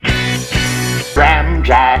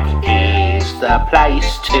Ramjack is the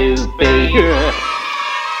place to be.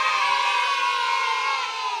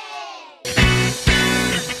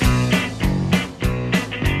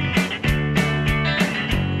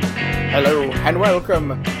 Hello and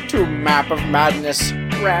welcome to Map of Madness,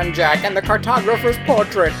 Ramjack and the Cartographer's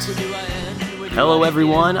Portrait. Hello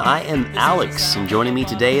everyone, I am Alex, and joining me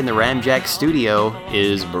today in the Ramjack studio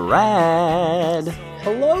is Brad.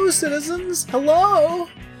 Hello, citizens. Hello.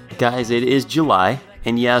 Guys, it is July,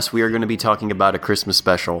 and yes, we are going to be talking about a Christmas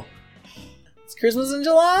special. It's Christmas in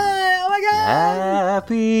July. Oh my god.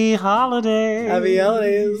 Happy holidays. Happy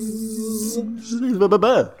holidays.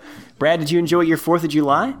 Brad, did you enjoy your 4th of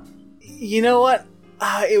July? You know what?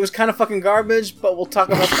 It was kind of fucking garbage, but we'll talk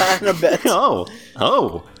about that in a bit. Oh.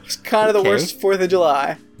 It's kind of the Okay. worst 4th of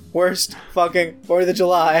July. Worst fucking 4th of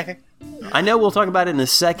July. I know we'll talk about it in a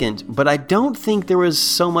second, but I don't think there was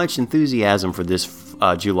so much enthusiasm for this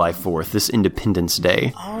July 4th, this Independence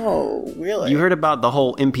Day. Oh, really? You heard about the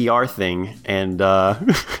whole NPR thing, and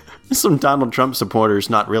some Donald Trump supporters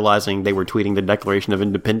not realizing they were tweeting the Declaration of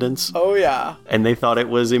Independence, Oh, yeah. and they thought it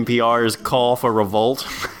was NPR's call for revolt.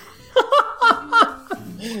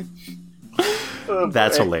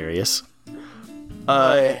 That's hilarious.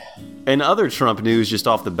 And other Trump news just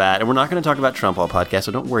off the bat, and we're not going to talk about Trump all podcast,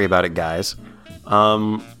 so don't worry about it, guys.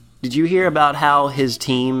 Did you hear about how his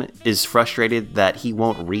team is frustrated that he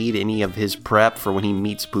won't read any of his prep for when he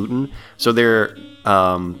meets Putin? So they're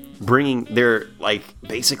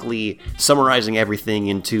basically summarizing everything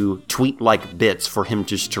into tweet-like bits for him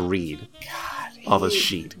just to read. Of a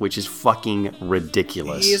sheet, which is fucking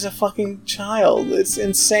ridiculous. He is a fucking child. It's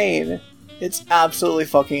insane. It's absolutely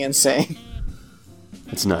fucking insane.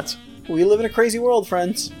 It's nuts. We live in a crazy world,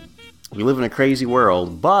 friends. We live in a crazy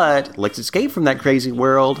world, but let's escape from that crazy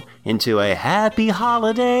world into a happy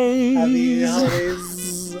holidays. Happy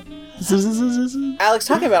holidays. Alex,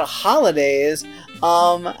 talking about holidays,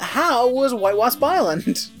 how was White Wasp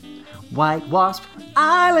Island? White Wasp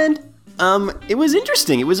Island. It was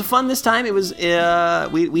interesting. It was fun this time. It was,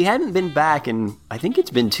 we hadn't been back in, I think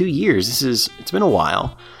it's been 2 years. It's been a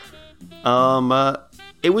while.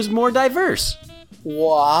 It was more diverse.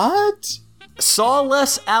 What? Saw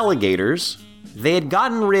less alligators. They had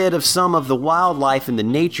gotten rid of some of the wildlife in the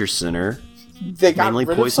nature center. They got mainly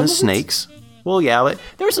rid of poisonous some of it? snakes. Well, yeah, but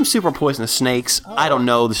there were some super poisonous snakes. Oh. I don't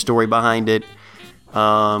know the story behind it.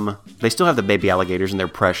 They still have the baby alligators, and they're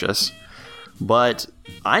precious. But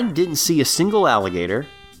I didn't see a single alligator,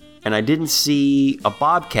 and I didn't see a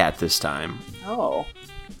bobcat this time. Oh.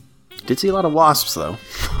 Did see a lot of wasps, though.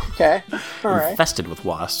 Okay. All right. Infested with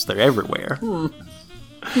wasps. They're everywhere.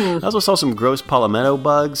 I also saw some gross palmetto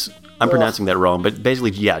bugs. I'm pronouncing that wrong, but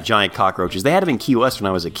basically, yeah, giant cockroaches. They had them in Key West when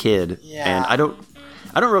I was a kid, and I don't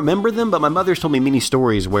remember them, but my mother's told me many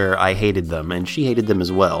stories where I hated them, and she hated them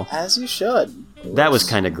as well. As you should. That was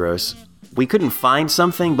kind of gross. We couldn't find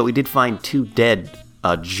something, but we did find 2 dead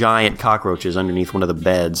giant cockroaches underneath one of the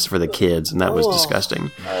beds for the kids, and that was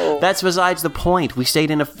disgusting. That's besides the point. We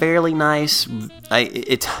stayed in a fairly nice,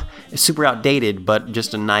 it's super outdated, but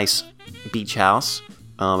just a nice beach house.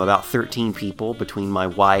 About 13 people between my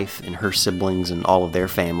wife and her siblings and all of their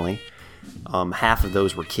family. Half of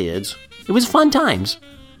those were kids. It was fun times.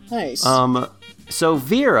 Nice. So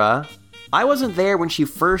Vera, I wasn't there when she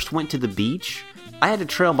first went to the beach. I had to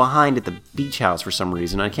trail behind at the beach house for some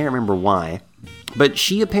reason. I can't remember why. But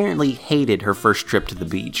she apparently hated her first trip to the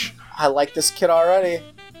beach. I like this kid already.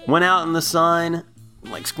 Went out in the sun,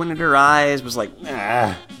 squinted her eyes, was like,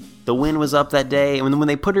 ah. The wind was up that day, and when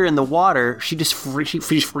they put her in the water, she just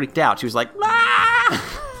freaked out. She was like,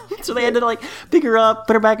 ah! So they had to pick her up,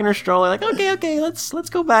 put her back in her stroller. Okay, let's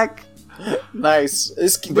go back. Nice.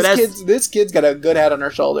 This kid's got a good head on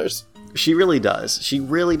her shoulders. She really does. She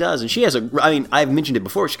really does, and she has I've mentioned it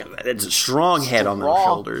before. It's a strong head on her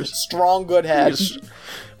shoulders. Strong, good head.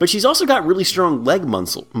 But she's also got really strong leg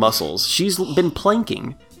muscles. She's been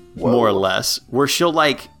planking, more or less, where she'll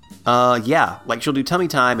she'll do tummy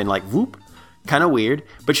time and whoop, kind of weird.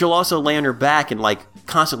 But she'll also lay on her back and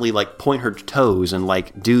constantly point her toes and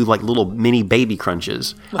do little mini baby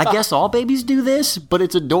crunches. I guess all babies do this, but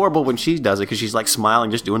it's adorable when she does it because she's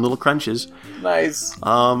smiling, just doing little crunches. Nice.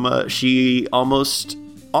 She almost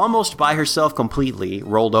by herself completely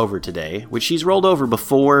rolled over today, which she's rolled over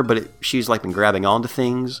before, but she's been grabbing onto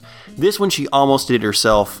things. This one she almost did it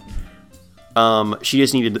herself. She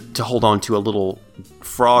just needed to hold on to a little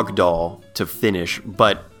frog doll to finish,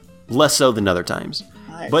 but less so than other times.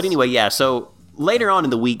 Nice. But anyway, yeah, so later on in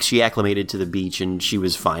the week, she acclimated to the beach, and she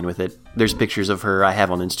was fine with it. There's pictures of her I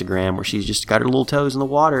have on Instagram where she's just got her little toes in the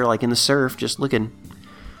water, in the surf, just looking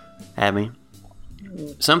at me.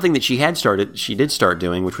 Something that she did start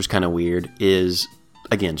doing, which was kind of weird, is,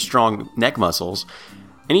 again, strong neck muscles.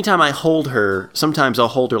 Anytime I hold her, sometimes I'll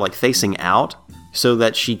hold her like facing out so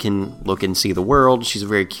that she can look and see the world. She's a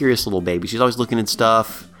very curious little baby. She's always looking at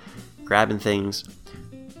stuff, grabbing things.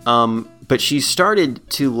 But she started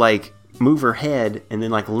to like move her head and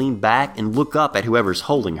then like lean back and look up at whoever's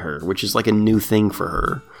holding her, which is like a new thing for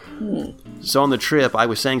her. So on the trip, I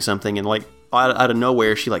was saying something and like out of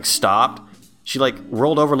nowhere, she like stopped. She like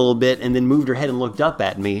rolled over a little bit and then moved her head and looked up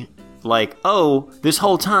at me like, oh, this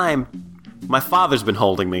whole time, my father's been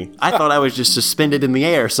holding me. I thought I was just suspended in the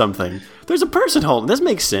air or something. There's a person holding. This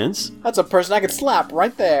makes sense. That's a person I could slap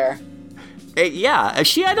right there. Yeah, I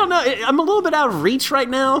don't know. I'm a little bit out of reach right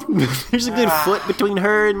now. There's a good foot between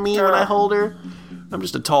her and me when I hold her. I'm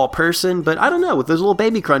just a tall person, but I don't know. With those little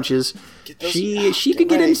baby crunches, she could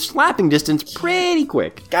get in slapping distance pretty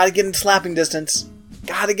quick. Gotta get in slapping distance.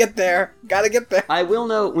 Gotta get there. I will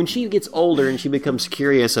know when she gets older and she becomes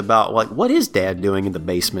curious about, like, what is Dad doing in the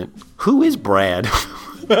basement? Who is Brad?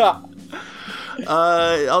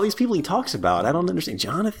 All these people he talks about. I don't understand.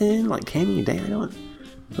 Jonathan, like Kenny and Dan. I don't.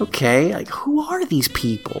 Okay, like, who are these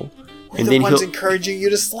people? We're the ones encouraging you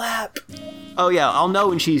to slap. Oh, yeah, I'll know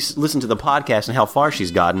when she's listened to the podcast and how far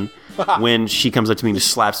she's gotten when she comes up to me and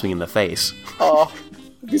just slaps me in the face. Oh,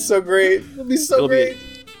 it'd be so great.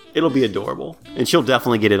 It'll be adorable. And she'll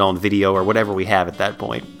definitely get it on video or whatever we have at that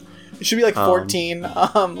point. It should be like 14.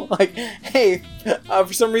 Like, hey,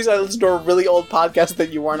 for some reason I listened to a really old podcast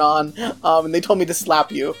that you weren't on, and they told me to slap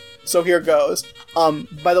you. So here goes.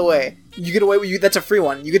 By the way, you get away with you. That's a free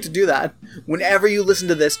one. You get to do that. Whenever you listen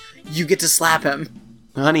to this, you get to slap him.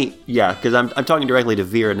 Honey, yeah, because I'm talking directly to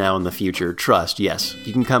Vera now in the future. Trust, yes.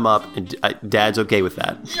 You can come up, and Dad's okay with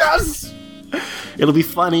that. Yes! It'll be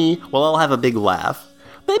funny. Well, I'll have a big laugh.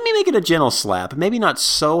 Maybe make it a gentle slap. Maybe not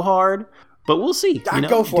so hard, but we'll see. You know?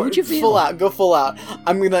 Go for it. Go full out.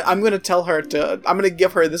 I'm gonna tell her to. I'm gonna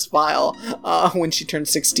give her this file when she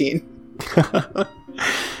turns 16.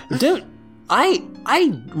 Dude, I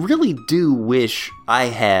really do wish I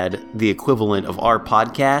had the equivalent of our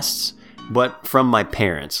podcasts, but from my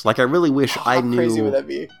parents. Like, I really wish I knew. How crazy would that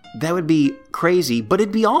be? That would be crazy, but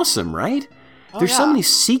it'd be awesome, right? There's so many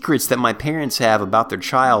secrets that my parents have about their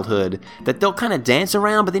childhood that they'll kind of dance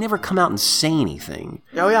around, but they never come out and say anything.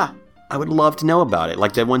 Oh, yeah. I would love to know about it.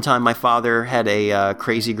 Like that one time my father had a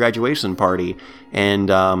crazy graduation party, and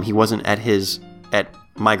he wasn't at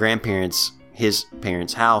my grandparents' his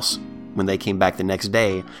parents' house when they came back the next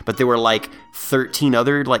day, but there were like 13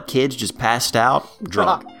 other like kids just passed out,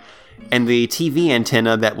 drunk. And the TV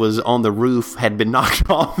antenna that was on the roof had been knocked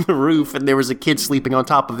off the roof, and there was a kid sleeping on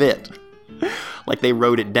top of it. Like they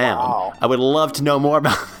wrote it down. Wow. I would love to know more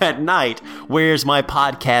about that night. Where's my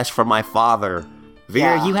podcast from my father?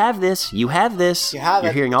 Vera, you have this. You have this.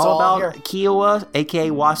 You're hearing all about Kiowa, aka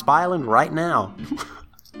Wasp Island, right now.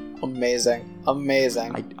 Amazing.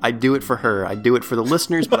 I do it for her. I do it for the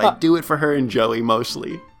listeners, but I do it for her and Joey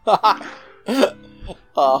mostly. I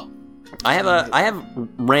have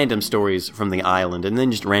random stories from the island, and then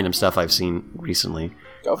just random stuff I've seen recently.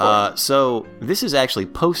 Go for it. So this is actually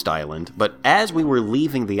post-island, but as we were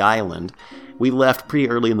leaving the island, we left pretty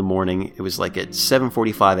early in the morning. It was like at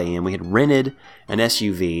 7:45 a.m. We had rented an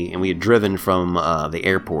SUV, and we had driven from the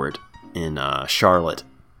airport in Charlotte.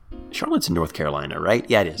 Charlotte's in North Carolina, right?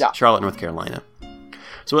 Yeah, it is. Yeah. Charlotte, North Carolina.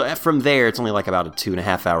 So from there, it's only like about a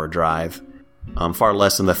 2.5 hour drive. Far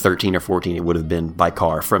less than the 13 or 14 it would have been by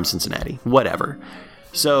car from Cincinnati. Whatever.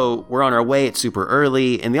 So we're on our way. It's super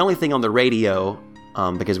early. And the only thing on the radio,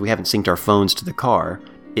 because we haven't synced our phones to the car,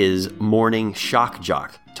 is morning shock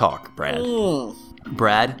jock talk, Brad.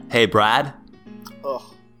 Brad? Hey, Brad? Ugh.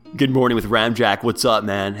 Good morning with Ramjack. What's up,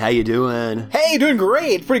 man? How you doing? Hey, doing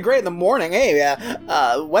great. Pretty great in the morning. Hey,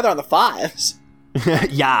 weather on the fives.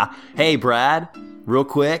 Yeah. Hey, Brad, real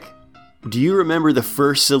quick. Do you remember the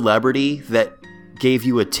first celebrity that gave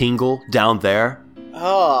you a tingle down there?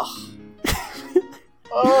 Ugh.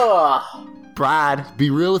 Ugh. Brad, be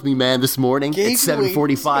real with me, man, this morning at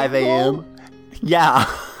 7:45 a.m. Yeah.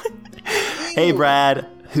 Hey, Brad,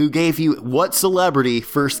 what celebrity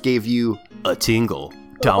first gave you a tingle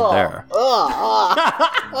down there?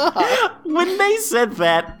 When they said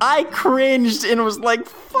that, I cringed and was like,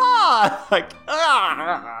 fuck.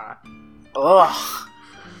 Ugh.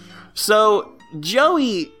 So,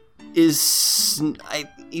 Joey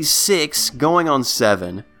he's 6, going on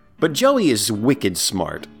 7, but Joey is wicked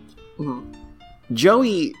smart. Mm-hmm.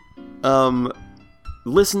 Joey,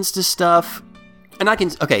 listens to stuff, and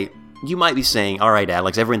you might be saying, all right,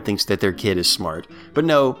 Alex, everyone thinks that their kid is smart. But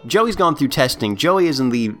no, Joey's gone through testing. Joey is in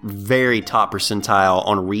the very top percentile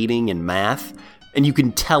on reading and math. And you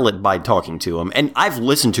can tell it by talking to him. And I've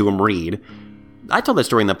listened to him read. I told that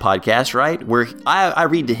story in the podcast, right? Where I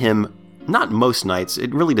read to him, not most nights,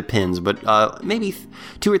 it really depends, but maybe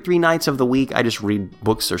 2 or 3 nights of the week, I just read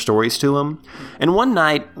books or stories to him. And one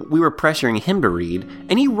night, we were pressuring him to read,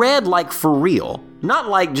 and he read like for real. Not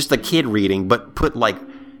like just a kid reading, but put like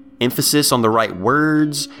emphasis on the right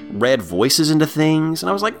words, read voices into things. And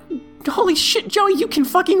I was like, holy shit, Joey, you can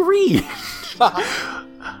fucking read.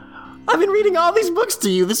 I've been reading all these books to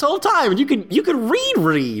you this whole time, and you could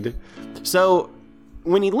read. So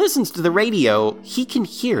when he listens to the radio, he can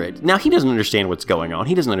hear it. Now, he doesn't understand what's going on.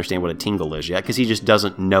 He doesn't understand what a tingle is yet, because he just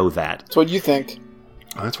doesn't know that. That's what you think.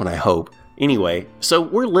 Oh, that's what I hope. Anyway, so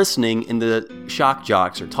we're listening, and the shock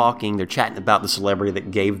jocks are talking. They're chatting about the celebrity that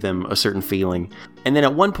gave them a certain feeling. And then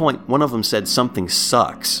at one point, one of them said, something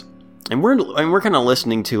sucks. And we're kind of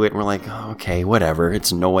listening to it, and we're like, oh, okay, whatever.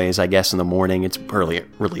 It's noise, I guess, in the morning. It's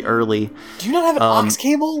really early. Do you not have an aux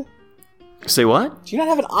cable? Say what? Do you not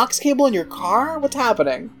have an aux cable in your car? What's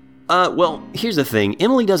happening? Well, here's the thing.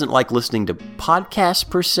 Emily doesn't like listening to podcasts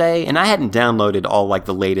per se, and I hadn't downloaded all like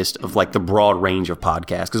the latest of like the broad range of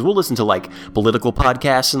podcasts, because we'll listen to like political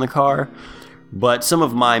podcasts in the car, but some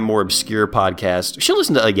of my more obscure podcasts, she'll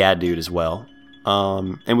listen to Yeah Dude as well.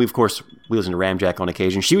 And we listen to Ramjack on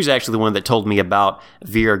occasion. She was actually the one that told me about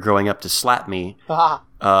Vera growing up to slap me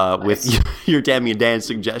with your Tammy and Dan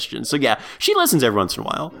suggestions. So yeah, she listens every once in a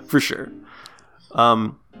while, for sure.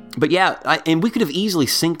 But yeah, and we could have easily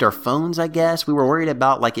synced our phones, I guess. We were worried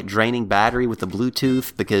about like it draining battery with the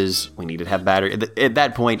Bluetooth because we needed to have battery. At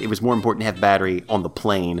that point, it was more important to have battery on the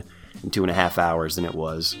plane in 2.5 hours than it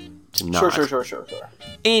was to not. Sure.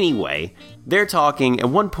 Anyway, they're talking. At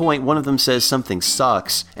one point, one of them says something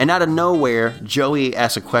sucks. And out of nowhere, Joey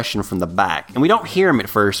asks a question from the back. And we don't hear him at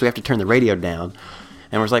first, so we have to turn the radio down.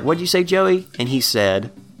 And we're like, what'd you say, Joey? And he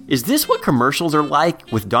said, is this what commercials are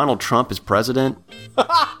like with Donald Trump as president?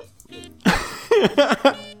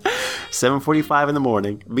 7:45 in the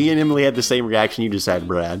morning. Me and Emily had the same reaction you just had,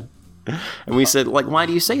 Brad. And we said, like, why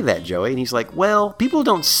do you say that, Joey? And he's like, well, people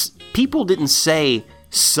didn't say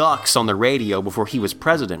sucks on the radio before he was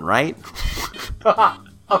president, right?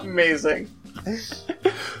 Amazing.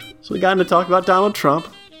 So we got into talk about Donald Trump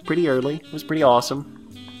pretty early. It was pretty awesome.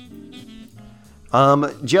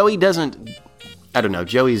 Joey doesn't... I don't know.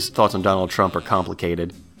 Joey's thoughts on Donald Trump are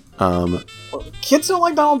complicated. Kids don't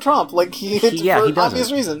like Donald Trump. Like he doesn't.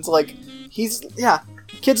 Obvious reasons. Like kids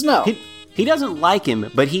know. He doesn't like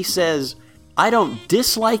him, but he says, I don't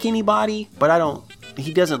dislike anybody, but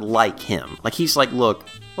he doesn't like him. Like he's like, look,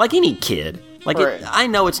 like any kid, like right. I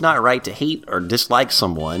know it's not right to hate or dislike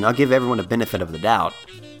someone. I'll give everyone a benefit of the doubt.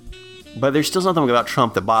 But there's still something about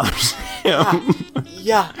Trump that bothers him.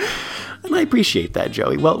 Yeah. And I appreciate that,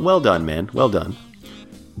 Joey. Well done, man. Well done.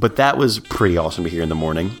 But that was pretty awesome to hear in the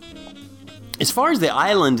morning. As far as the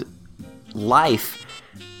island life,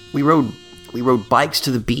 we rode bikes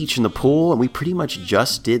to the beach and the pool, and we pretty much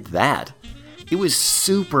just did that. It was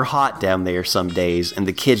super hot down there some days, and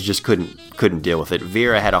the kids just couldn't deal with it.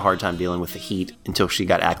 Vera had a hard time dealing with the heat until she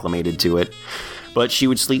got acclimated to it. But she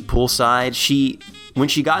would sleep poolside. When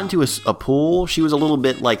she got into a pool, she was a little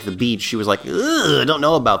bit like the beach. She was like, ugh, I don't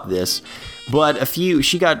know about this. But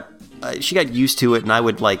she got used to it, and I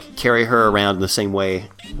would like carry her around in the same way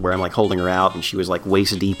where I'm like holding her out, and she was like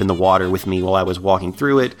waist deep in the water with me while I was walking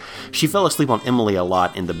through it. She fell asleep on Emily a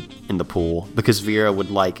lot in the pool because Vera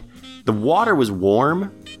would like... The water was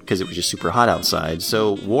warm because it was just super hot outside.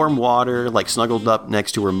 So warm water, like snuggled up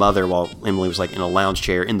next to her mother while Emily was like in a lounge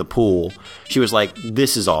chair in the pool. She was like,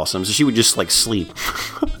 this is awesome. So she would just like sleep.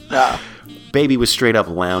 Yeah. Baby was straight up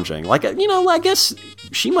lounging. Like, I guess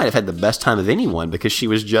she might have had the best time of anyone because she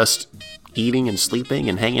was just eating and sleeping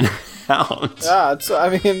and hanging out. Yeah, it's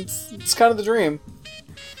kind of the dream.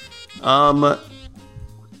 As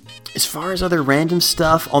far as other random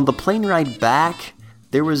stuff, on the plane ride back,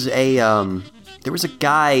 there was a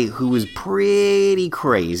guy who was pretty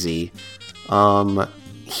crazy.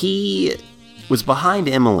 He was behind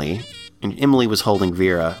Emily, and Emily was holding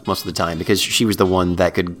Vera most of the time because she was the one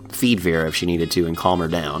that could feed Vera if she needed to and calm her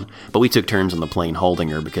down. But we took turns on the plane holding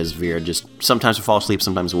her because Vera just sometimes would fall asleep,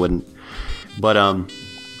 sometimes wouldn't. But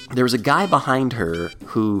there was a guy behind her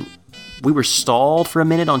who we were stalled for a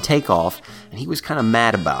minute on takeoff, and he was kind of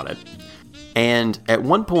mad about it. And at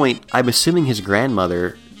one point, I'm assuming his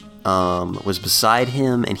grandmother was beside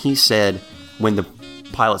him, and he said, when the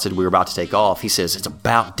pilot said we were about to take off, he says, it's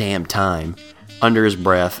about damn time, under his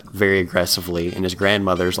breath, very aggressively, and his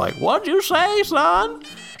grandmother's like, what'd you say, son?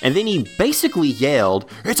 And then he basically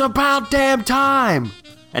yelled, it's about damn time!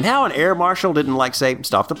 And how an air marshal didn't like say,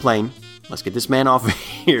 stop the plane, let's get this man off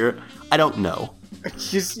here, I don't know.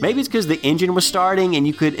 Maybe it's because the engine was starting and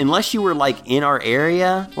you could, unless you were like in our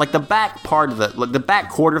area, like the back part of the back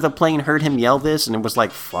quarter of the plane heard him yell this and it was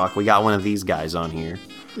like, fuck, we got one of these guys on here.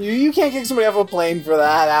 You can't kick somebody off a plane for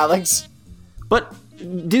that, Alex. But,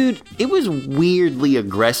 dude, it was weirdly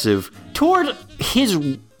aggressive toward his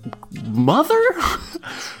mother?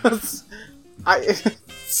 I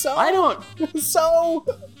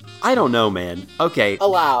don't know, man. Okay.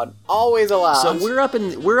 Allowed. Always allowed. So we're up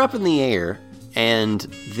in the air, and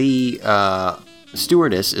the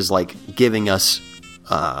stewardess is like giving us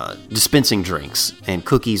dispensing drinks and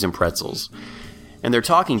cookies and pretzels. And they're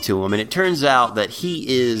talking to him, and it turns out that he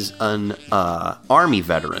is an Army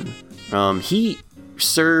veteran. He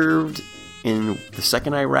served in the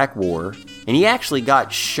Second Iraq War, and he actually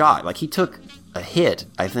got shot. Like, he took a hit,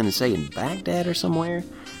 I think to say in Baghdad or somewhere.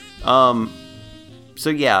 So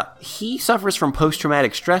yeah, he suffers from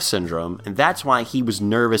post-traumatic stress syndrome, and that's why he was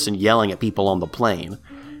nervous and yelling at people on the plane.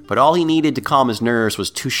 But all he needed to calm his nerves was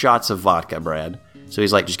 2 shots of vodka, Brad. So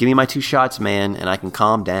he's like, just give me my 2 shots, man, and I can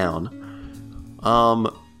calm down.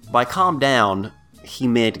 By calm down, he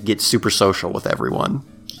meant get super social with everyone.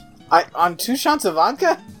 On 2 shots of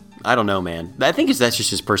vodka? I don't know, man. I think that's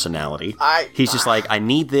just his personality. He's just like, I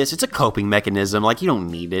need this. It's a coping mechanism. Like, you don't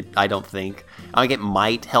need it, I don't think. Like, it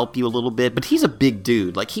might help you a little bit, but he's a big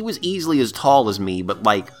dude. Like, he was easily as tall as me, but,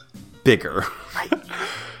 like, bigger.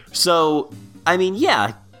 So, I mean,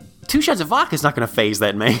 yeah, 2 shots of vodka is not going to faze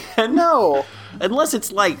that man. No. Unless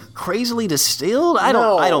it's, like, crazily distilled. I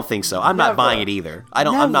don't think so. I'm not buying it either.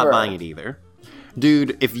 I'm not buying it either.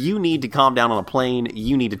 Dude, if you need to calm down on a plane,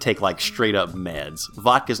 you need to take, like, straight-up meds.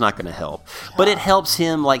 Vodka's not going to help. But it helps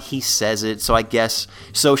him, like, he says it, so I guess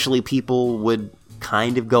socially people would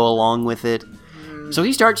kind of go along with it. So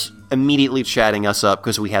he starts immediately chatting us up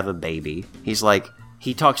because we have a baby. He's like,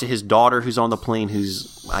 he talks to his daughter who's on the plane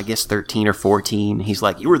who's, I guess, 13 or 14. He's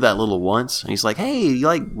like, you were that little once. And he's like, hey,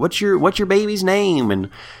 like, what's your baby's name? And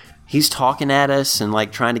he's talking at us and,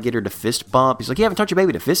 like, trying to get her to fist bump. He's like, you haven't taught your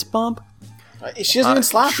baby to fist bump? She doesn't even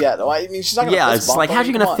slap yet, though. I mean, she's not going to fist bump. Yeah, it's like, how's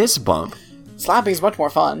she going to fist bump? Slapping's much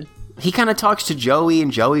more fun. He kind of talks to Joey,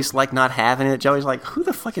 and Joey's, like, not having it. Joey's like, who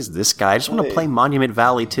the fuck is this guy? I just want to play Monument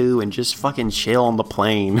Valley 2 and just fucking chill on the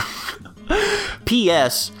plane.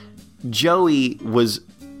 P.S. Joey was,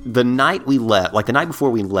 the night we left, like, the night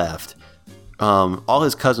before we left, all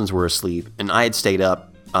his cousins were asleep, and I had stayed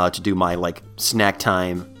up to do my, like, snack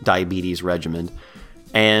time diabetes regimen.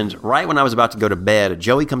 And right when I was about to go to bed,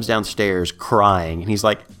 Joey comes downstairs crying, and he's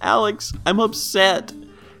like, Alex, I'm upset.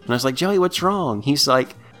 And I was like, Joey, what's wrong? He's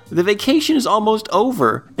like, the vacation is almost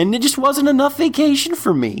over, and it just wasn't enough vacation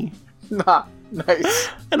for me. Nice.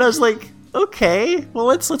 And I was like, okay, well,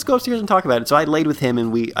 let's go upstairs and talk about it. So I laid with him,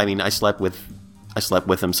 and I slept with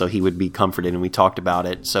him so he would be comforted, and we talked about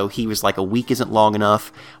it. So he was like, a week isn't long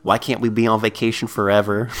enough. Why can't we be on vacation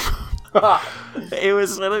forever? It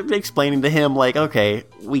was explaining to him, like, okay,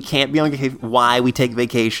 we can't be on vacation, why we take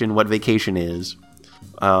vacation, what vacation is.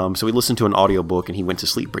 So we listened to an audiobook, and he went to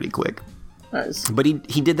sleep pretty quick. Nice. But he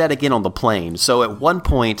did that again on the plane. So at one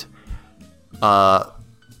point,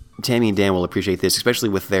 Tammy and Dan will appreciate this, especially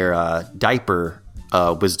with their diaper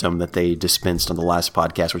wisdom that they dispensed on the last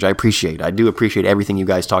podcast, which I appreciate. I do appreciate everything you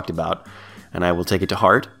guys talked about, and I will take it to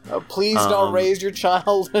heart. Please don't raise your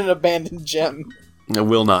child in an abandoned gym. I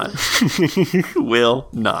will not. Will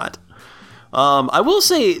not. I will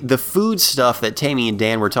say the food stuff that Tammy and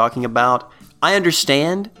Dan were talking about, I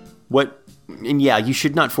understand and yeah, you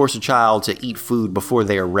should not force a child to eat food before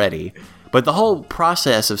they are ready. But the whole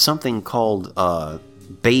process of something called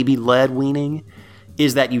baby-led weaning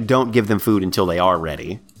is that you don't give them food until they are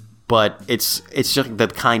ready. But it's just the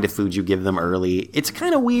kind of food you give them early. It's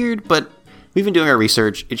kind of weird, but we've been doing our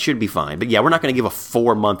research. It should be fine. But yeah, we're not going to give a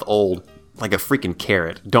 4-month-old like a freaking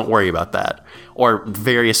carrot. Don't worry about that. Or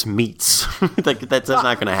various meats. That's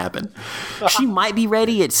not going to happen. She might be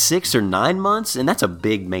ready at 6 or 9 months, and that's a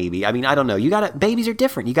big maybe. I mean, I don't know. Babies are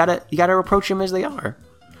different. You gotta approach them as they are.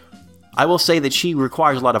 I will say that she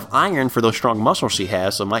requires a lot of iron for those strong muscles she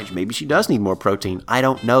has, so maybe she does need more protein. I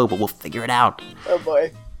don't know, but we'll figure it out. Oh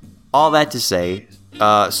boy. All that to say,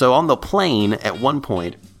 so on the plane, at one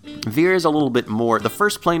point, Vera's a little bit more. The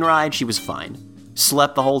first plane ride, she was fine.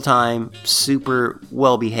 Slept the whole time, super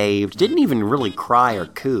well-behaved, didn't even really cry or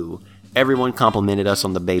coo. Everyone complimented us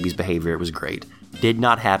on the baby's behavior, it was great. Did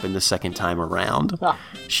not happen the second time around.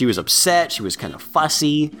 She was upset, she was kind of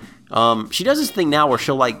fussy. She does this thing now where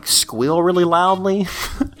she'll, like, squeal really loudly,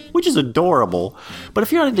 which is adorable. But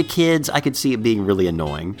if you're not into kids, I could see it being really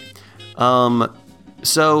annoying.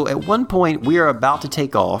 So at one point, we are about to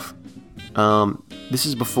take off. This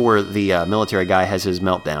is before the military guy has his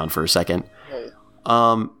meltdown for a second.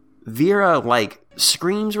 Vera, like,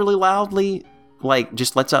 screams really loudly, like,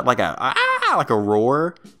 just lets out like a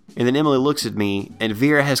roar. And then Emily looks at me, and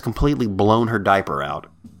Vera has completely blown her diaper out.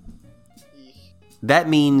 That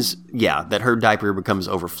means, that her diaper becomes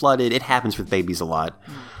overflooded. It happens with babies a lot.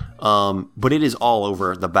 But it is all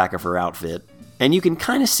over the back of her outfit. And you can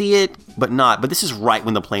kind of see it, but not. But this is right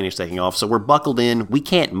when the plane is taking off, so we're buckled in. We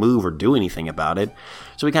can't move or do anything about it.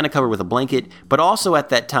 So we kind of cover with a blanket. But also at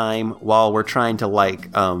that time, while we're trying to, like,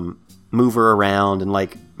 move her around and,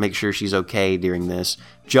 like, make sure she's okay during this,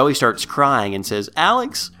 Joey starts crying and says,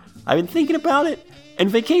 "Alex, I've been thinking about it, and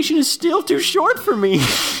vacation is still too short for me."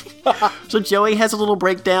 So Joey has a little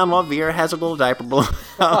breakdown while Vera has a little diaper blown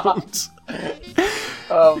out.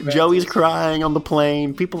 Oh, man. Joey's crying on the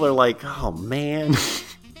plane. People are like, "Oh, man."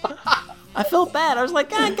 I felt bad. I was like,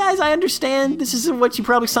 guys, I understand. This isn't what you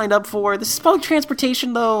probably signed up for. This is public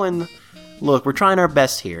transportation, though, and look, we're trying our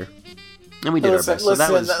best here. And we did our best. So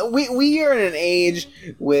that was... we are in an age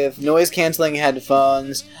with noise-canceling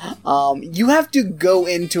headphones. You have to go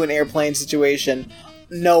into an airplane situation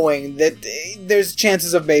knowing that there's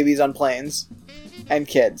chances of babies on planes and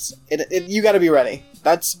kids. You got to be ready.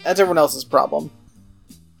 That's everyone else's problem.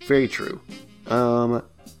 Very true. I'm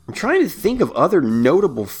trying to think of other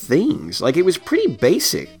notable things. Like, it was pretty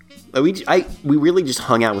basic. We really just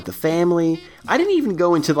hung out with the family. I didn't even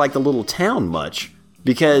go into, like, the little town much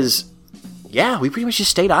because, we pretty much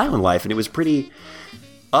just stayed island life, and it was pretty...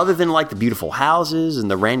 Other than, like, the beautiful houses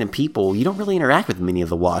and the random people, you don't really interact with many of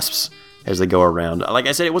the wasps as they go around. Like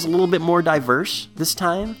I said, it was a little bit more diverse this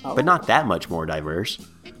time, but not that much more diverse.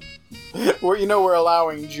 We're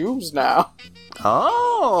allowing Jews now.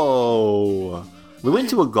 Oh! We went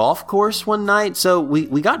to a golf course one night, so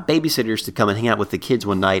we got babysitters to come and hang out with the kids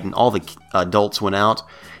one night, and all the adults went out,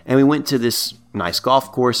 and we went to this nice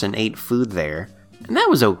golf course and ate food there, and that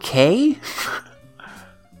was okay.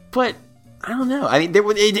 But I don't know. I mean,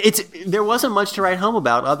 there wasn't much to write home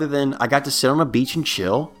about other than I got to sit on a beach and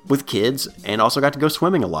chill with kids, and also got to go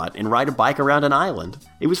swimming a lot and ride a bike around an island.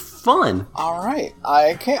 It was fun. All right,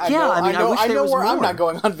 I know where I'm not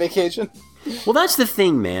going on vacation. Well, that's the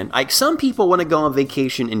thing, man. Like, some people want to go on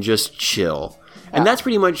vacation and just chill. And that's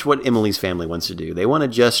pretty much what Emily's family wants to do. They want to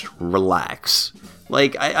just relax.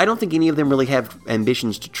 Like, I don't think any of them really have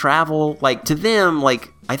ambitions to travel. Like, to them,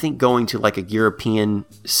 like, I think going to, like, a European,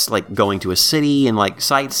 like, going to a city and, like,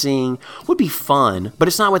 sightseeing would be fun, but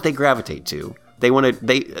it's not what they gravitate to. They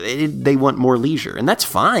want more leisure, and that's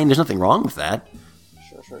fine. There's nothing wrong with that.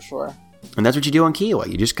 Sure. And that's what you do on Kiowa.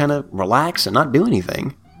 You just kind of relax and not do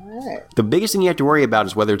anything. Right. The biggest thing you have to worry about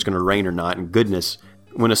is whether it's going to rain or not. And goodness,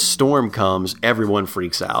 when a storm comes, everyone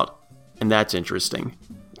freaks out. And that's interesting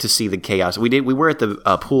to see the chaos. We were at the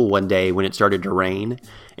pool one day when it started to rain,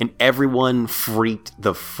 and everyone freaked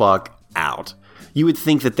the fuck out. You would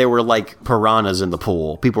think that there were, like, piranhas in the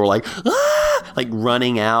pool. People were like, ah! Like,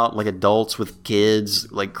 running out, like adults with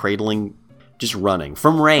kids, like, cradling, just running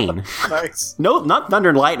from rain. Nice. No, not thunder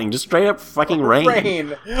and lightning, just straight up fucking rain.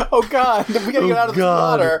 Rain. Oh, God. We gotta get out of the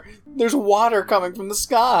water. There's water coming from the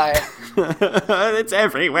sky. It's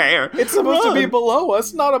everywhere. It's supposed to be below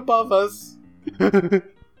us, not above us.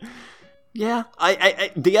 Yeah.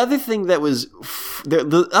 The other thing that was...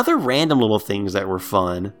 The other random little things that were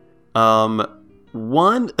fun...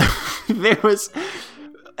 One... there was...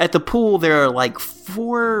 At the pool, there are like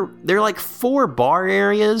four bar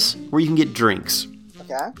areas where you can get drinks.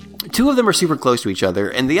 Okay. 2 of them are super close to each other,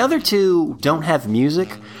 and the other 2 don't have music,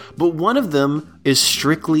 but one of them is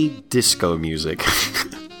strictly disco music.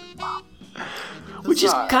 Which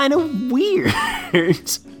is kind of weird.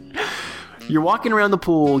 You're walking around the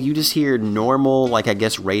pool, you just hear normal, like, I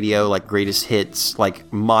guess, radio, like, greatest hits,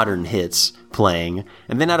 like, modern hits playing,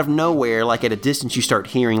 and then out of nowhere, like, at a distance, you start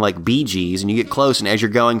hearing, like, Bee Gees, and you get close, and as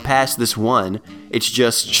you're going past this one, it's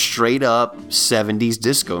just straight up 70s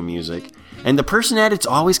disco music. And the person at it's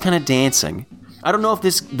always kind of dancing. I don't know if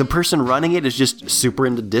the person running it is just super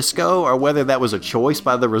into disco, or whether that was a choice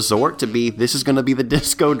by the resort to be, this is going to be the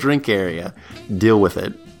disco drink area. Deal with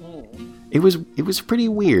it. It was pretty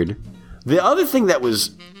weird. The other thing that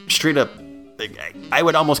was straight up, I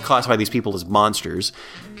would almost classify these people as monsters.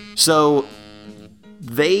 So,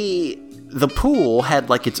 the pool had,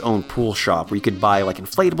 like, its own pool shop where you could buy, like,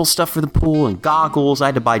 inflatable stuff for the pool and goggles. I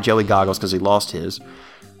had to buy Joey goggles because he lost his.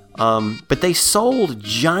 But they sold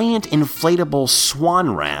giant inflatable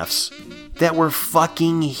swan rafts that were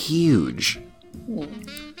fucking huge.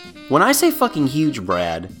 When I say fucking huge,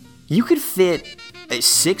 Brad, you could fit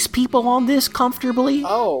 6 people on this comfortably.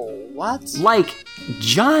 Oh, what? Like,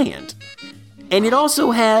 giant. And it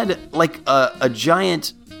also had, like, a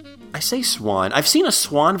giant I say swan. I've seen a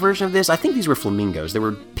swan version of this. I think these were flamingos. They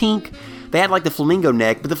were pink. They had like the flamingo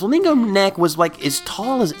neck, but the flamingo neck was like as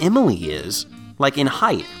tall as Emily is, like in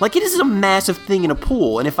height. Like it is a massive thing in a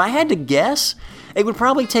pool. And if I had to guess, it would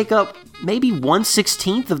probably take up maybe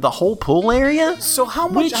 1/16 of the whole pool area. So how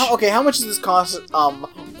much? How much does this cost?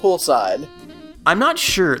 Poolside. I'm not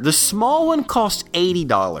sure. The small one cost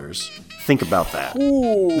 $80. Think about that.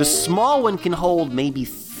 Ooh. The small one can hold maybe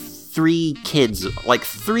 3 kids, like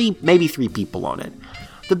maybe 3 people on it.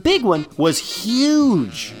 The big one was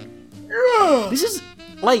huge. This is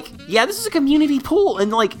this is a community pool,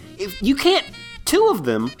 and like if you can't, 2 of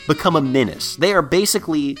them become a menace. They are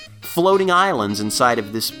basically floating islands inside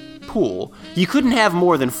of this pool. You couldn't have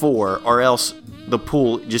more than 4, or else the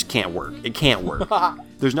pool just can't work. It can't work.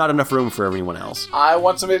 There's not enough room for everyone else. I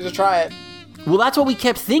want somebody to try it. Well, that's what we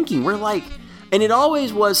kept thinking. We're like, and it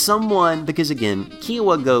always was someone, because again,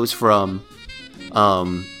 Kiawah goes from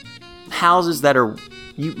houses that are,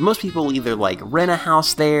 most people either like rent a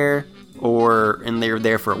house there, and they're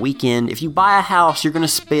there for a weekend. If you buy a house, you're going to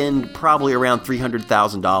spend probably around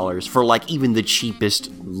 $300,000 for like even the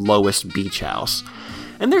cheapest, lowest beach house.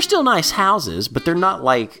 And they're still nice houses, but they're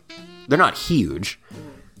not huge.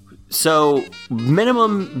 So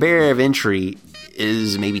minimum barrier of entry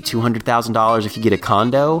is maybe $200,000 if you get a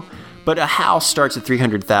condo, but a house starts at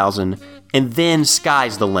 $300,000, and then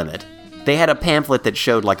sky's the limit. They had a pamphlet that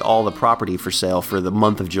showed like all the property for sale for the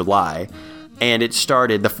month of July, and it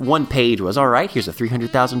started. The one page was, all right, here's a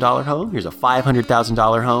 $300,000 home, here's a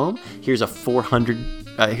 $500,000 home, here's a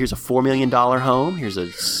 $4 million home, here's a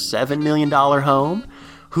 $7 million home.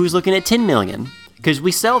 Who's looking at $10 million? Because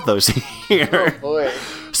we sell those here. Oh boy.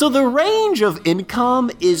 So the range of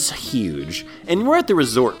income is huge. And we're at the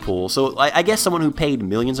resort pool, so I guess someone who paid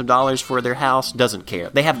millions of dollars for their house doesn't care.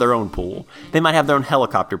 They have their own pool. They might have their own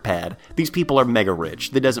helicopter pad. These people are mega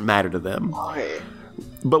rich. That doesn't matter to them. Boy.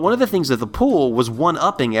 But one of the things at the pool was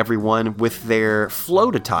one-upping everyone with their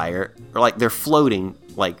float attire, or like they're floating,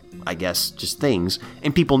 like, I guess, just things,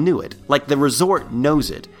 and people knew it. Like, the resort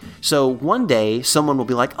knows it. So one day, someone will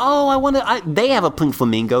be like, oh, they have a pink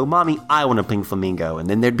flamingo. Mommy, I want a pink flamingo. And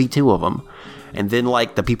then there'd be 2 of them. And then,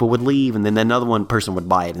 like, the people would leave, and then another person would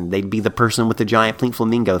buy it, and they'd be the person with the giant pink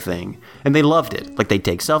flamingo thing. And they loved it. Like, they'd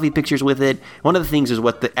take selfie pictures with it. One of the things is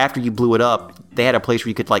after you blew it up, they had a place where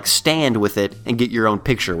you could, like, stand with it and get your own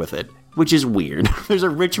picture with it, which is weird. There's a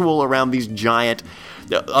ritual around these giant,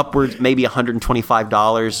 upwards, maybe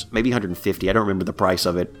 $125, maybe $150, I don't remember the price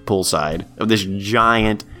of it, poolside, of this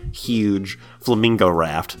giant, huge flamingo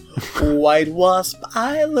raft. White Wasp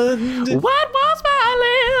Island. White Wasp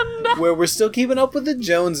Island! Where we're still keeping up with the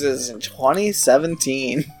Joneses in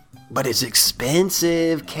 2017. But it's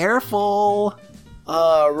expensive. Careful.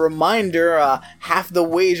 Reminder, half the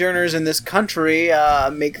wage earners in this country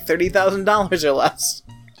make $30,000 or less.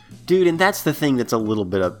 Dude, and that's the thing that's a little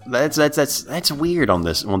bit of... That's weird on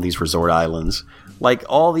these resort islands. Like,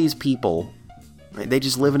 all these people, they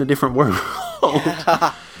just live in a different world.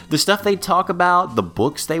 The stuff they talk about, the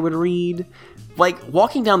books they would read. Like,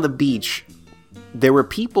 walking down the beach, there were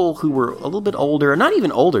people who were a little bit older, or not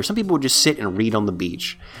even older. Some people would just sit and read on the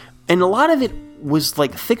beach. And a lot of it was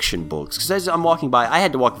like fiction books. Because as I'm walking by, I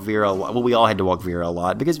had to walk Vera a lot. Well, we all had to walk Vera a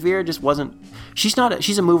lot. Because Vera just wasn't... She's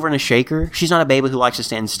a mover and a shaker. She's not a baby who likes to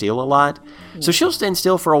stand still a lot. So she'll stand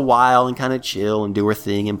still for a while and kind of chill and do her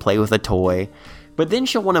thing and play with a toy. But then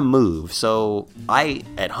she'll want to move, so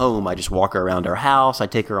at home, I just walk her around our house, I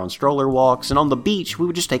take her on stroller walks, and on the beach, we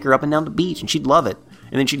would just take her up and down the beach, and she'd love it.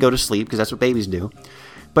 And then she'd go to sleep, because that's what babies do.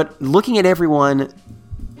 But looking at everyone,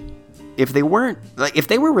 if they were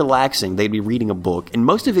relaxing, they'd be reading a book, and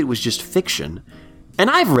most of it was just fiction. And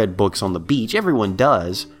I've read books on the beach, everyone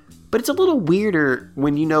does, but it's a little weirder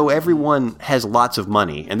when you know everyone has lots of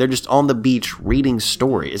money, and they're just on the beach reading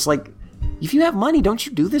stories. It's like... If you have money, don't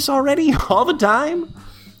you do this already all the time?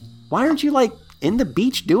 Why aren't you, like, in the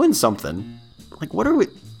beach doing something? Like, what are we...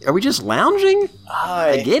 Are we just lounging?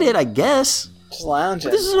 I get it, I guess. Just lounging.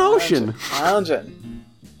 But this is an ocean. Lounging.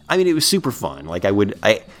 I mean, it was super fun. Like, I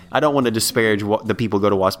don't want to disparage the people who go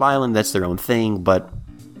to Wasp Island. That's their own thing. But,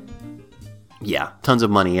 yeah, tons of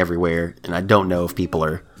money everywhere. And I don't know if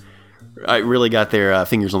people I really got their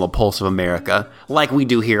fingers on the pulse of America, like we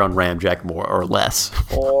do here on Ramjack, more or less.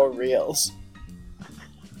 For reals.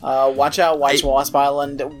 Watch out, White Wasp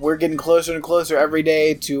Island. We're getting closer and closer every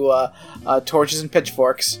day to torches and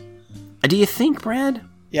pitchforks. Do you think, Brad?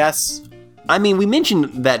 Yes. I mean, we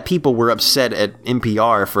mentioned that people were upset at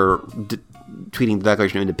NPR for tweeting the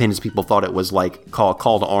Declaration of Independence. People thought it was like call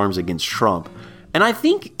to arms against Trump. And I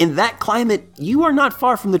think in that climate, you are not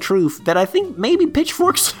far from the truth that I think maybe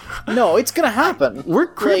pitchforks. No, it's gonna happen. We're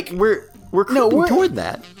creeping toward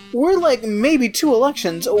that. We're like maybe 2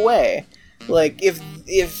 elections away. Like if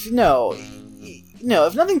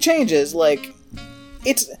nothing changes, like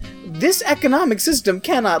this economic system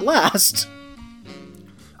cannot last.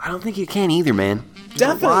 I don't think it can either, man. There's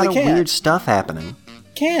Definitely a lot of can't. weird stuff happening.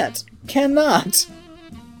 Cannot.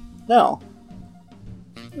 No.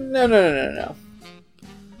 No.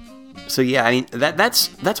 So yeah, I mean that's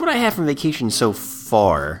what I have from vacation so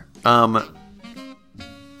far. Yeah,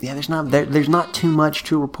 there's not too much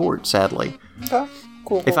to report, sadly. Okay.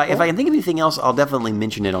 Cool. If I can think of anything else, I'll definitely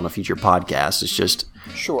mention it on a future podcast. It's just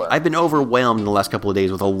Sure. I've been overwhelmed in the last couple of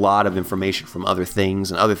days with a lot of information from other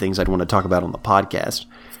things I'd want to talk about on the podcast.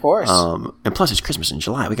 Of course. And plus it's Christmas in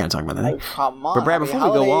July. We got to talk about that. Come on. But Brad, before we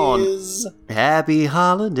go on, happy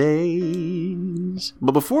holidays.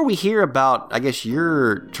 But before we hear about, I guess,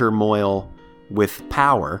 your turmoil with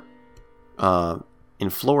power in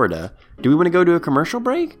Florida, do we want to go to a commercial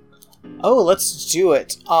break? Oh, let's do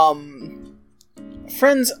it.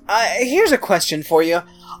 Friends, here's a question for you.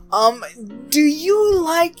 Do you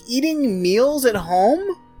like eating meals at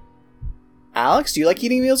home? Alex, do you like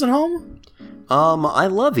eating meals at home? I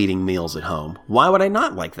love eating meals at home. Why would I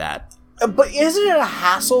not like that? But isn't it a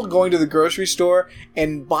hassle going to the grocery store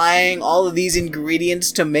and buying all of these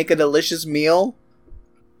ingredients to make a delicious meal?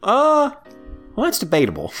 Well, that's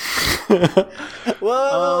debatable.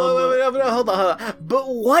 Well, hold on. But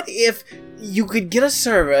what if you could get a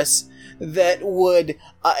service that would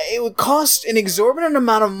it would cost an exorbitant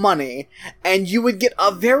amount of money, and you would get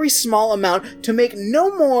a very small amount to make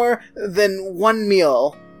no more than one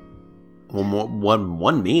meal?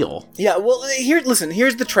 One meal? Yeah. Well, here's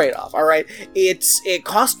the trade-off. All right, it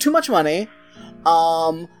costs too much money,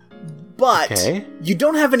 but you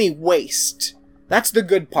don't have any waste. That's the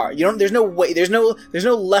good part. There's no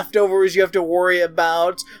leftovers you have to worry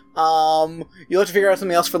about. You'll have to figure out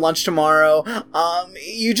something else for lunch tomorrow.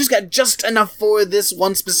 You just got just enough for this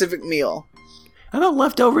one specific meal. I thought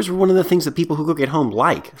leftovers were one of the things that people who cook at home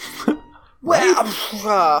like.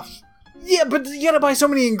 Well, yeah, but you gotta buy so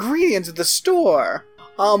many ingredients at the store.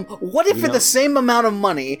 What if for the same amount of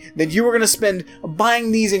money that you were gonna spend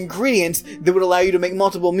buying these ingredients that would allow you to make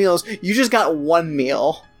multiple meals, you just got one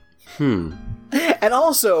meal? And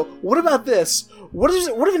also, what about this? What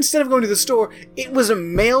if instead of going to the store, it was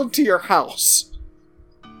mailed to your house?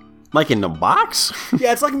 Like in a box?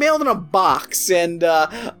 Yeah, it's like mailed in a box, and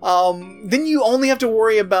then you only have to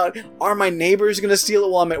worry about, are my neighbors going to steal it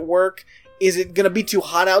while I'm at work? Is it going to be too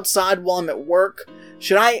hot outside while I'm at work?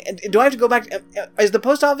 Do I have to go back? Is the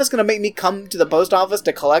post office going to make me come to the post office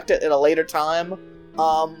to collect it at a later time?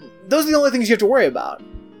 Those are the only things you have to worry about.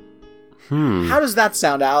 How does that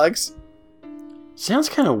sound, Alex? Sounds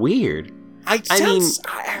kind of weird.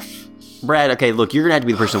 Brad, okay, look, you're going to have to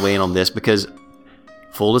be the person to weigh in on this because,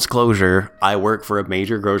 full disclosure, I work for a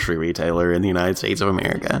major grocery retailer in the United States of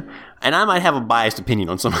America, and I might have a biased opinion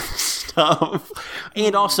on some of this stuff,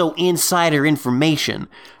 and also insider information.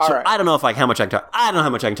 So right. I don't know how much I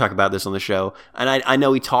can talk about this on the show, and I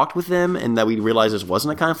know we talked with them, and that we realized this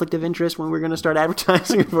wasn't a conflict of interest when we were going to start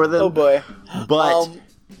advertising for them. Oh boy. But...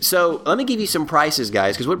 So, let me give you some prices,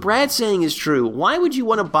 guys, because what Brad's saying is true. Why would you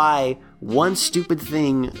want to buy one stupid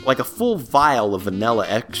thing, like a full vial of vanilla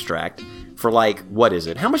extract, for what is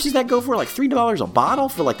it? How much does that go for? Like $3 a bottle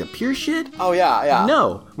for the pure shit? Oh, yeah.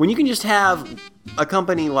 No. When you can just have a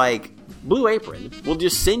company like Blue Apron will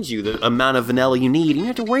just send you the amount of vanilla you need. You don't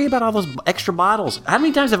have to worry about all those extra bottles. How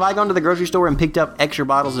many times have I gone to the grocery store and picked up extra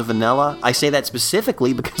bottles of vanilla? I say that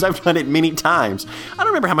specifically because I've done it many times. I don't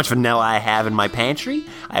remember how much vanilla I have in my pantry.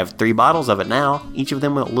 I have 3 bottles of it now, each of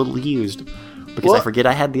them a little used. Because I forget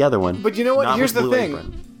I had the other one. But you know what? Here's the thing.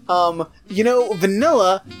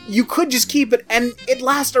 Vanilla, you could just keep it and it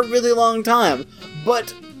lasts a really long time.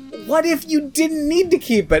 But what if you didn't need to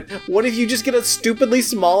keep it? What if you just get a stupidly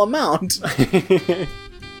small amount?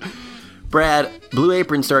 Brad, Blue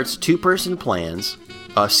Apron starts 2-person plans,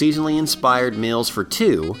 seasonally inspired meals for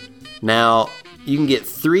 2. Now, you can get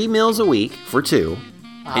 3 meals a week for 2,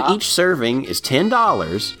 and each serving is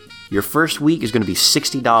 $10. Your first week is going to be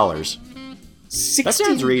 $60. $60? That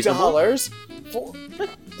sounds reasonable.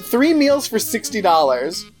 3 meals for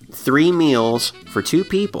 $60. 3 meals for 2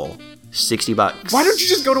 people. $60. Why don't you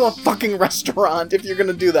just go to a fucking restaurant if you're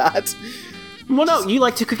gonna do that? Well, no, you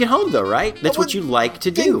like to cook at home, though, right? That's what you like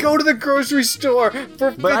to do. Then go to the grocery store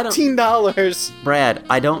for $15. Brad,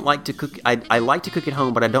 I don't like to cook. I like to cook at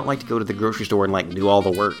home, but I don't like to go to the grocery store and do all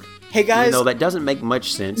the work. Hey guys, no, that doesn't make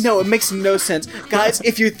much sense. No, it makes no sense, guys.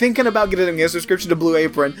 If you're thinking about getting a subscription to Blue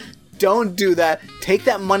Apron, Don't do that. Take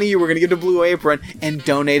that money you were going to give to Blue Apron and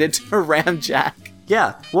donate it to Ramjack.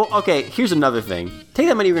 Yeah. Well, okay, here's another thing. Take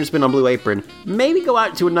that money you're going to spend on Blue Apron, maybe go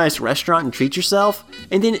out to a nice restaurant and treat yourself,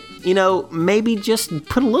 and then, maybe just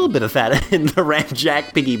put a little bit of that in the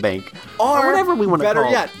Ramjack piggy bank. Or whatever we want to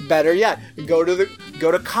call it. Better yet, go to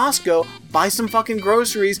Costco, buy some fucking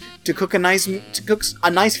groceries to cook a nice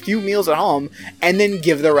few meals at home, and then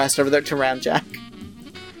give the rest over there to Ramjack.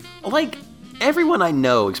 Like, everyone I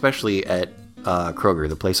know, especially at Kroger,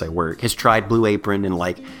 the place I work, has tried Blue Apron and,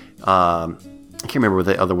 I can't remember what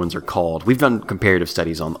the other ones are called. We've done comparative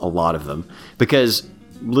studies on a lot of them. Because,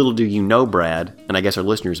 little do you know, Brad, and I guess our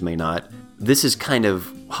listeners may not, this is kind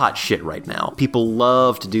of hot shit right now. People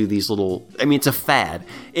love to do these little... it's a fad.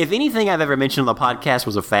 If anything I've ever mentioned on the podcast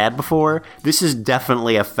was a fad before, this is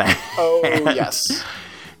definitely a fad. Oh, yes.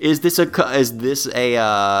 Is this a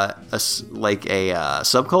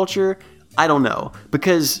subculture? I don't know.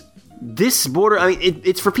 Because... this border,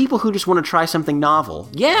 it's for people who just want to try something novel.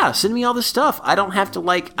 Yeah, send me all this stuff. I don't have to,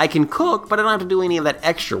 I can cook, but I don't have to do any of that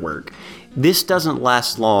extra work. This doesn't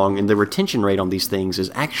last long, and the retention rate on these things is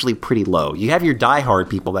actually pretty low. You have your diehard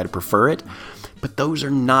people that prefer it, but those are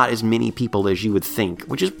not as many people as you would think,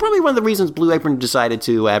 which is probably one of the reasons Blue Apron decided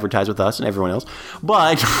to advertise with us and everyone else.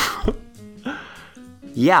 But...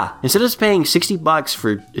 yeah, instead of just paying $60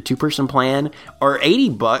 for a two-person plan, or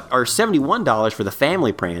 $80 or $71 for the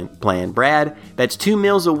family plan, Brad, that's 2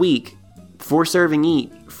 meals a week, 4 servings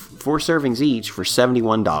each for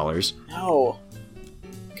 $71. No.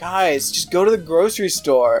 Guys, just go to the grocery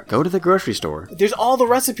store. Go to the grocery store. There's all the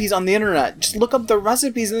recipes on the internet. Just look up the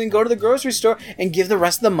recipes and then go to the grocery store and give the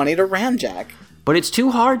rest of the money to Ramjack. But it's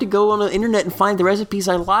too hard to go on the internet and find the recipes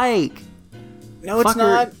I like. No, it's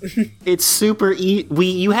not. It's super easy.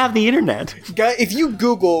 You have the internet. If you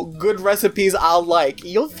Google good recipes I'll like,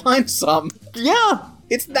 you'll find some. Yeah.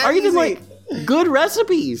 It's that easy. Even good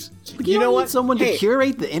recipes. You know what? Need someone to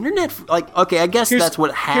curate the internet. Okay, I guess that's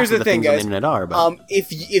what half of the things on the internet are. But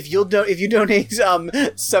if you donate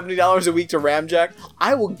 $70 a week to Ramjack,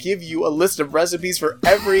 I will give you a list of recipes for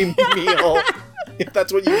every meal. If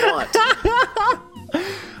that's what you want.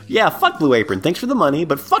 Yeah, fuck Blue Apron. Thanks for the money,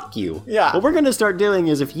 but fuck you. Yeah. What we're going to start doing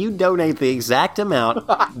is if you donate the exact amount,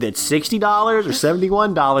 that's $60 or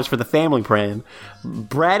 $71 for the family plan,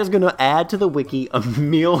 Brad is going to add to the wiki a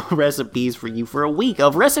meal recipes for you for a week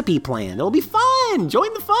of recipe plan. It'll be fun.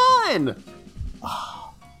 Join the fun.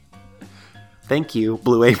 Thank you,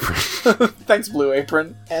 Blue Apron. Thanks, Blue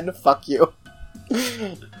Apron, and fuck you.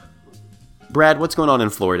 Brad, what's going on in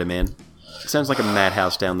Florida, man? Sounds like a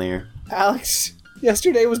madhouse down there. Alex...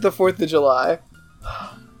 yesterday was the 4th of July.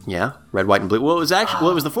 Yeah, red, white, and blue. Well, it was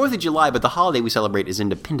the 4th of July, but the holiday we celebrate is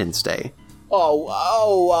Independence Day. You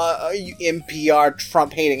NPR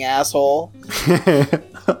Trump-hating asshole.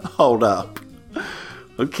 Hold up.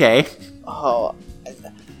 Okay.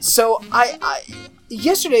 So,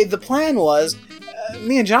 yesterday the plan was,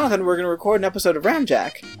 me and Jonathan were going to record an episode of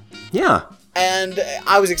Ramjack. Yeah. And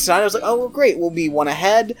I was excited. I was like, oh, well, great. We'll be one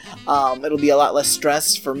ahead. It'll be a lot less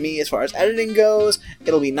stress for me as far as editing goes.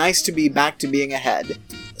 It'll be nice to be back to being ahead.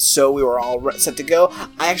 So we were all set to go.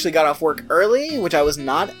 I actually got off work early, which I was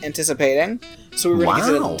not anticipating. So we were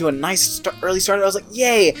going to do a nice early start. I was like,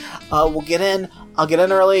 yay. We'll get in. I'll get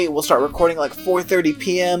in early. We'll start recording at 4:30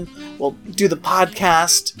 p.m. We'll do the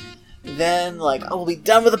podcast. Then, we'll be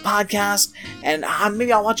done with the podcast, and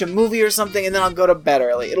maybe I'll watch a movie or something, and then I'll go to bed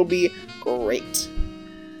early. It'll be great.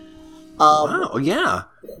 Wow, yeah.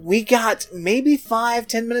 We got maybe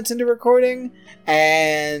 5-10 minutes into recording,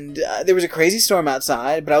 and there was a crazy storm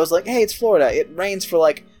outside, but I was like, hey, it's Florida. It rains for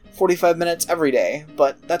 45 minutes every day,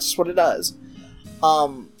 but that's just what it does.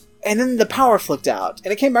 And then the power flicked out,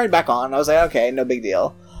 and it came right back on. I was like, okay, no big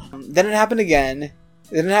deal. Then it happened again.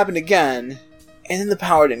 Then it happened again. And then the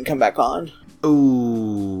power didn't come back on.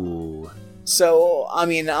 Ooh. So,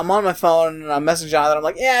 I'm on my phone, and I'm messaging Jonathan. I'm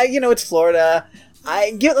like, yeah, it's Florida.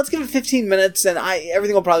 Let's give it 15 minutes, and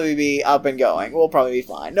everything will probably be up and going. We'll probably be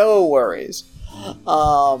fine. No worries.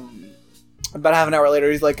 About half an hour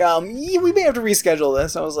later, he's like, we may have to reschedule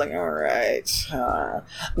this. I was like, all right.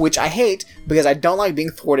 Which I hate, because I don't like being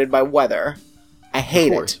thwarted by weather. I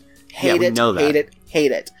hate it. Hate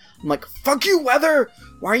it. I'm like, fuck you, weather!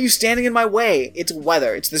 Why are you standing in my way? It's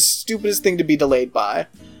weather. It's the stupidest thing to be delayed by.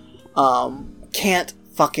 Can't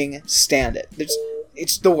fucking stand it.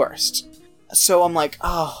 It's the worst. So I'm like,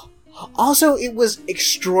 oh. Also, it was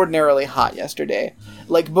extraordinarily hot yesterday.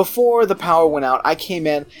 Before the power went out, I came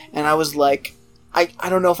in and I was like, I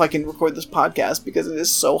don't know if I can record this podcast because it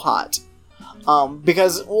is so hot.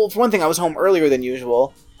 Because, well, for one thing, I was home earlier than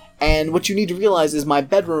usual. And what you need to realize is my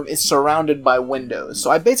bedroom is surrounded by windows.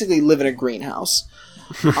 So I basically live in a greenhouse.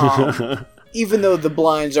 Even though the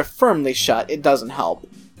blinds are firmly shut, it doesn't help.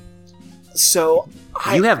 So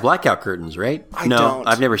you have blackout curtains, right? I no, don't.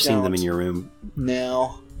 I've never seen them in your room.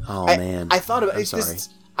 No. Oh, man. I thought about I'm it. sorry.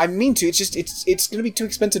 I mean to. It's just it's going to be too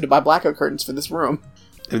expensive to buy blackout curtains for this room.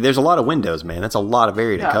 There's a lot of windows, man. That's a lot of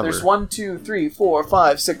area to cover. There's 1, 2, 3, 4,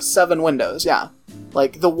 5, 6, 7 windows. Yeah,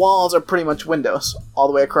 like the walls are pretty much windows all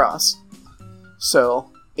the way across. So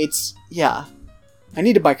it's I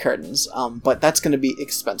need to buy curtains, but that's going to be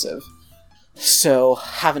expensive. So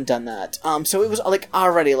haven't done that. So it was like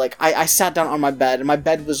already like I sat down on my bed and my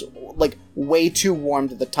bed was like way too warm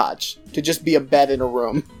to the touch to just be a bed in a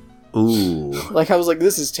room. Ooh. Like I was like,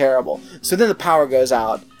 this is terrible. So then the power goes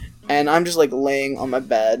out and I'm just like laying on my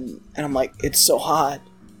bed and I'm like, it's so hot.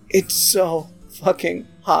 It's so fucking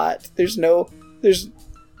hot. The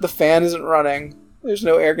fan isn't running. There's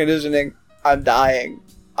no air conditioning. I'm dying.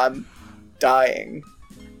 I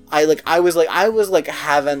was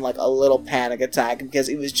having like a little panic attack because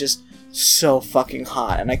it was just so fucking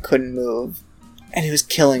hot and I couldn't move and it was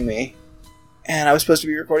killing me. And I was supposed to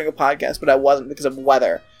be recording a podcast, but I wasn't because of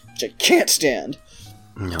weather, which I can't stand.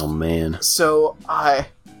 Oh man. So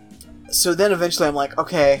then eventually I'm like,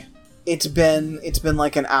 okay, it's been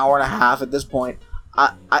like an hour and a half at this point.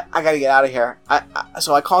 I gotta get out of here.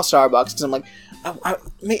 So I call Starbucks because I'm like,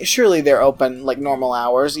 surely they're open like normal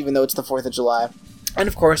hours, even though it's the 4th of July. And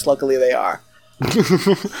of course, luckily they are.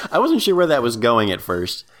 I wasn't sure where that was going at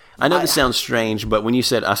first. I know this sounds strange, but when you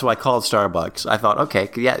said, so I called Starbucks, I thought, okay,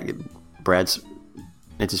 yeah, it's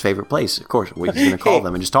his favorite place. Of course, we're going to call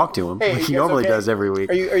them and just talk to him, like he normally does every week.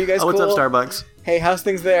 Are you guys cool? What's up, Starbucks? Hey, how's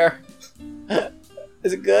things there?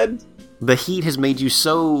 Is it good? The heat has made you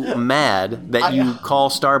so mad that you call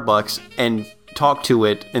Starbucks and talk to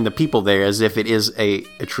it and the people there as if it is a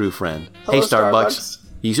true friend. Hello, Hey, Starbucks.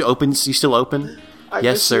 You still open?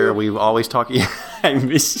 Yes, sir. You. We've always talked. I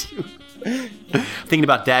miss you. Thinking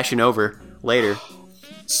about dashing over later.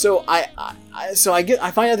 So I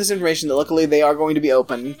find out this information that luckily they are going to be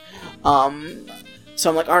open. So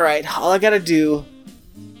I'm like, all right, all I gotta do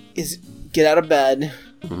is get out of bed,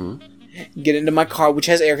 get into my car, which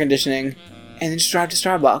has air conditioning, and then just drive to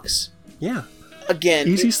Starbucks. Yeah. Again,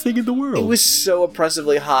 easiest thing in the world. It was so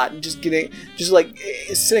oppressively hot, and just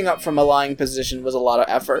sitting up from a lying position was a lot of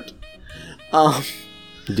effort.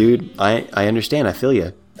 Dude, I understand. I feel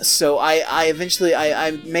you. So I eventually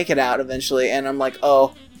make it out eventually, and I'm like,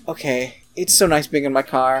 oh, okay. It's so nice being in my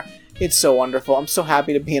car. It's so wonderful. I'm so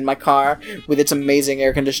happy to be in my car with its amazing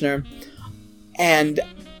air conditioner. And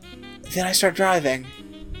then I start driving,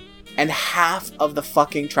 and half of the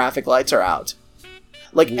fucking traffic lights are out.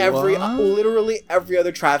 Like literally every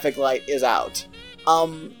other traffic light is out.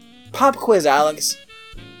 Pop quiz, Alex.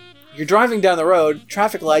 You're driving down the road,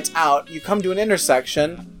 traffic lights out, you come to an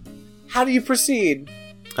intersection. How do you proceed?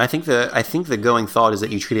 I think the going thought is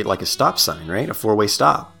that you treat it like a stop sign, right? A 4-way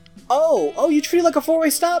stop. Oh, you treat it like a 4-way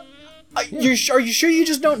stop? Are you sure you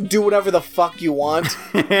just don't do whatever the fuck you want?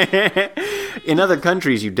 In other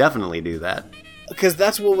countries, you definitely do that. Because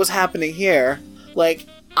that's what was happening here. Like,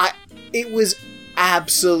 it was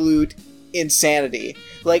absolute insanity.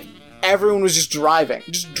 Like, everyone was just driving.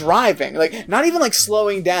 Like, not even, like,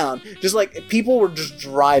 slowing down. Just, like, people were just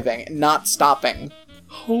driving, not stopping.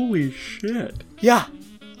 Holy shit. Yeah.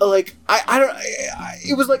 Like,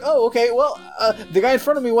 it was like, oh, okay, well, the guy in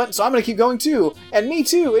front of me went, so I'm gonna keep going too. And me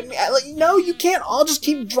too. And, like, no, you can't all just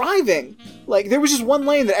keep driving. Like, there was just one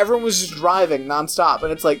lane that everyone was just driving nonstop.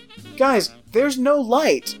 And it's like, guys, there's no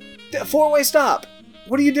light. 4-way stop.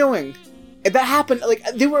 What are you doing? And that happened, like,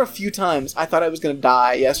 there were a few times I thought I was gonna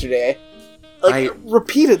die yesterday. Like,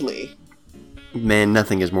 repeatedly. Man,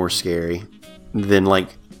 nothing is more scary than, like,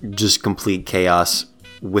 just complete chaos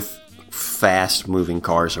with fast-moving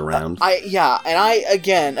cars around.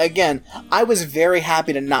 Again, I was very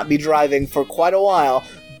happy to not be driving for quite a while,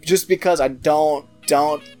 just because I don't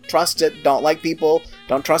trust it, don't like people,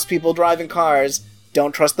 don't trust people driving cars,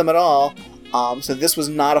 don't trust them at all. So this was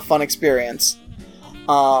not a fun experience.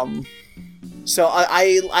 So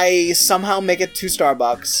I somehow make it to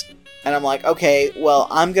Starbucks, and I'm like, okay, well,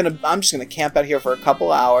 I'm just gonna camp out here for a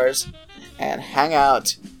couple hours and hang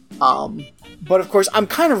out. But of course, I'm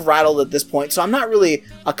kind of rattled at this point, so I'm not really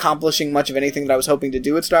accomplishing much of anything that I was hoping to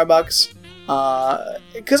do at Starbucks.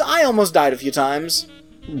 Because I almost died a few times.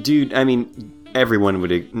 Dude, I mean, everyone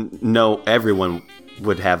would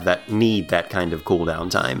have need that kind of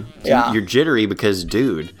cooldown time. Yeah. You're jittery because,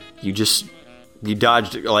 dude, you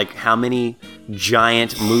dodged, like, how many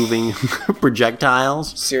giant moving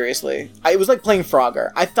projectiles? Seriously. It was like playing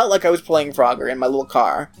Frogger. I felt like I was playing Frogger in my little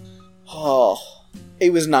car. Oh,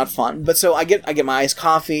 it was not fun. But so I get my iced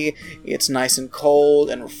coffee. It's nice and cold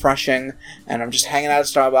and refreshing, and I'm just hanging out at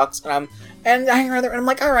Starbucks, and I hang around there, and I'm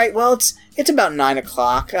like, all right, well, it's about 9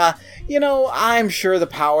 o'clock. I'm sure the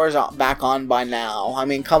power's back on by now. I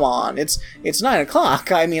mean, come on, it's 9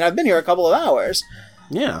 o'clock. I mean, I've been here a couple of hours.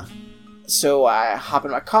 Yeah. So I hop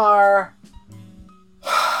in my car.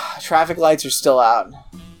 Traffic lights are still out.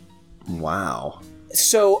 Wow.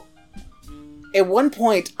 So, at one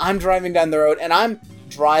point, I'm driving down the road, and I'm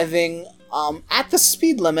driving at the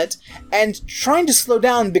speed limit and trying to slow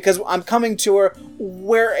down because I'm coming to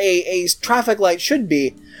where a traffic light should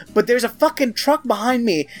be. But there's a fucking truck behind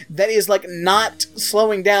me that is, like, not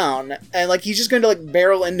slowing down, and, like, he's just going to, like,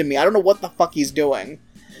 barrel into me. I don't know what the fuck he's doing.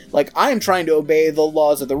 Like, I am trying to obey the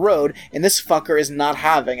laws of the road, and this fucker is not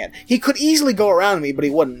having it. He could easily go around me, but he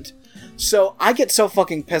wouldn't. So I get so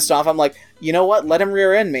fucking pissed off, I'm like, you know what? Let him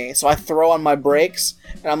rear end me. So I throw on my brakes,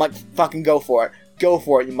 and I'm like, fucking go for it. Go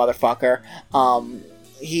for it, you motherfucker.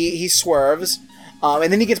 He swerves,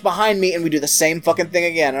 and then he gets behind me, and we do the same fucking thing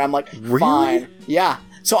again, and I'm like, fine. Really? Yeah.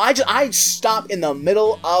 So I stop in the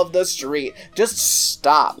middle of the street. Just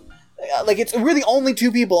stop. Like, we're the only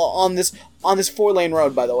two people on this 4-lane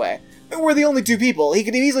road, by the way. We're the only two people. He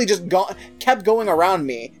could have easily just kept going around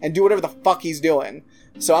me and do whatever the fuck he's doing.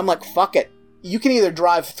 So I'm like, fuck it. You can either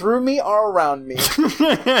drive through me or around me.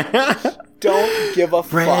 Don't give a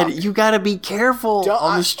Brad, fuck. you gotta be careful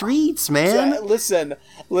on the streets, man. Listen.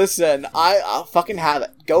 I'll fucking have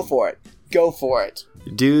it. Go for it. Go for it.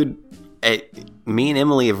 Dude, me and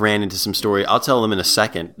Emily have ran into some story. I'll tell them in a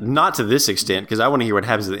second. Not to this extent, because I want to hear what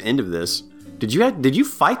happens at the end of this. Did you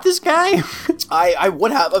fight this guy? I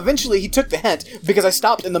would have. Eventually, he took the hint because I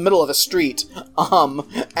stopped in the middle of the street.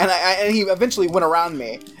 And he eventually went around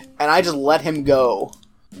me, and I just let him go.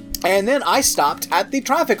 And then I stopped at the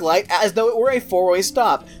traffic light as though it were a 4-way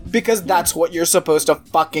stop, because that's what you're supposed to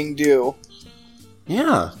fucking do.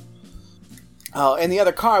 Yeah. Oh, and the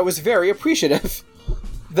other car was very appreciative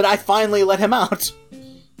that I finally let him out.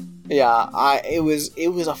 Yeah, it was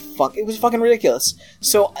fucking ridiculous.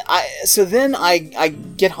 So then I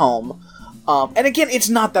get home, and again, it's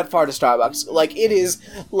not that far to Starbucks. Like, it is,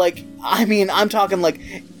 like, I mean, I'm talking, like,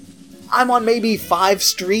 I'm on maybe 5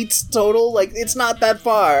 streets total. Like, it's not that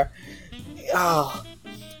far. Oh.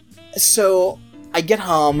 So I get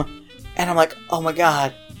home, and I'm like, oh my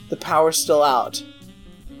god, the power's still out.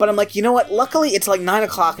 But I'm like, you know what? Luckily, it's like 9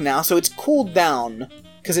 o'clock now, so it's cooled down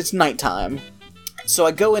because it's nighttime. So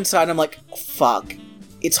I go inside and I'm like, fuck,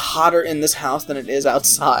 it's hotter in this house than it is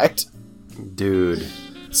outside. Dude.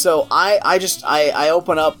 So I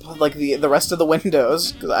open up, like, the rest of the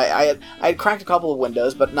windows, because I had cracked a couple of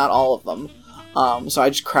windows, but not all of them. So I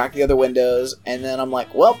just cracked the other windows, and then I'm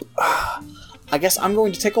like, well, I guess I'm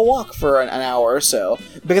going to take a walk for an hour or so.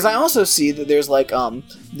 Because I also see that there's, like,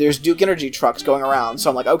 there's Duke Energy trucks going around, so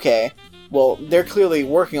I'm like, okay, well, they're clearly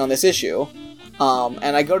working on this issue.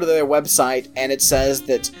 And I go to their website, and it says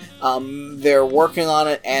that they're working on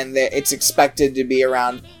it, and it's expected to be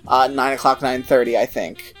around 9 o'clock, 9:30, I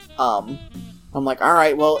think. I'm like,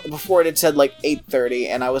 alright, well, before it had said, like, 8:30,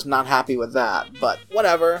 and I was not happy with that. But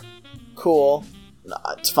whatever. Cool.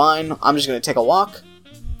 It's fine. I'm just going to take a walk.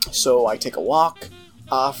 So I take a walk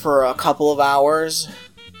for a couple of hours,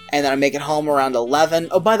 and then I make it home around 11.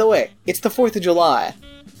 Oh, by the way, it's the 4th of July.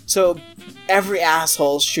 So every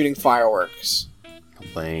asshole's shooting fireworks.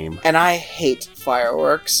 Lame. And I hate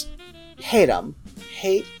fireworks. Hate them.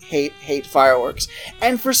 Hate fireworks.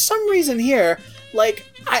 And for some reason here, like,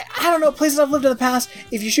 I don't know, places I've lived in the past,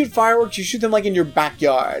 if you shoot fireworks, you shoot them, like, in your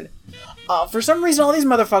backyard. For some reason, all these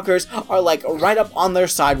motherfuckers are, like, right up on their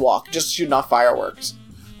sidewalk, just shooting off fireworks.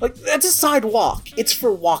 Like, that's a sidewalk. It's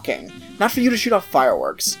for walking, not for you to shoot off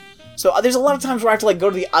fireworks. So there's a lot of times where I have to, like, go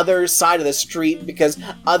to the other side of the street because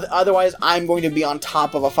otherwise I'm going to be on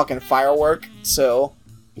top of a fucking firework. So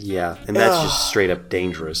yeah, and that's just straight up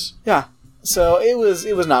dangerous. Yeah. So it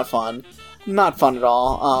was not fun. Not fun at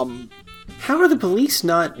all. How are the police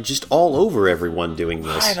not just all over everyone doing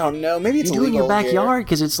this? I don't know. Maybe it's you do it in your illegal backyard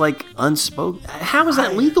because it's like unspoken. How is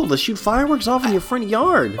that legal to shoot fireworks off in your front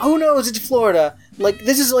yard? Who knows? It's Florida. Like,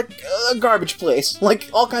 this is like a garbage place. Like,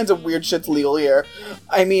 all kinds of weird shit's legal here.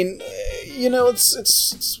 I mean, you know,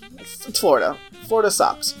 it's Florida. Florida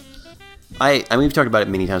sucks. I mean, we've talked about it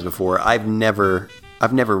many times before. I've never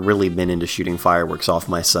really been into shooting fireworks off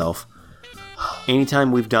myself.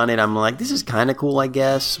 Anytime we've done it, I'm like, this is kind of cool, I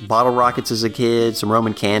guess. Bottle rockets as a kid, some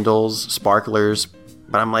Roman candles, sparklers.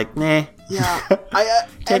 But I'm like, nah, Yeah.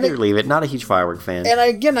 Take it or leave it. Not a huge firework fan. And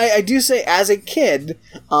I do say, as a kid,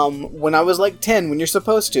 when I was like 10, when you're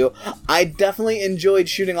supposed to, I definitely enjoyed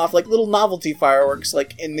shooting off like little novelty fireworks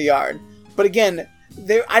like in the yard. But again,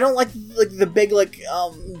 I don't like the big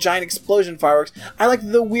giant explosion fireworks. I like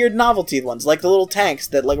the weird novelty ones, like the little tanks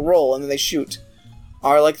that like roll and then they shoot.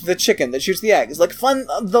 Or like the chicken that shoots the eggs. Like fun,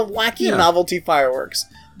 the wacky novelty fireworks.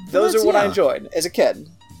 Those are what I enjoyed as a kid.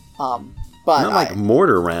 But not like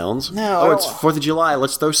mortar rounds. No. It's 4th of July.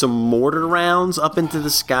 Let's throw some mortar rounds up into the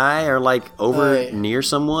sky or like over near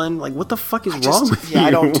someone. Like, what the fuck is wrong with you? I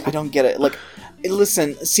don't get it. Like,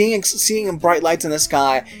 listen, seeing bright lights in the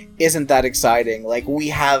sky isn't that exciting. Like, we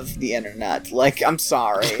have the internet. Like, I'm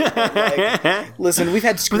sorry. Like, listen, we've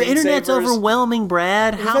had screensavers. But the internet's overwhelming,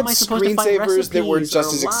 Brad. How am I supposed to find recipes that were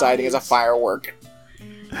just as exciting as a firework?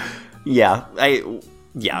 Yeah,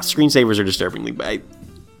 screensavers are disturbingly bad.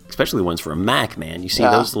 Especially the ones for a Mac, man. You see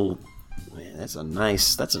those little... Man, that's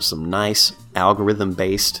some nice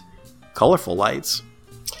algorithm-based, colorful lights.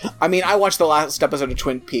 I mean, I watched the last episode of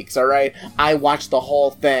Twin Peaks, alright? I watched the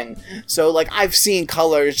whole thing. So, like, I've seen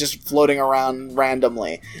colors just floating around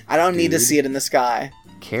randomly. I don't need to see it in the sky.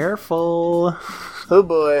 Careful. Oh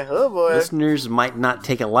boy. Listeners might not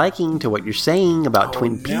take a liking to what you're saying about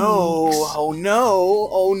Twin Peaks. Oh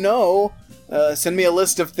no. Send me a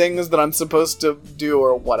list of things that I'm supposed to do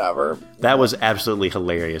or whatever. That was absolutely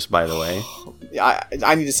hilarious, by the way.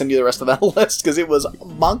 I need to send you the rest of that list because it was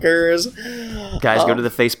bonkers. Guys, go to the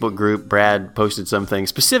Facebook group. Brad posted something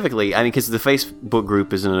specifically. I mean, because the Facebook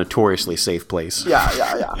group is a notoriously safe place. Yeah.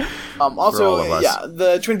 Also,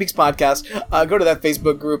 the Twin Peaks podcast. Go to that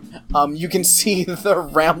Facebook group. You can see the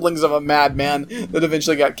ramblings of a madman that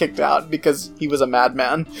eventually got kicked out because he was a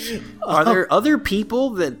madman. Are there other people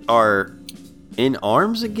that are in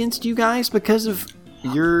arms against you guys because of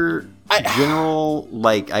your general,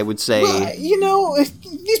 like, I would say... Well, you know,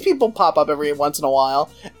 these people pop up every once in a while,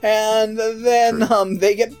 and then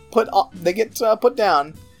they get put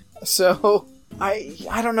down. So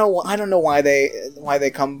I don't know why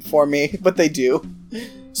they come for me, but they do.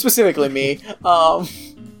 Specifically me. But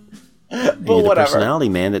the whatever. Personality,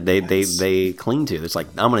 man, that they cling to. It's like,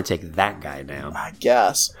 I'm going to take that guy down. I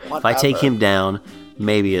guess. Whatever. If I take him down,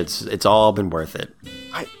 maybe it's all been worth it.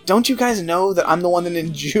 Don't you guys know that I'm the one that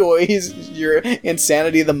enjoys your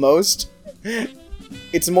insanity the most?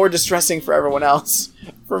 It's more distressing for everyone else.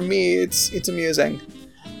 For me, it's amusing.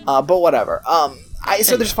 But whatever.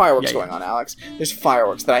 So there's fireworks going on, Alex. There's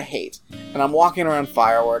fireworks that I hate. And I'm walking around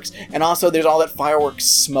fireworks. And also there's all that fireworks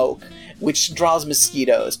smoke, which draws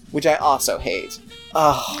mosquitoes, which I also hate.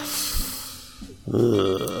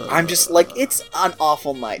 I'm just like, it's an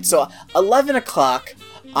awful night. So 11 o'clock,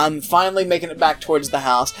 I'm finally making it back towards the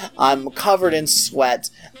house. I'm covered in sweat,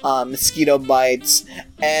 mosquito bites,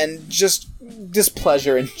 and just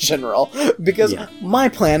displeasure in general. Because my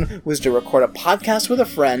plan was to record a podcast with a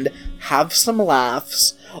friend, have some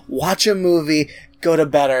laughs, watch a movie, go to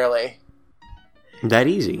bed early. That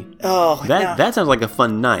easy. Oh, that sounds like a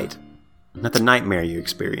fun night. Not the nightmare you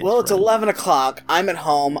experienced. Well, it's 11 o'clock. I'm at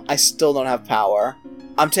home. I still don't have power.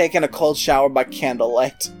 I'm taking a cold shower by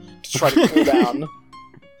candlelight to try to cool down.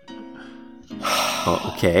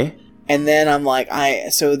 Oh, okay. And then I'm like,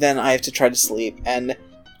 then I have to try to sleep, and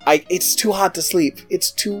it's too hot to sleep.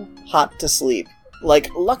 It's too hot to sleep.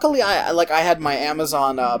 Like, luckily, I had my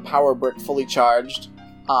Amazon Power Brick fully charged.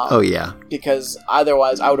 Because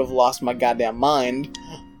otherwise I would have lost my goddamn mind.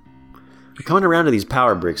 Coming around to these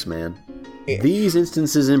Power Bricks, man. These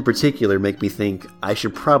instances in particular make me think I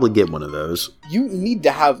should probably get one of those. You need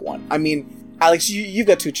to have one. I mean, Alex, you've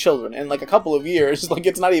got 2 children. In like a couple of years, like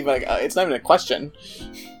it's not even a question.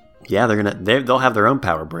 Yeah, they'll have their own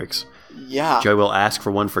Power Bricks. Yeah, Joey will ask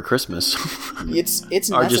for one for Christmas.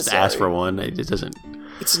 It's or just ask for one. It doesn't.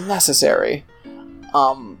 It's necessary.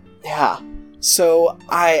 Yeah. So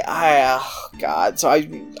So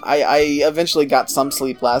I eventually got some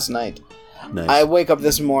sleep last night. Nice. I wake up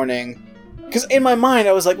this morning because in my mind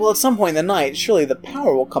I was like, well, at some point in the night, surely the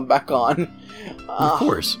power will come back on. Of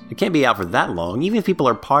course, it can't be out for that long. Even if people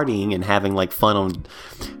are partying and having like fun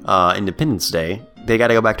on Independence Day, they got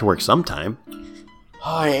to go back to work sometime.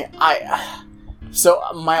 So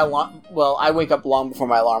my alarm. Well, I wake up long before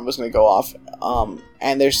my alarm was going to go off,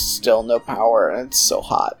 and there's still no power, and it's so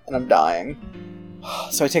hot, and I'm dying.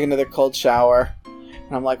 So I take another cold shower,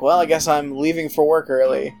 and I'm like, well, I guess I'm leaving for work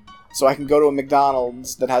early, so I can go to a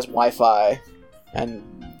McDonald's that has Wi-Fi, and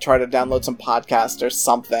try to download some podcast or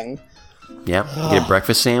something. Yeah, get a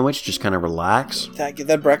breakfast sandwich, just kind of relax. Get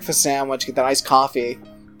that breakfast sandwich, get that iced coffee.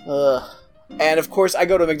 And of course, I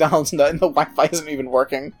go to McDonald's and the Wi-Fi isn't even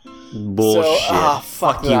working. Bullshit.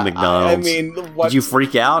 Fuck you, that. McDonald's. I mean, what? Did you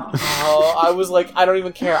freak out? Oh, I was like, I don't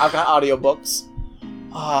even care. I've got audiobooks.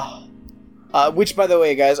 Which, by the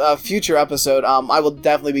way, guys, future episode, I will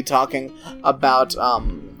definitely be talking about.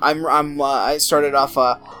 I started off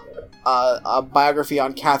a biography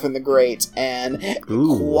on Catherine the Great, and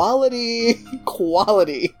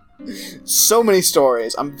quality. So many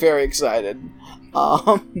stories. I'm very excited. But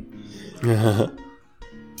awesome.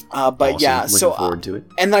 yeah, Looking so forward to it.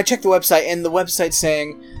 and then I checked the website, and the website's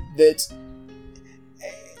saying that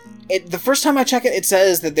the first time I check it, it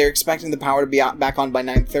says that they're expecting the power to be back on by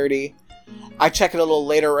 9:30. I check it a little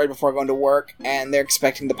later, right before going to work, and they're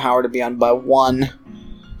expecting the power to be on by 1.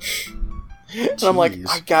 And I'm like,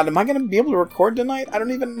 oh, God, am I going to be able to record tonight? I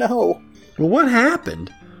don't even know. Well, what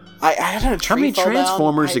happened? I had a tree How many fall down.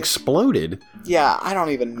 Transformers exploded? Yeah, I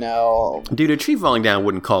don't even know. Dude, a tree falling down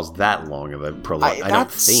wouldn't cause that long of a prolong. I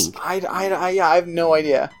don't think. I have no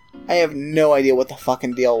idea. I have no idea what the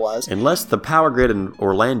fucking deal was. Unless the power grid in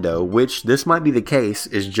Orlando, which this might be the case,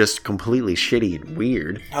 is just completely shitty and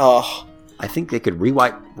weird. Oh. I think they could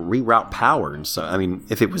reroute power, and so I mean,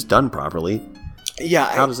 if it was done properly. Yeah.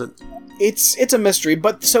 How does it? It's a mystery,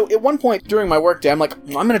 but so at one point during my workday, I'm like,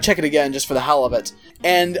 I'm gonna check it again just for the hell of it,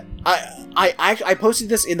 and I posted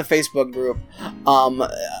this in the Facebook group.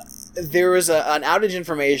 There was an outage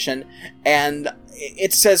information, and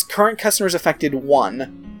it says current customers affected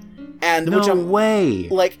 1, and No which I'm way.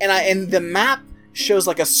 like, and the map shows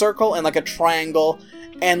like a circle and like a triangle,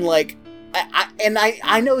 and like,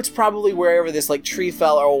 I know it's probably wherever this like tree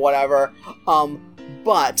fell or whatever.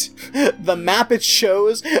 But the map it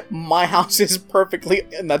shows, my house is perfectly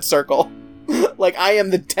in that circle. Like, I am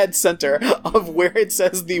the dead center of where it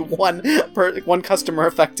says the one customer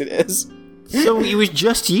affected is. So it was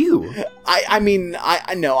just you. I mean,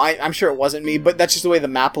 I know, I'm sure it wasn't me, but that's just the way the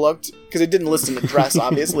map looked, because it didn't list an address,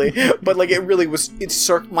 obviously. But, like, it really was,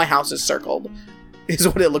 my house is circled, is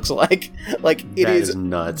what it looks like. Like, it is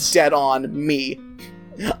nuts. Dead on me.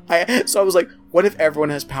 So I was like, what if everyone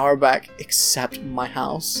has power back except my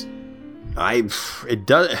house? It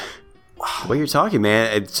does. What you're talking,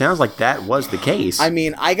 man, it sounds like that was the case. I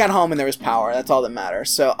mean, I got home and there was power. That's all that matters.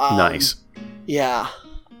 So, nice. Yeah.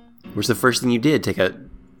 What's the first thing you did? Take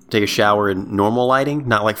a shower in normal lighting,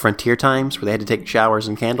 not like Frontier times where they had to take showers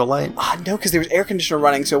in candlelight. No, because there was air conditioner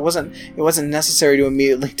running, so it wasn't necessary to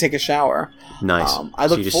immediately take a shower. Nice. I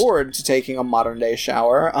look forward to taking a modern day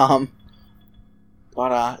shower.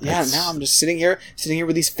 But yeah, now I'm just sitting here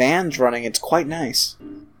with these fans running. It's quite nice.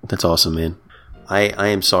 That's awesome, man. I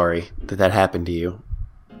am sorry that happened to you,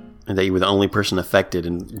 and that you were the only person affected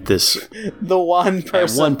in this. The one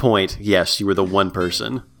person. At one point, yes, you were the one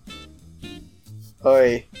person.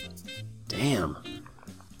 Oy. Damn.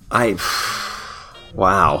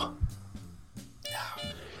 Wow.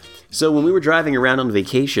 So when we were driving around on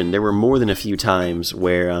vacation, there were more than a few times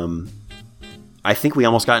where I think we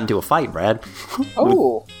almost got into a fight, Brad.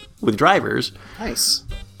 Oh. with drivers. Nice.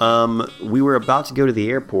 We were about to go to the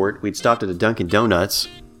airport. We'd stopped at a Dunkin' Donuts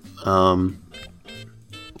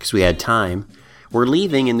because we had time. We're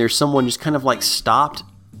leaving, and there's someone just kind of like stopped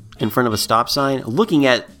in front of a stop sign,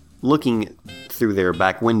 looking through their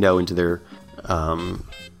back window into their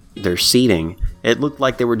seating. It looked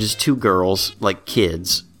like they were just two girls, like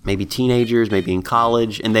kids, maybe teenagers, maybe in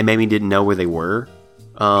college, and they maybe didn't know where they were.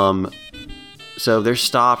 So they're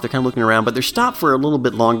stopped. They're kind of looking around, but they're stopped for a little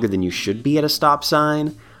bit longer than you should be at a stop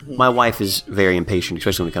sign. My wife is very impatient,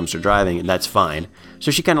 especially when it comes to driving, and that's fine. So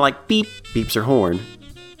she kind of like beeps her horn,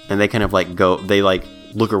 and they kind of like they like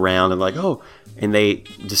look around and like, oh, and they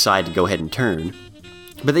decide to go ahead and turn.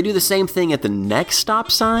 But they do the same thing at the next stop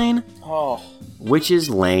sign, which is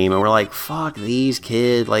lame. And we're like, fuck these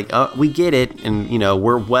kids. Like, we get it, and you know,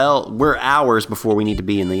 we're hours before we need to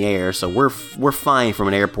be in the air, so we're fine from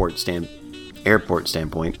an airport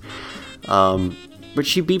standpoint. But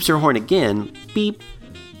she beeps her horn again, beep,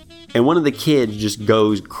 and one of the kids just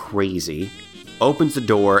goes crazy, opens the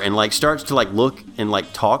door, and like starts to like look and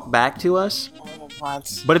like talk back to us.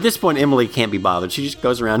 What? But at this point, Emily can't be bothered. She just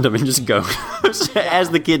goes around them and just goes.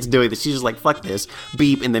 As the kid's doing this, she's just like, fuck this,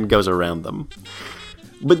 beep, and then goes around them.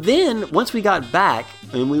 But then, once we got back,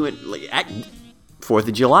 and we went, like, 4th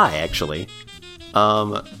of July, actually,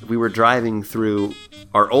 we were driving through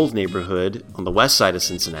our old neighborhood on the west side of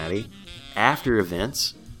Cincinnati after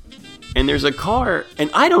events, and there's a car,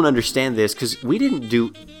 and I don't understand this, because we didn't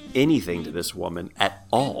do anything to this woman at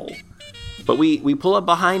all. But we pull up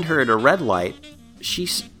behind her at a red light. She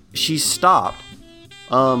stopped.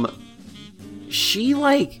 She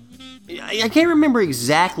like, I can't remember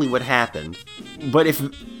exactly what happened, but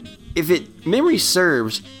if memory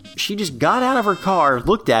serves, she just got out of her car,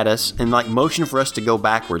 looked at us, and like motioned for us to go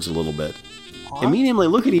backwards a little bit. What? And me and Emily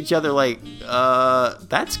look at each other like,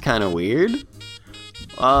 that's kind of weird.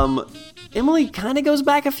 Emily kind of goes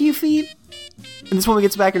back a few feet, and this woman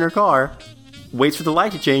gets back in her car, waits for the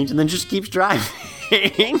light to change, and then just keeps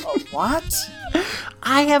driving. What?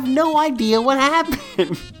 I have no idea what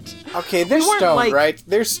happened. Okay, they're weren't, stoned, like- right?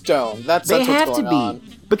 They're stoned. That's They what's have going to be on.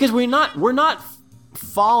 because we're not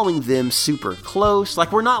following them super close.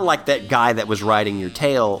 Like we're not like that guy that was riding your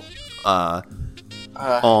tail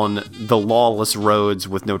on the lawless roads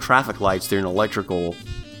with no traffic lights during electrical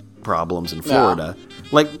problems in Florida.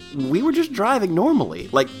 Like we were just driving normally,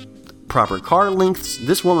 like proper car lengths.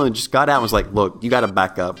 This woman just got out and was like, "Look, you got to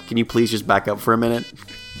back up. Can you please just back up for a minute?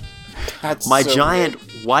 That's My so giant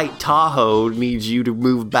weird. white Tahoe needs you to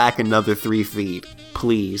move back another 3 feet.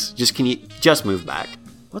 Please. Can you just move back?"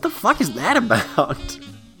 What the fuck is that about?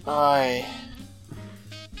 I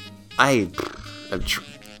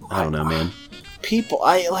don't know, man. people.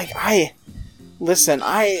 Listen.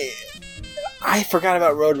 I forgot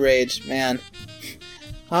about road rage, man.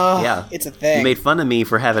 Oh, Yeah. it's a thing. You made fun of me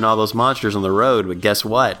for having all those monsters on the road, but guess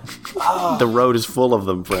what? The road is full of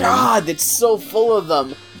them, friend. God, it's so full of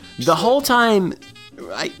them. The whole time,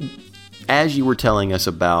 as you were telling us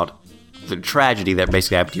about the tragedy that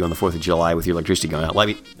basically happened to you on the 4th of July with your electricity going out,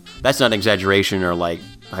 like, that's not an exaggeration or like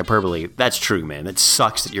hyperbole. That's true, man. It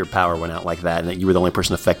sucks that your power went out like that and that you were the only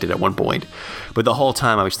person affected at one point. But the whole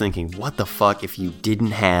time I was thinking, what the fuck if you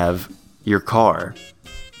didn't have your car?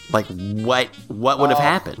 Like, what would have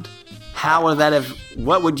happened? How would that have?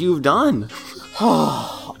 What would you have done?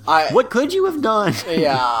 What could you have done?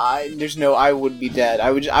 Yeah, I would be dead.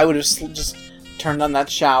 I would have just turned on that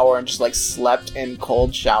shower and just like slept in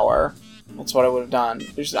cold shower. That's what I would have done.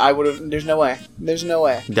 There's no way. There's no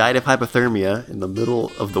way. Died of hypothermia in the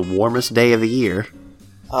middle of the warmest day of the year.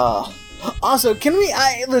 Also, can we?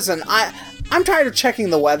 I'm tired of checking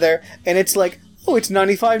the weather, and it's like, oh, it's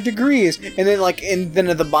 95 degrees, and then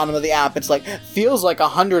at the bottom of the app, it's like feels like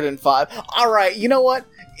 105. All right, you know what?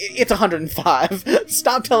 It's 105.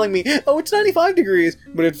 Stop telling me, oh, it's 95 degrees,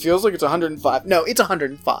 but it feels like it's 105. No, it's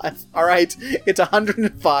 105. All right, it's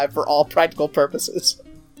 105 for all practical purposes.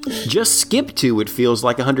 Just skip to it feels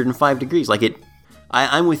like 105 degrees. Like it.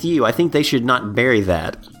 I'm with you. I think they should not bury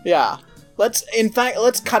that. Yeah. Let's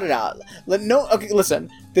cut it out. Okay, listen.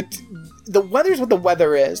 The weather's what the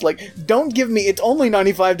weather is. Like, don't give me, it's only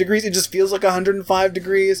 95 degrees, it just feels like 105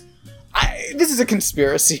 degrees. This is a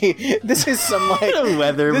conspiracy. This is some, like... A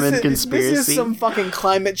weatherman conspiracy. This is some fucking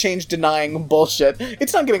climate change denying bullshit.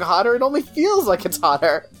 It's not getting hotter, it only feels like it's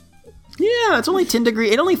hotter. Yeah, it's only 10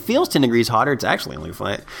 degrees. It only feels 10 degrees hotter. It's actually only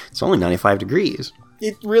it's only 95 degrees.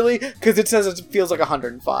 It really, because it says it feels like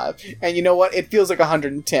 105. And you know what? It feels like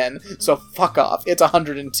 110. So fuck off. It's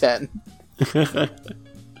 110.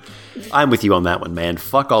 I'm with you on that one, man.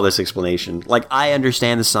 Fuck all this explanation. Like, I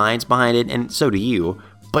understand the science behind it, and so do you.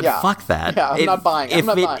 But Yeah. fuck that. Yeah, I'm not buying it.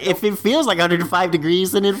 If it feels like 105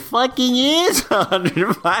 degrees, then it fucking is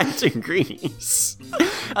 105 degrees.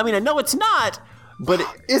 I mean, I know it's not, but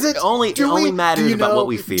it only matters about what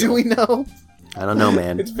we feel. Do we know? I don't know,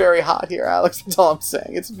 man. It's very hot here, Alex. That's all I'm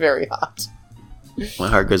saying. It's very hot. My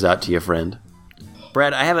heart goes out to you, friend.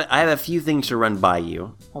 Brad, I have a few things to run by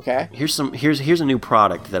you. Okay. Here's a new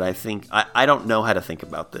product that I think I don't know how to think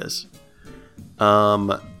about this.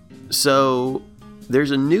 So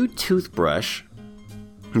there's a new toothbrush.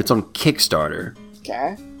 It's on Kickstarter.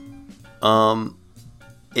 Okay.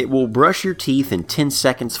 It will brush your teeth in 10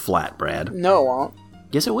 seconds flat, Brad. No, it won't.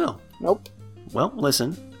 Yes, it will. Nope. Well,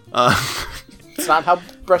 listen. It's not how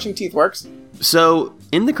brushing teeth works. So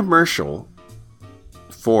in the commercial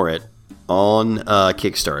for it on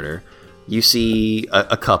Kickstarter, you see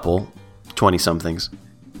a couple, 20-somethings.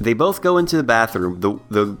 They both go into the bathroom.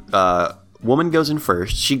 The woman goes in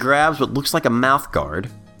first. She grabs what looks like a mouth guard,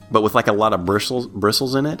 but with like a lot of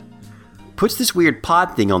bristles in it. Puts this weird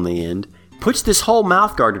pod thing on the end. Puts this whole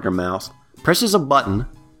mouth guard in her mouth. Presses a button.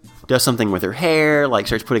 Does something with her hair, like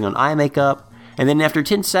starts putting on eye makeup. And then after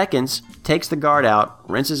 10 seconds, takes the guard out,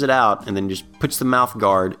 rinses it out, and then just puts the mouth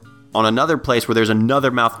guard on another place where there's another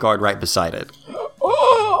mouth guard right beside it.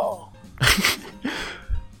 Oh!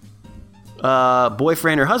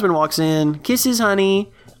 Boyfriend or husband walks in, kisses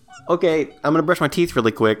honey. Okay, I'm gonna brush my teeth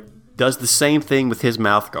really quick. Does the same thing with his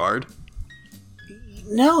mouth guard.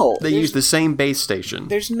 No. They use the same base station.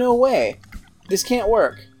 There's no way. This can't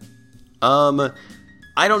work. I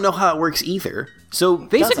don't know how it works either. So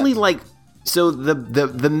basically, doesn't. like, so the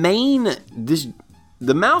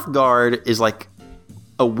mouth guard is like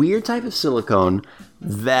a weird type of silicone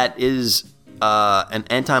that is an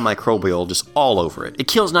antimicrobial just all over it. It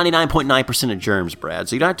kills 99.9% of germs, Brad,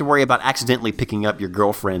 so you don't have to worry about accidentally picking up your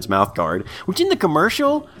girlfriend's mouth guard, which in the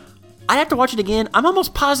commercial, I'd have to watch it again. I'm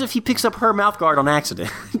almost positive he picks up her mouth guard on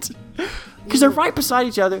accident. Because they're right beside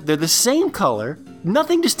each other. They're the same color.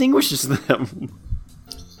 Nothing distinguishes them.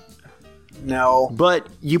 No. But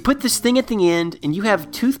you put this thing at the end, and you have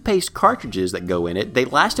toothpaste cartridges that go in it. They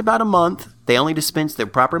last about a month. They only dispense the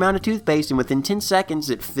proper amount of toothpaste, and within 10 seconds,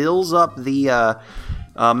 it fills up the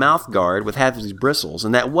mouth guard with half of these bristles.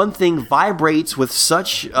 And that one thing vibrates with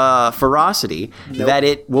such ferocity that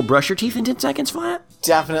it will brush your teeth in 10 seconds flat?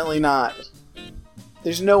 Definitely not.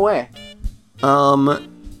 There's no way.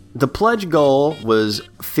 The pledge goal was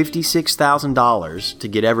 $56,000 to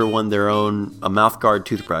get everyone their own mouth guard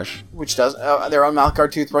toothbrush. Which does their own mouth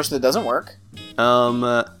guard toothbrush that doesn't work.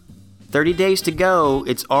 30 days to go.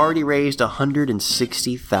 It's already raised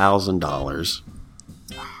 $160,000.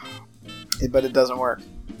 But it doesn't work.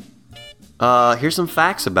 Here's some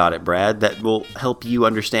facts about it, Brad, that will help you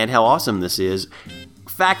understand how awesome this is.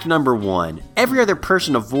 Fact number 1. Every other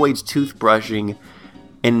person avoids toothbrushing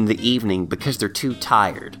in the evening because they're too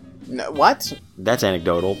tired. No, what? That's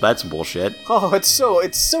anecdotal. That's bullshit. Oh, it's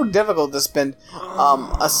so difficult to spend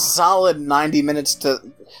a solid 90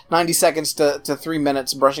 seconds to 3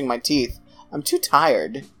 minutes brushing my teeth. I'm too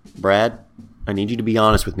tired. Brad, I need you to be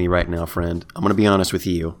honest with me right now, friend. I'm going to be honest with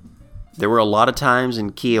you. There were a lot of times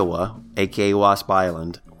in Kiowa, aka Wasp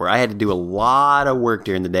Island, where I had to do a lot of work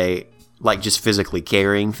during the day, like just physically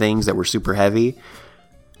carrying things that were super heavy.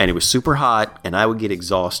 And it was super hot, and I would get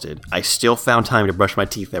exhausted. I still found time to brush my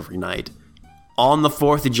teeth every night. On the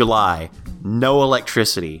 4th of July, no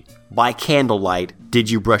electricity. By candlelight, did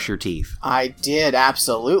you brush your teeth? I did,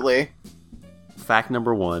 absolutely. Fact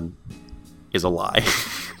number 1 is a lie.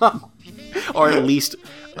 Or at least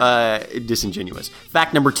disingenuous.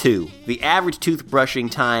 Fact number 2, the average toothbrushing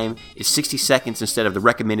time is 60 seconds instead of the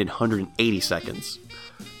recommended 180 seconds.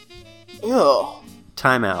 Ew.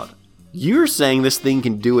 Time out. You're saying this thing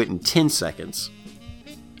can do it in 10 seconds.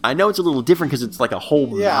 I know it's a little different because it's like a whole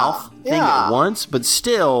mouth thing at once, but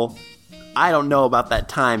still, I don't know about that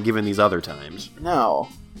time given these other times. No.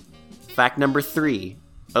 Fact number 3,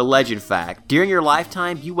 alleged fact. During your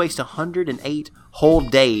lifetime, you waste 108 whole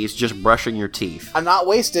days just brushing your teeth. I'm not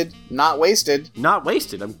wasted. Not wasted. Not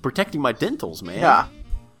wasted. I'm protecting my dentals, man. Yeah.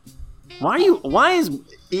 Why is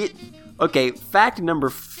it... Okay, fact number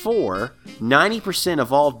 4, 90%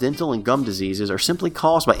 of all dental and gum diseases are simply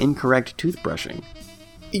caused by incorrect toothbrushing.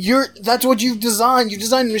 That's what you've designed. You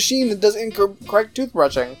designed a machine that does incorrect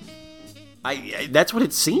toothbrushing. That's what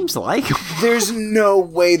it seems like. There's no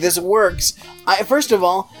way this works. First of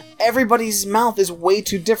all, everybody's mouth is way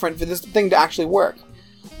too different for this thing to actually work.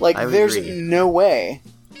 Like, there's no way.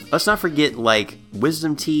 Let's not forget, like,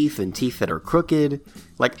 wisdom teeth and teeth that are crooked.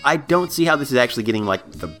 Like, I don't see how this is actually getting,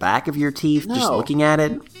 like, the back of your teeth, just looking at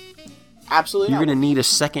it. Absolutely You're going to need a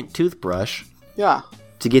second toothbrush. Yeah.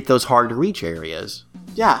 To get those hard-to-reach areas.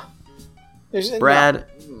 Yeah. Brad.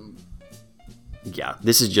 Yeah,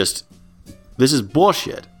 this is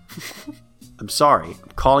bullshit. I'm sorry.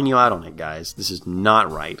 I'm calling you out on it, guys. This is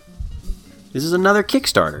not right. This is another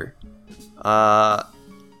Kickstarter.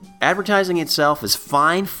 Advertising itself is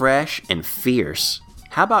fine, fresh, and fierce.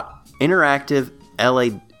 How about interactive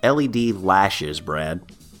LED lashes, Brad?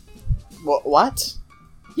 What?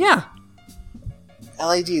 Yeah.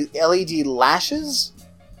 LED lashes?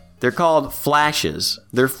 They're called flashes.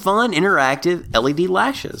 They're fun, interactive LED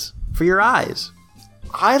lashes for your eyes.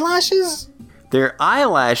 Eyelashes? They're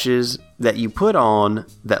eyelashes that you put on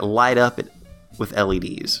that light up with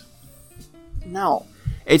LEDs. No.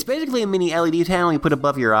 It's basically a mini LED panel you put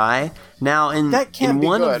above your eye. Now, that can't be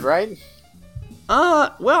good, right?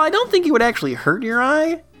 Well, I don't think it would actually hurt your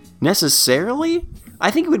eye necessarily.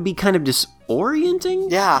 I think it would be kind of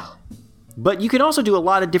disorienting. Yeah. But you can also do a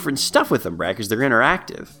lot of different stuff with them, Brad, because they're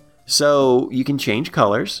interactive. So you can change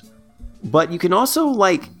colors, but you can also,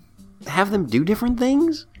 like, have them do different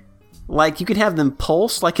things. Like, you can have them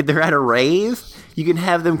pulse like they're at a rave. You can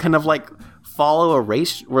have them kind of, like, follow a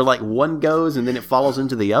race where, like, one goes and then it follows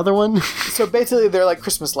into the other one. So basically they're like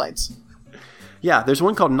Christmas lights. Yeah, there's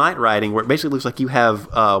one called Night Riding where it basically looks like you have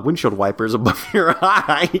windshield wipers above your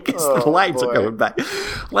eye because the lights are going back.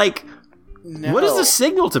 Like, what is the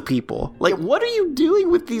signal to people? Like, what are you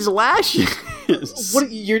doing with these lashes? Here's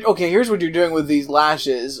what you're doing with these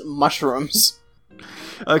lashes. Mushrooms.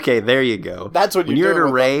 Okay, there you go. That's what when you're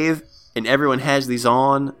doing. When you're at a rave and everyone has these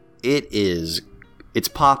on, it's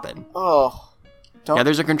popping. Oh. Now,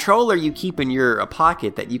 there's a controller you keep in your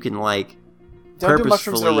pocket that you can, like, Don't do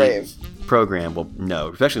mushrooms in a rave. Program. Well, no,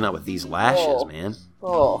 especially not with these lashes, man.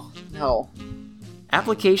 Oh, no.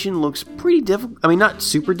 Application looks pretty difficult. I mean, not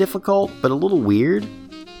super difficult, but a little weird.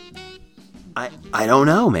 I don't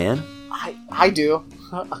know, man. I do.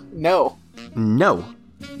 No. No.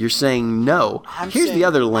 You're saying no. Here's the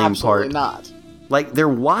other lame part. Not. Like, they're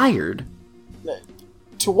wired.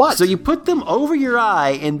 To what? So you put them over your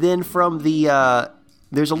eye, and then from the,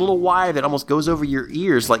 there's a little wire that almost goes over your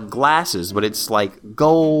ears like glasses, but it's like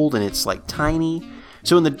gold and it's like tiny.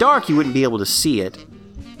 So in the dark, you wouldn't be able to see it.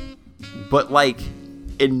 But like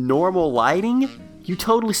in normal lighting, you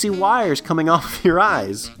totally see wires coming off your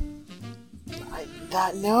eyes.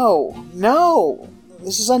 No.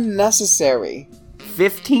 This is unnecessary.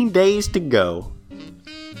 15 days to go.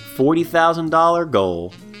 $40,000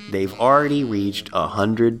 goal. They've already reached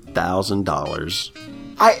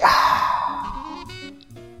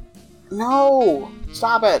 $100,000. No!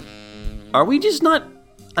 Stop it! Are we just not...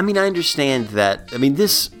 I mean, I understand that... I mean,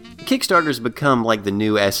 this... Kickstarter's become like the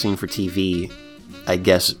new As Seen for TV, I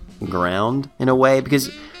guess, ground, in a way,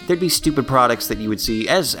 because there'd be stupid products that you would see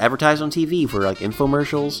as advertised on TV for, like,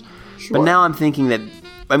 infomercials. Sure. But now I'm thinking that...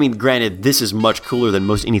 I mean, granted, this is much cooler than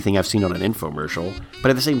most anything I've seen on an infomercial,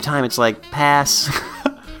 but at the same time, it's like, pass.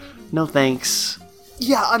 No thanks.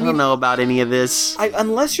 Yeah, I mean... I don't know about any of this.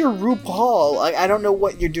 Unless you're RuPaul, I don't know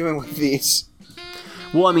what you're doing with these.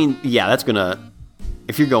 Well, I mean, yeah, that's gonna...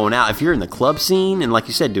 If you're going out, if you're in the club scene, and like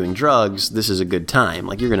you said, doing drugs, this is a good time.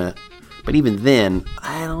 Like, you're gonna... But even then,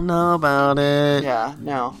 I don't know about it. Yeah,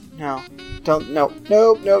 no. Don't, nope.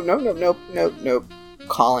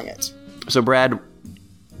 Calling it. So, Brad,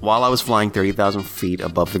 while I was flying 30,000 feet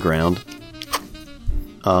above the ground,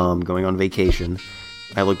 going on vacation,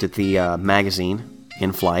 I looked at the magazine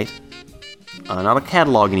in flight. Not a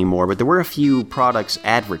catalog anymore, but there were a few products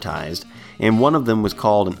advertised, and one of them was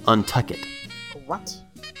called an Untuck It. What?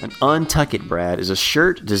 An Untuck It, Brad, is a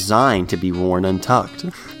shirt designed to be worn untucked.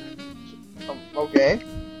 Okay.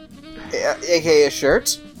 AKA a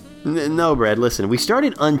shirt? No, Brad, listen. We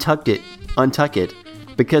started Untuck It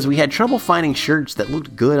because we had trouble finding shirts that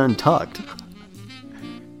looked good untucked.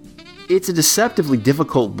 It's a deceptively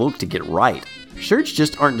difficult look to get right. Shirts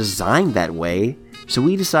just aren't designed that way, so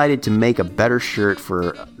we decided to make a better shirt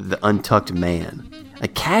for the untucked man. A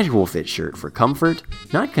casual fit shirt for comfort,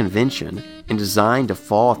 not convention, and designed to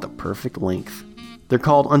fall at the perfect length. They're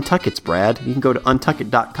called Untuckits, Brad. You can go to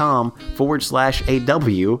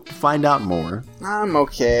untuckit.com/AW to find out more. I'm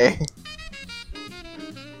okay.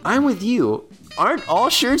 I'm with you. Aren't all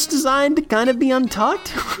shirts designed to kind of be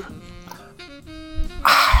untucked?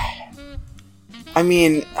 I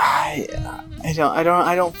mean, I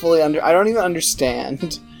don't fully I don't even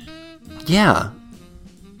understand. Yeah.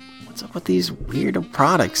 What's up with these weirdo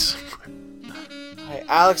products? Hey,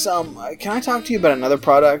 Alex, can I talk to you about another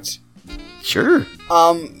product? Sure.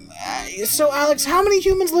 So Alex, how many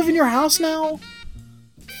humans live in your house now?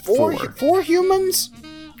 Four humans?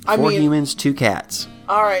 Four humans, 2 cats.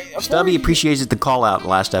 All right. Stubby appreciates the call out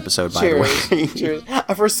last episode, by the way. Cheers.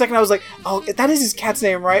 For a second, I was like, "Oh, that is his cat's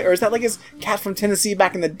name, right? Or is that like his cat from Tennessee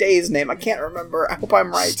back in the day's name? I can't remember. I hope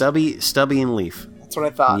I'm right." Stubby and Leaf. That's what I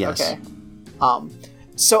thought. Yes. Okay.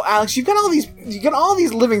 So Alex, you got all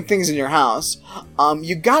these living things in your house.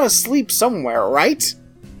 You gotta sleep somewhere, right?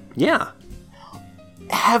 Yeah.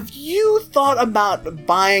 Have you thought about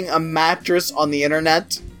buying a mattress on the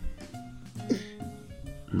internet?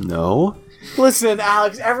 No. Listen,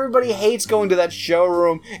 Alex, everybody hates going to that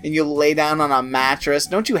showroom and you lay down on a mattress.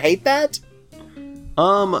 Don't you hate that?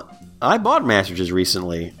 I bought mattresses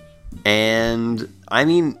recently, and I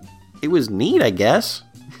mean, it was neat, I guess.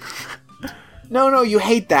 No, you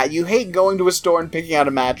hate that. You hate going to a store and picking out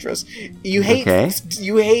a mattress. You hate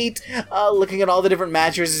looking at all the different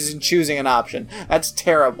mattresses and choosing an option. That's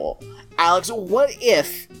terrible. Alex, what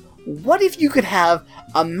if you could have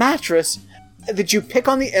a mattress that you pick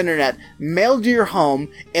on the internet, mailed to your home,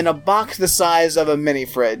 in a box the size of a mini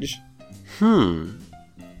fridge?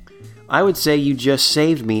 I would say you just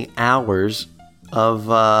saved me hours of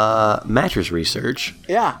mattress research.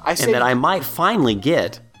 Yeah, and that I might finally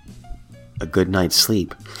get a good night's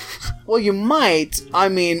sleep. Well, you might. I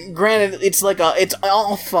mean, granted, it's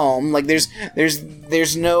all foam. Like there's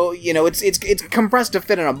no, it's compressed to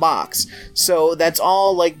fit in a box. So that's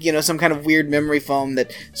all like, some kind of weird memory foam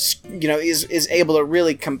that, is able to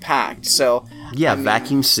really compact. So yeah,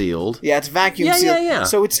 vacuum sealed. Yeah, it's vacuum sealed. Yeah.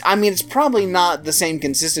 So it's probably not the same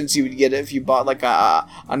consistency you would get if you bought like a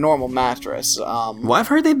normal mattress. Well, I've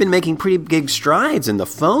heard they've been making pretty big strides in the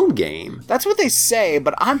foam game. That's what they say,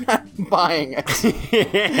 but I'm not buying it.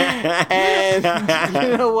 And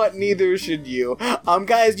you know what? Neither should you.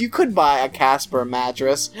 Guys, you could buy a Casper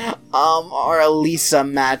mattress, or a Lisa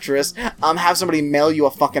mattress. Have somebody mail you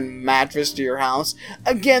a fucking mattress to your house.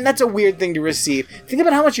 Again, that's a weird thing to receive. Think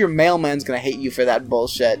about how much your mailman's gonna hate you for that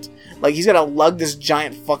bullshit. Like, he's gonna lug this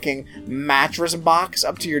giant fucking mattress box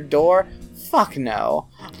up to your door? Fuck no.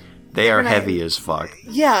 They are heavy as fuck.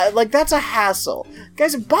 Yeah, like, that's a hassle.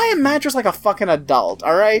 Guys, buy a mattress like a fucking adult,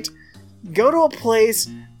 alright? Go to a place,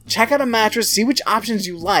 check out a mattress, see which options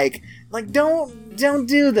you like. Like, don't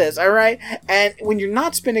do this, alright? And when you're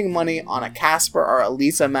not spending money on a Casper or a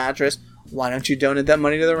Lisa mattress, why don't you donate that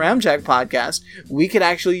money to the Ramjack podcast? We could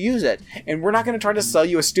actually use it. And we're not going to try to sell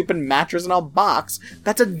you a stupid mattress in a box.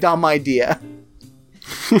 That's a dumb idea.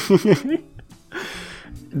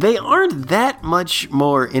 They aren't that much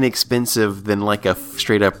more inexpensive than like a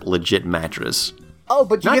straight up legit mattress. Oh,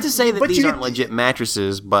 but not to say that these aren't legit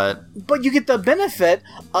mattresses, but you get the benefit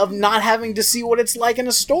of not having to see what it's like in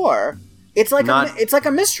a store. It's like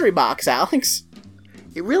a mystery box, Alex.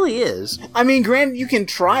 It really is. I mean, granted, you can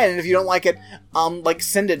try it, and if you don't like it,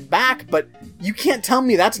 send it back, but you can't tell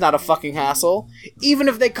me that's not a fucking hassle. Even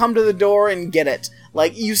if they come to the door and get it.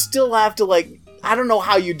 Like, you still have to, I don't know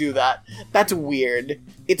how you do that. That's weird.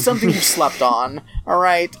 It's something you slept on,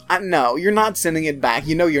 alright? No, you're not sending it back.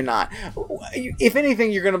 You know you're not. If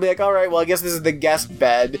anything, you're gonna be like, alright, well, I guess this is the guest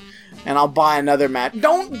bed, and I'll buy another mat.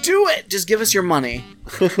 Don't do it! Just give us your money.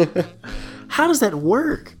 How does that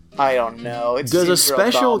work? I don't know. Does a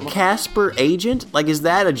special Casper agent, is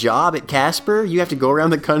that a job at Casper? You have to go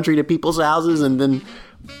around the country to people's houses and then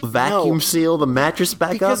vacuum seal the mattress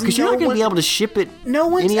back up? Because you're not going to be able to ship it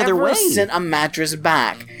any other way. Sent a mattress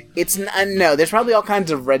back. It's no. There's probably all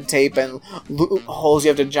kinds of red tape and holes you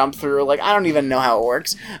have to jump through. I don't even know how it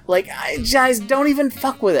works. Guys, don't even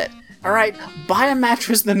fuck with it. All right, buy a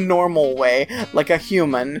mattress the normal way, like a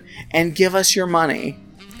human, and give us your money.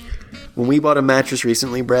 When we bought a mattress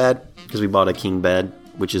recently, Brad, because we bought a king bed,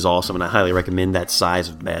 which is awesome, and I highly recommend that size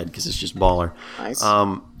of bed because it's just baller. Nice.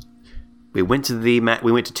 We went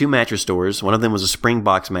to two mattress stores. One of them was a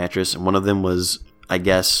Springbox mattress, and one of them was, I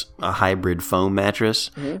guess, a hybrid foam mattress.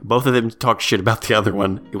 Mm-hmm. Both of them talked shit about the other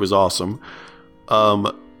one. It was awesome.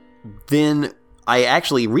 Then I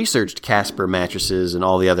actually researched Casper mattresses and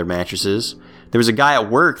all the other mattresses. There was a guy at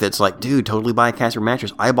work that's like, dude, totally buy a Casper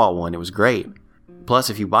mattress. I bought one. It was great.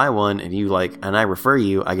 Plus, if you buy one and and I refer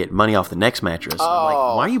you, I get money off the next mattress. Oh. I'm like,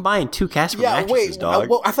 why are you buying two Casper mattresses, dog?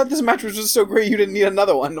 Well, I thought this mattress was so great you didn't need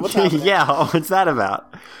another one. What's happening? Yeah, what's that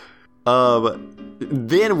about?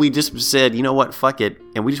 Then we just said, you know what, fuck it.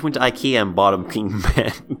 And we just went to IKEA and bought a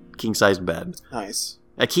king-size bed. Nice.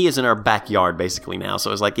 IKEA's in our backyard, basically, now.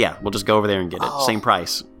 So it's like, yeah, we'll just go over there and get it. Same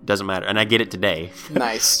price. Doesn't matter. And I get it today.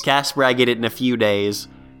 Nice. Casper, I get it in a few days.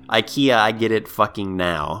 IKEA, I get it fucking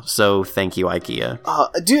now. So thank you, IKEA.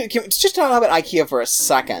 Dude, let's just talk about IKEA for a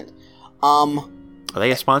second. Are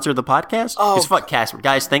they a sponsor of the podcast? Because fuck Casper.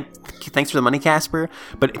 Guys, thanks for the money, Casper.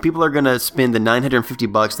 But people are going to spend the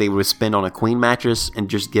 $950 they would spend on a queen mattress and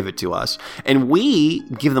just give it to us. And we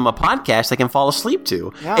give them a podcast they can fall asleep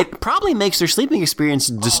to. Yeah. It probably makes their sleeping experience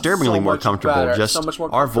disturbingly more comfortable. Better. Just so much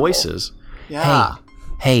more our voices. Yeah.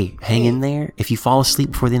 Hey, hang in there. If you fall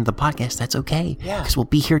asleep before the end of the podcast, that's okay. Yeah. Because we'll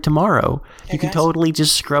be here tomorrow. Hey, you can totally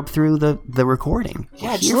just scrub through the recording.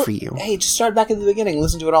 Yeah, we're here for you. Hey, just start back at the beginning.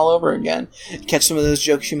 Listen to it all over again. Catch some of those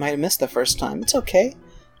jokes you might have missed the first time. It's okay.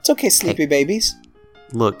 It's okay, sleepy babies.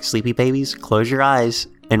 Look, sleepy babies, close your eyes.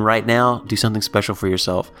 And right now, do something special for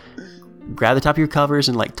yourself. Grab the top of your covers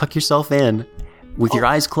and tuck yourself in. With your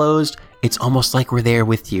eyes closed, it's almost like we're there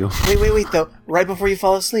with you. Wait, though. Right before you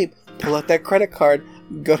fall asleep, pull out that credit card.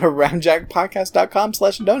 Go to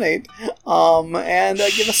ramjackpodcast.com/donate and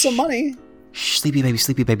give us some money. Shh, sleepy baby.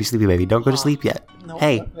 Don't go to sleep yet. No,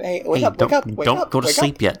 wake up. Don't go to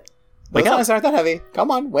sleep yet. Wake up. It's not that heavy.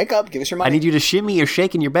 Come on, wake up. Give us your money. I need you to shimmy or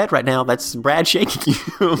shake in your bed right now. That's Brad shaking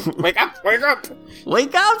you. Wake up.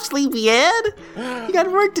 Wake up, sleepyhead. You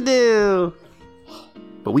got work to do.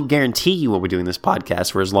 But we guarantee you what we're doing this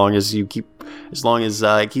podcast for as long as it keeps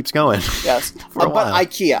going. Yes. For a while. But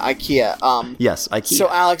IKEA. Yes, IKEA. So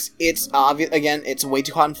Alex, it's obvious again. It's way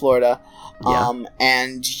too hot in Florida.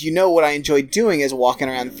 And you know what I enjoy doing is walking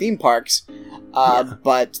around theme parks.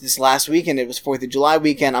 But this last weekend, it was 4th of July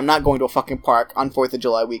weekend. I'm not going to a fucking park on 4th of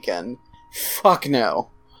July weekend. Fuck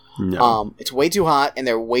no. No. It's way too hot and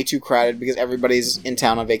they're way too crowded because everybody's in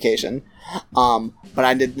town on vacation. But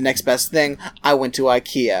I did the next best thing. I went to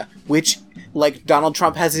IKEA, which, like Donald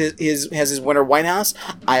Trump has his winter White House,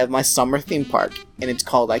 I have my summer theme park, and it's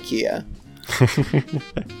called IKEA.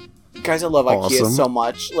 Guys, I love IKEA so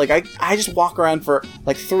much. I just walk around for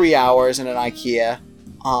 3 hours in an IKEA.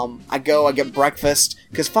 I get breakfast,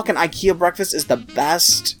 because fucking IKEA breakfast is the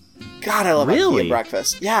best. God, I love Really? IKEA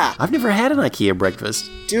breakfast. Yeah. I've never had an IKEA breakfast.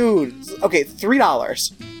 Dude, okay,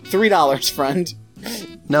 $3. $3, friend.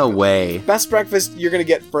 No way. Best breakfast you're gonna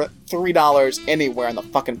get for $3 anywhere on the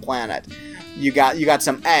fucking planet. You got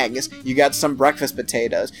some eggs, you got some breakfast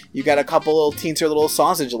potatoes, you got a couple little teensy little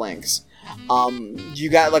sausage links. You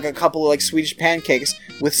got like a couple of like Swedish pancakes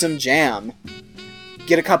with some jam.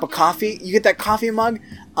 Get a cup of coffee. You get that coffee mug.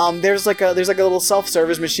 There's like a little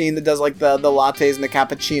self-service machine that does like the lattes and the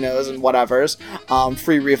cappuccinos and whatever's.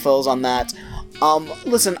 Free refills on that.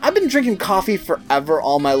 Listen, I've been drinking coffee forever,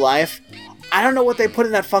 all my life. I don't know what they put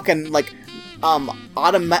in that fucking like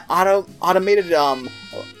automated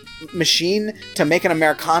machine to make an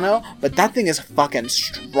Americano, but that thing is fucking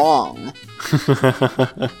strong.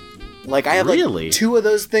 Like, I have Really? like 2 of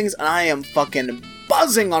those things, and I am fucking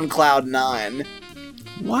buzzing on cloud 9.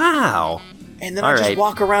 Wow. And then All I just right.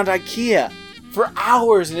 walk around IKEA for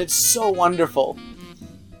hours, and it's so wonderful.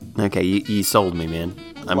 Okay, you sold me, man.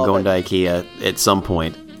 I'm Love going it. to IKEA at some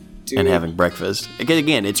point Dude, and having breakfast.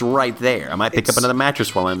 Again, it's right there. I might pick up another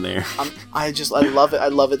mattress while I'm there. I love it. I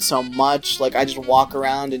love it so much. Like, I just walk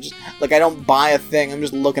around and just, like, I don't buy a thing. I'm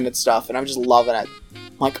just looking at stuff, and I'm just loving it.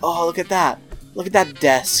 I'm like, oh, look at that. Look at that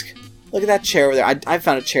desk. Look at that chair over there. I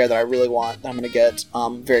found a chair that I really want that I'm going to get.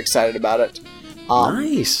 I'm very excited about it.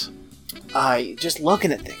 Nice. I just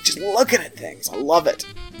looking at things. I love it.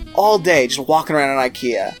 All day, just walking around in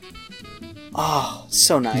IKEA. Oh,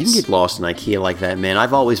 so nice. You can get lost in IKEA like that, man.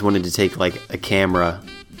 I've always wanted to take like a camera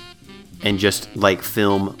and just like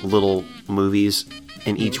film little movies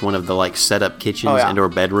in each one of the like setup kitchens Oh, yeah. and or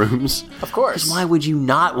bedrooms. Of course. 'Cause why would you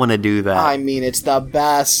not want to do that? I mean, it's the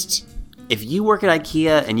best. If you work at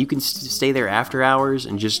IKEA and you can stay there after hours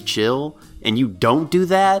and just chill, and you don't do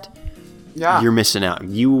that, Yeah. you're missing out.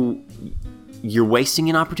 You're wasting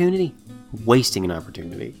an opportunity. Wasting an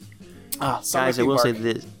opportunity. Guys, I will say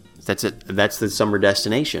this. That's it. That's the summer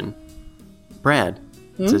destination. Brad,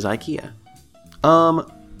 it says IKEA.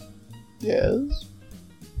 Yes.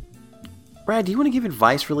 Brad, do you want to give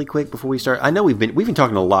advice really quick before we start? I know we've been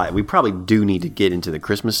talking a lot. We probably do need to get into the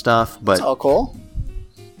Christmas stuff, but Oh, cool.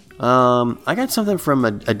 I got something from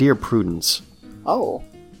a dear Prudence. Oh.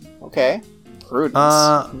 Okay.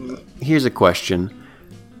 Prudence. Here's a question.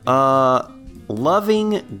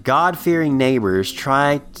 Loving, God-fearing neighbors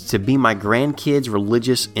try to be my grandkids'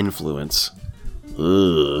 religious influence.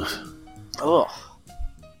 Ugh. Ugh.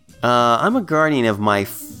 I'm a guardian of my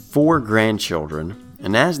 4 grandchildren,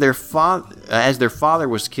 and as their father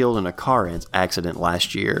was killed in a car accident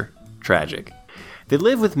last year, tragic. They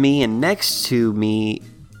live with me and next to me.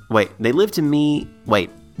 They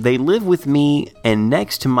live with me and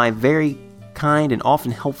next to my very kind and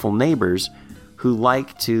often helpful neighbors who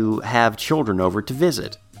like to have children over to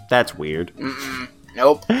visit. That's weird.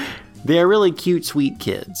 Nope. They are really cute, sweet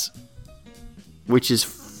kids, which is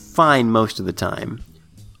fine most of the time.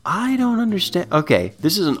 I don't understand. Okay,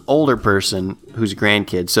 this is an older person who's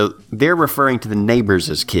grandkids, so they're referring to the neighbors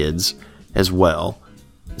as kids as well.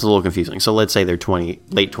 It's a little confusing. So let's say they're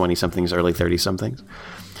late 20-somethings, early 30-somethings.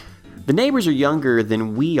 The neighbors are younger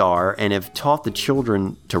than we are and have taught the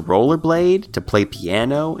children to rollerblade, to play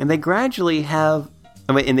piano, and they generally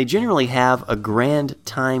have a grand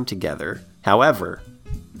time together. However,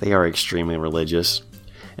 they are extremely religious.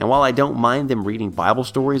 And while I don't mind them reading Bible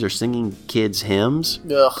stories or singing kids' hymns,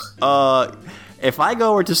 Ugh. if I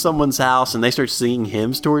go over to someone's house and they start singing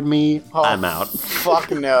hymns toward me, I'm out. Fuck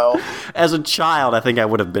no. As a child, I think I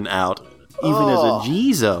would have been out. Even as a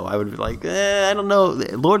Jizo, I would be like, I don't know,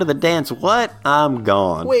 Lord of the Dance, what? I'm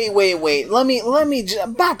gone. Wait. Let me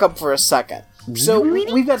back up for a second. So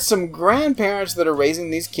we've got some grandparents that are raising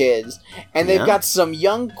these kids, and they've Yeah. got some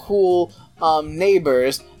young, cool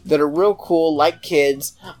neighbors that are real cool, like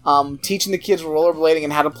kids, teaching the kids rollerblading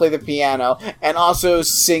and how to play the piano, and also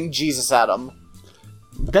sing Jesus at them.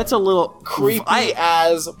 That's a little Creepy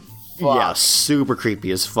as fuck. Yeah, super creepy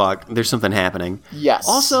as fuck. There's something happening. Yes.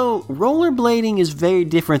 Also, rollerblading is very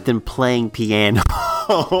different than playing piano.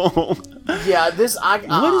 Yeah, this What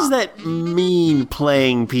does that mean,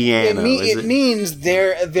 playing piano? It means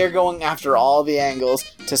they're going after all the angles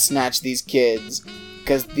to snatch these kids,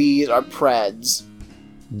 because these are preds.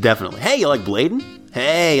 Definitely. Hey, you like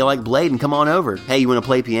blading? Come on over. Hey, you want to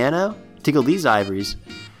play piano? Tickle these ivories.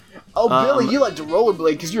 Oh, Billy, you like to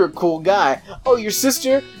rollerblade because you're a cool guy. Oh, your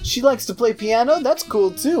sister, she likes to play piano? That's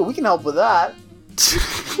cool, too. We can help with that.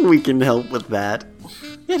 We can help with that.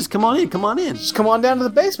 Yeah, just come on in. Just come on down to the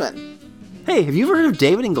basement. Hey, have you ever heard of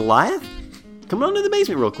David and Goliath? Come on to the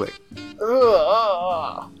basement real quick.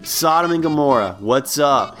 Ugh. Sodom and Gomorrah, what's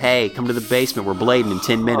up? Hey, come to the basement. We're blading in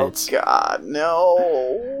 10 minutes. Oh, God,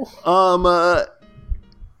 no.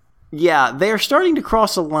 Yeah, they are starting to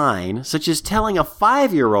cross a line, such as telling a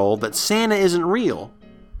 5-year-old that Santa isn't real.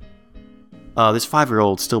 This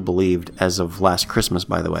 5-year-old still believed as of last Christmas,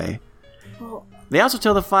 by the way. They also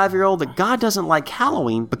tell the 5-year-old that God doesn't like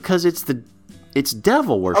Halloween because it's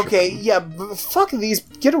devil worship. Okay, yeah, fuck these.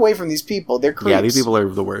 Get away from these people. They're creeps. Yeah, these people are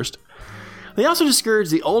the worst. They also discourage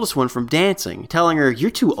the oldest one from dancing, telling her,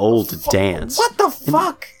 you're too old to dance. What the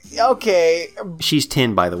fuck? Okay. She's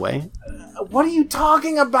 10, by the way. What are you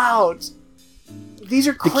talking about? These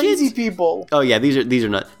are crazy people. Oh yeah, these are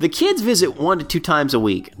not. The kids visit 1 to 2 times a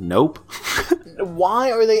week. Nope.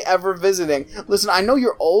 Why are they ever visiting? Listen, I know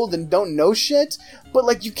you're old and don't know shit, but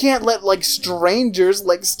like you can't let like strangers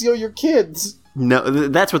like steal your kids. No,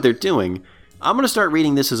 that's what they're doing. I'm gonna start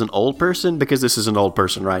reading this as an old person because this is an old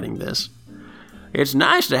person writing this. It's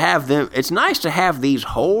nice to have them. It's nice to have these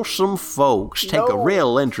wholesome folks take a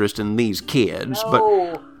real interest in these kids,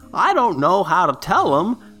 but I don't know how to tell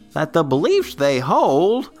them that the beliefs they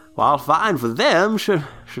hold, while fine for them, should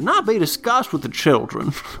not be discussed with the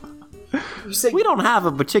children. We don't have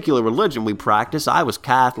a particular religion we practice. I was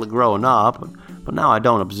Catholic growing up, but now I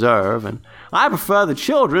don't observe, and I prefer the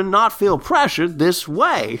children not feel pressured this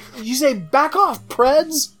way. You say back off,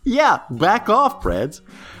 Preds? Yeah, back off, Preds.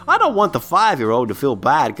 I don't want the 5-year-old to feel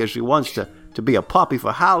bad because she wants to be a puppy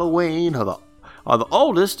for Halloween, or the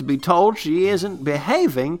oldest to be told she isn't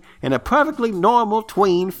behaving in a perfectly normal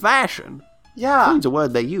tween fashion. Yeah. Tween's a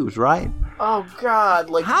word they use, right? Oh, God,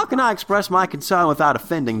 like... How can I express my concern without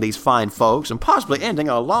offending these fine folks and possibly ending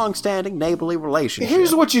a long-standing neighborly relationship?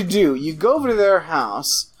 Here's what you do. You go over to their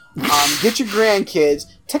house, get your grandkids,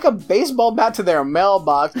 take a baseball bat to their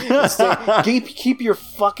mailbox, and say, keep your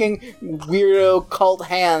fucking weirdo cult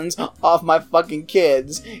hands off my fucking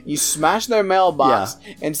kids. You smash their mailbox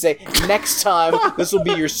and say, next time, this will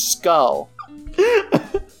be your skull.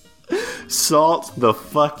 Salt the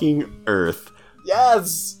fucking earth.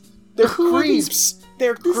 Yes! They're creeps.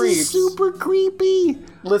 They're creeps. This is super creepy.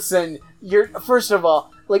 Listen, first of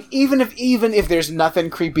all, like even if there's nothing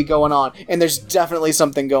creepy going on, and there's definitely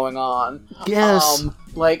something going on. Yes.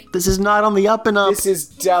 Like this is not on the up and up. This is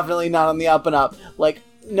definitely not on the up and up. Like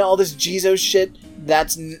no, all this Jesus shit.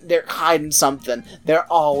 They're hiding something. They're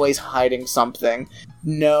always hiding something.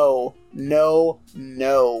 No.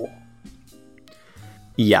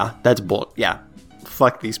 Yeah, that's bull. Yeah,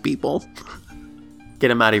 fuck these people. Get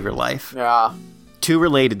them out of your life. Yeah. 2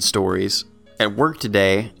 related stories. At work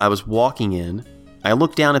today, I was walking in. I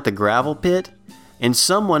looked down at the gravel pit, and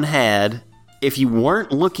someone had, if you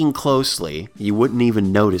weren't looking closely, you wouldn't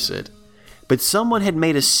even notice it, but someone had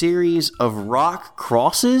made a series of rock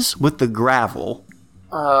crosses with the gravel.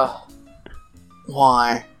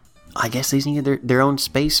 Why? I guess they needed their own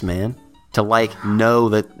space, man. To, like, know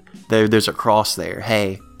that there's a cross there.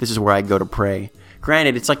 Hey, this is where I go to pray.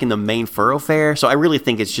 Granted, it's like in the main thoroughfare, so I really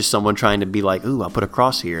think it's just someone trying to be like, ooh, I'll put a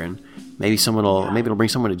cross here, and maybe it'll bring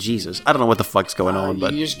someone to Jesus. I don't know what the fuck's going on,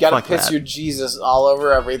 but you just gotta piss your Jesus all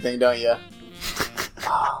over everything, don't you?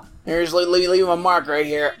 Here's leave a mark right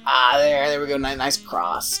here. There we go. Nice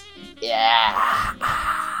cross. Yeah.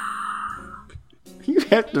 You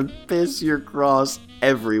have to piss your cross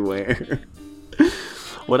everywhere.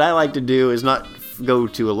 What I like to do is not go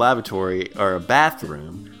to a lavatory or a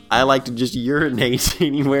bathroom. I like to just urinate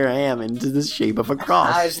anywhere I am into the shape of a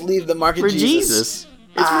cross. I just leave the mark of Jesus. For Jesus.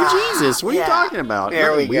 It's for Jesus. What are you talking about?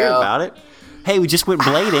 There we weird go. About it. Hey, we just went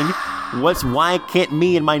blading. Why can't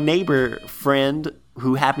me and my neighbor friend,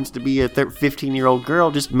 who happens to be a 15-year-old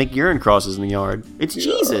girl, just make urine crosses in the yard? It's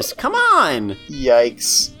Jesus. Come on.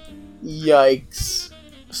 Yikes.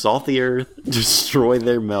 Salt the earth, destroy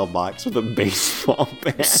their mailbox with a baseball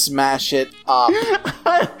bat. Smash it up.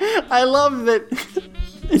 I love that.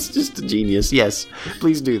 It's just a genius. Yes,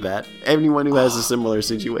 please do that. Anyone who has a similar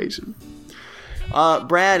situation.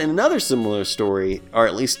 Brad, in another similar story, or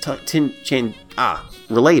at least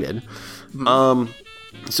related.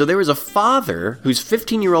 So there was a father whose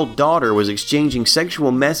 15-year-old daughter was exchanging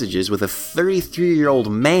sexual messages with a 33-year-old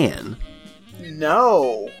man.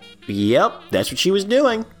 No. Yep, that's what she was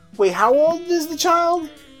doing. Wait, how old is the child?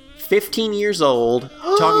 15 years old,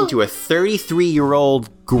 talking to a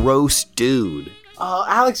 33-year-old gross dude.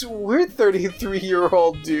 Alex, we're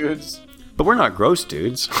 33-year-old dudes. But we're not gross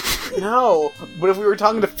dudes. No, but if we were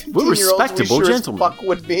talking to 15-year-olds, we're respectable we sure gentlemen. As fuck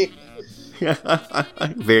would be.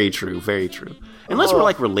 Very true, very true. Unless we're,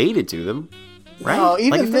 like, related to them, right? No,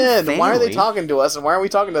 even like, then, why are they talking to us and why are we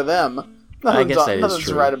talking to them? I guess that is nothing's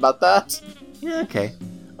true. right about that. Yeah, okay.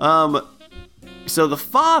 So the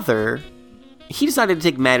father, he decided to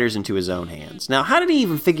take matters into his own hands. Now, how did he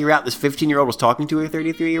even figure out this 15-year-old was talking to a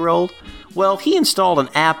 33-year-old? Well, he installed an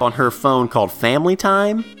app on her phone called Family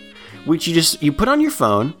Time, which you put on your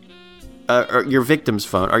phone, or your victim's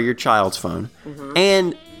phone, or your child's phone,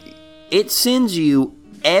 and it sends you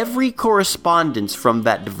every correspondence from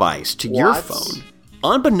that device to your phone,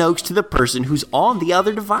 unbeknownst to the person who's on the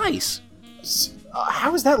other device.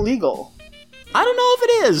 How is that legal? I don't know if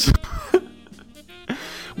it is.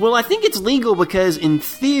 Well, I think it's legal because, in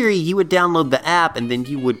theory, you would download the app and then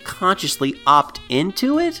you would consciously opt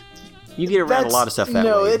into it. You get around a lot of stuff that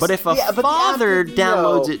way. But if a father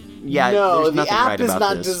downloads it, there's nothing right about this. The app is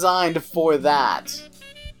not designed for that.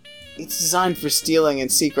 It's designed for stealing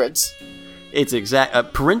and secrets. It's a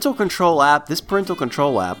parental control app. This parental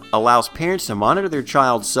control app allows parents to monitor their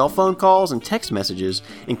child's cell phone calls and text messages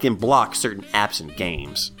and can block certain apps and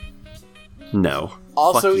games. No.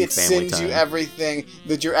 Also, it sends you everything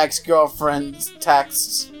that your ex-girlfriend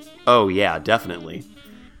texts. Oh, yeah, definitely.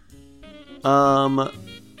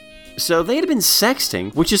 So they had been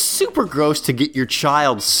sexting, which is super gross to get your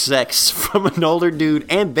child's sex from an older dude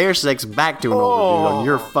and their sex back to an older dude on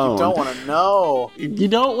your phone. You don't want to know. You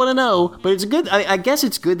don't want to know, but it's good. I guess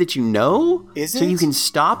it's good that you know. Is it? So you can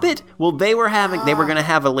stop it? Well, they were going to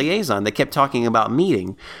have a liaison. They kept talking about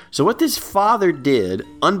meeting. So what this father did,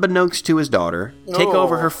 unbeknownst to his daughter, take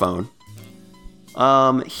over her phone.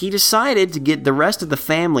 He decided to get the rest of the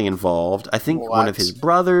family involved. I think one of his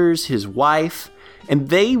brothers, his wife, and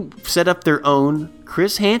they set up their own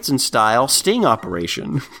Chris Hansen-style sting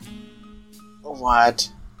operation.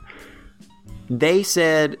 What? They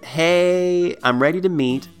said, hey, I'm ready to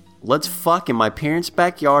meet. Let's fuck in my parents'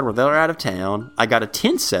 backyard where they're out of town. I got a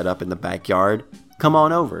tent set up in the backyard. Come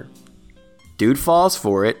on over. Dude falls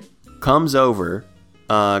for it, comes over,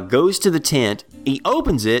 goes to the tent. He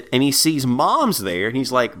opens it, and he sees Mom's there. And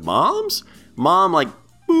he's like, Mom's? Mom, like,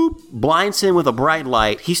 boop, blinds him with a bright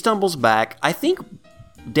light. He stumbles back. I think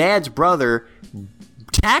Dad's brother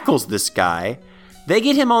tackles this guy. They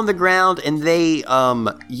get him on the ground and they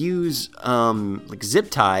use like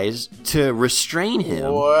zip ties to restrain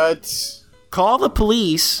him. What? Call the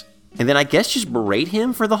police and then I guess just berate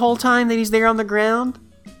him for the whole time that he's there on the ground.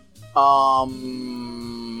 Nope.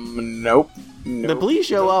 The police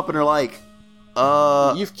show up and are like,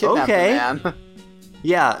 you've kidnapped a man.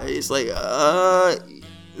 Yeah, it's like,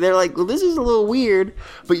 they're like, well, this is a little weird,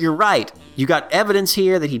 but you're right. You got evidence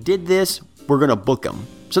here that he did this. We're going to book him.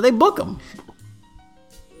 So they book him.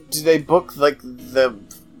 Do they book, like, the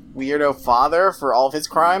weirdo father for all of his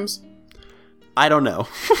crimes? I don't know.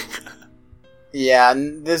 Yeah,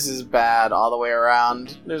 this is bad all the way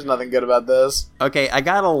around. There's nothing good about this. Okay, I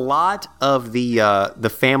got a lot of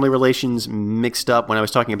the family relations mixed up when I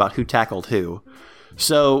was talking about who tackled who.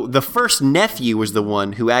 So the first nephew was the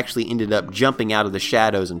one who actually ended up jumping out of the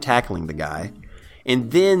shadows and tackling the guy.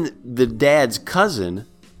 And then the dad's cousin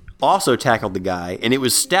also tackled the guy, and it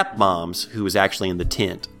was stepmoms who was actually in the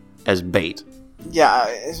tent as bait. Yeah,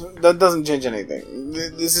 that doesn't change anything.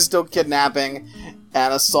 This is still kidnapping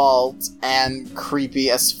and assault and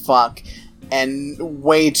creepy as fuck and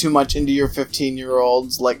way too much into your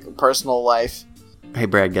 15-year-old's, like, personal life. Hey,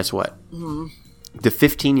 Brad, guess what? Mm-hmm. The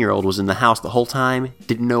 15-year-old was in the house the whole time,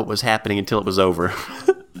 didn't know what was happening until it was over.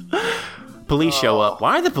 Police show up.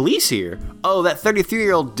 Why are the police here? Oh, that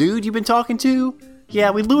 33-year-old dude you've been talking to?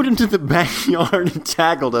 Yeah, we lured him to the backyard and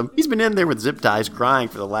tackled him. He's been in there with zip ties crying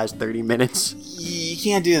for the last 30 minutes. You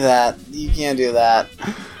can't do that. You can't do that.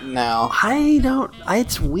 No.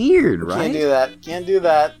 It's weird, right? Can't do that. Can't do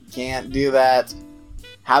that. Can't do that.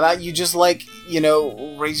 How about you just, like,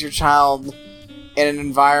 raise your child in an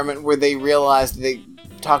environment where they realize that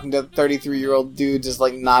talking to 33-year-old dudes is,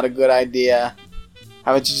 like, not a good idea.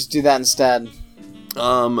 How about you just do that instead?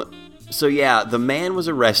 So yeah, the man was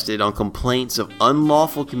arrested on complaints of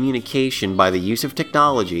unlawful communication by the use of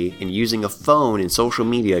technology and using a phone and social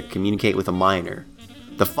media to communicate with a minor.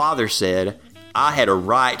 The father said, I had a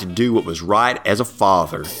right to do what was right as a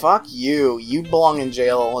father. Fuck you. You belong in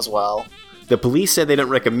jail as well. The police said they don't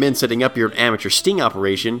recommend setting up your amateur sting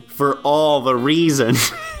operation for all the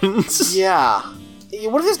reasons. Yeah.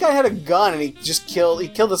 What if this guy had a gun and he killed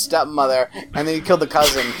the stepmother and then he killed the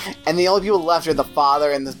cousin and the only people left are the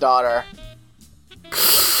father and his daughter?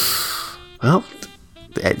 Well,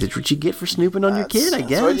 that's what you get for snooping on your kid, I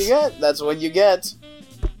guess. That's what you get. That's what you get.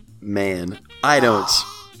 Man, I don't...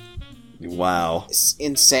 Wow. It's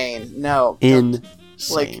insane. No.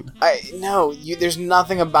 Insane. There's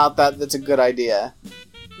nothing about that that's a good idea.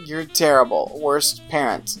 You're terrible. Worst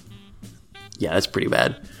parent. Yeah, that's pretty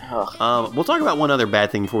bad. We'll talk about one other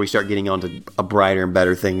bad thing before we start getting on to a brighter and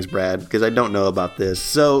better things, Brad, because I don't know about this.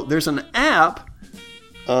 So there's an app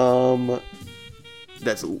that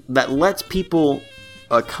lets people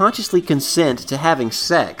consciously consent to having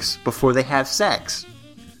sex before they have sex.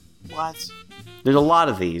 What? There's a lot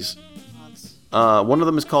of these. One of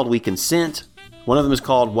them is called We Consent. One of them is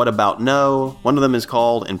called What About No. One of them is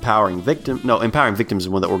called Empowering Victims. No, Empowering Victims is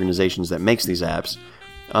one of the organizations that makes these apps.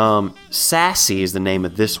 Sassy is the name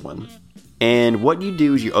of this one. And what you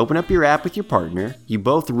do is you open up your app with your partner. You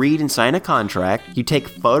both read and sign a contract. You take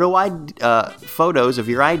photos of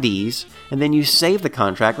your IDs, and then you save the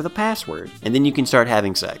contract with a password. And then you can start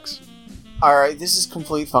having sex. Alright, this is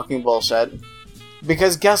complete fucking bullshit.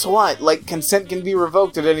 Because guess what? Like, consent can be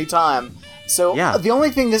revoked at any time. So, The only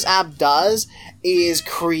thing this app does is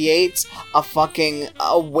create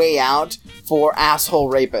a way out for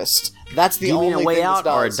asshole rapists. That's the only thing this does. Do you mean a way out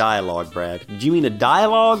or a dialogue, Brad? Do you mean a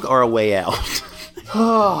dialogue or a way out?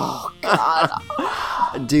 Oh,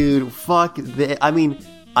 God. Dude, fuck. I mean,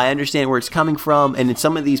 I understand where it's coming from, and in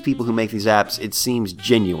some of these people who make these apps, it seems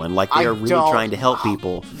genuine. Like they are really trying to help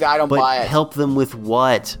people. I don't buy it. Help them with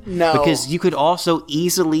what? No. Because you could also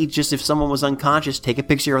easily, just if someone was unconscious, take a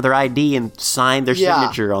picture of their ID and sign their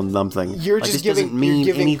signature on something. You're just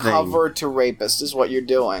giving cover to rapists is what you're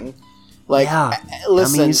doing. Like,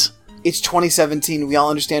 listen, dummies. It's 2017. We all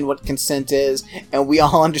understand what consent is, and we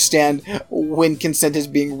all understand when consent is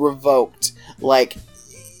being revoked. Like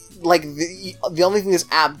the only thing this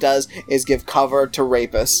app does is give cover to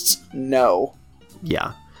rapists. No.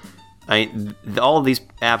 Yeah. All of these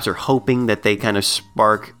apps are hoping that they kind of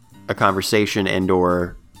spark a conversation and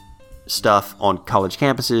or stuff on college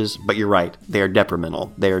campuses, but you're right. They are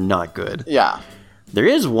detrimental. They are not good. Yeah. There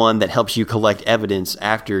is one that helps you collect evidence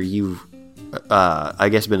after you've, I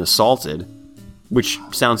guess, been assaulted, which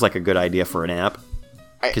sounds like a good idea for an app,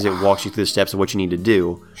 because it walks you through the steps of what you need to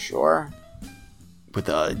do. Sure.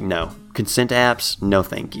 But no. Consent apps, no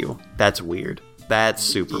thank you. That's weird. That's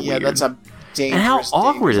super weird. Yeah, that's a dangerous, and how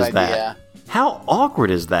awkward is that? Idea. How awkward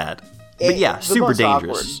is that? But yeah, super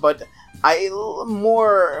dangerous. Awkward, but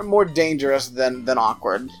more dangerous than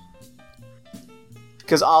awkward.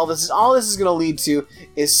 Because all this is going to lead to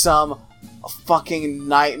is some fucking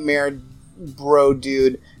nightmare bro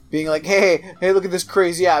dude being like, hey, look at this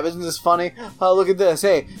crazy app. Isn't this funny? Oh, look at this.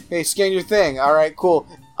 Hey, scan your thing. All right, cool.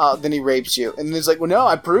 Then he rapes you, and then it's like, well, no,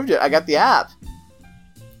 I proved it. I got the app.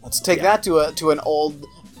 Let's take that to an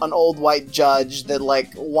old white judge that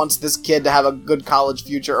like wants this kid to have a good college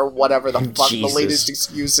future or whatever the fuck the latest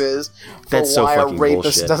excuse is for why a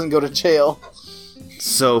rapist doesn't go to jail.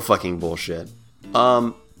 So fucking bullshit.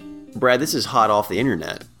 Brad, this is hot off the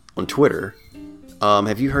internet on Twitter.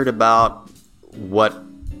 Have you heard about what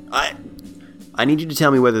I need you to tell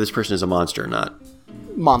me whether this person is a monster or not.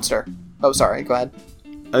 Monster. Oh, sorry. Go ahead.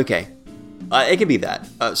 Okay. It could be that.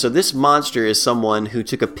 So this monster is someone who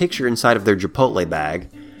took a picture inside of their Chipotle bag,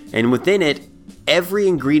 and within it, every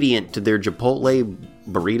ingredient to their Chipotle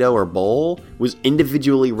burrito or bowl was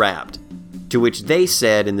individually wrapped. To which they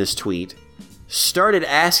said in this tweet, started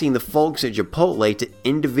asking the folks at Chipotle to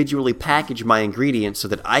individually package my ingredients so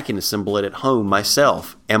that I can assemble it at home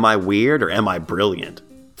myself. Am I weird or am I brilliant?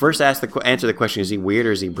 First, answer the question, is he weird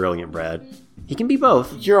or is he brilliant, Brad? He can be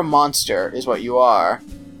both. You're a monster, is what you are.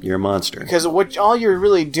 You're a monster. Because all you're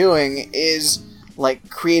really doing is, like,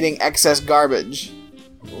 creating excess garbage.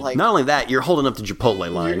 Like, not only that, you're holding up the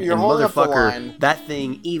Chipotle line. You're holding up the line. That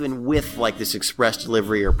thing, even with, like, this express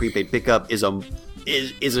delivery or prepaid pickup, it's a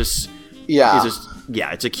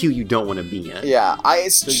queue you don't want to be in. Yeah,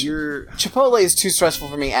 Chipotle is too stressful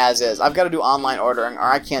for me as is. I've got to do online ordering, or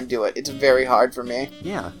I can't do it. It's very hard for me.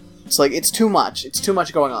 Yeah. It's like, it's too much. It's too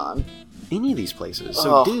much going on. Any of these places.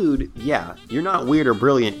 So, dude, yeah, you're not weird or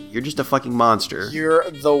brilliant. You're just a fucking monster. You're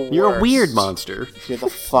the worst. You're a weird monster. You're the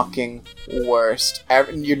fucking worst.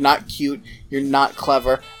 You're not cute. You're not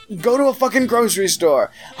clever. Go to a fucking grocery store.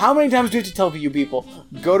 How many times do you have to tell you people,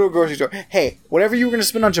 go to a grocery store? Hey, whatever you were going to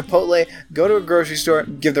spend on Chipotle, go to a grocery store,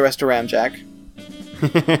 give the rest to Ramjack.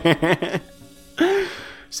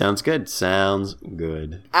 Sounds good. Sounds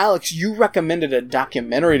good. Alex, you recommended a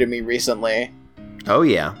documentary to me recently. Oh,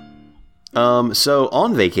 yeah. So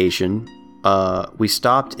on vacation, we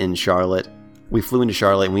stopped in Charlotte. We flew into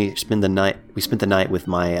Charlotte and we spent the night with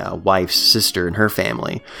my wife's sister and her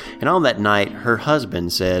family. And on that night, her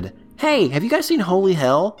husband said, "Hey, have you guys seen Holy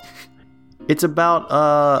Hell? It's about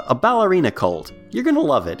a ballerina cult. You're gonna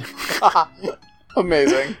love it."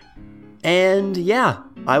 Amazing. And yeah,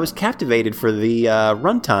 I was captivated for the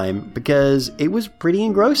runtime because it was pretty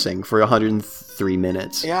engrossing for 103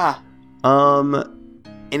 minutes. Yeah.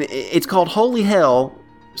 And it's called Holy Hell,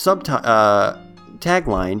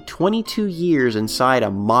 tagline, 22 years inside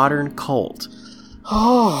a modern cult.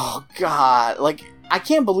 Oh, God. Like, I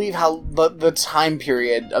can't believe how the time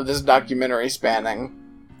period of this documentary spanning.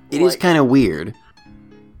 It is kind of weird.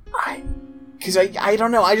 Because I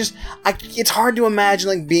don't know. It's hard to imagine,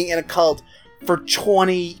 like, being in a cult for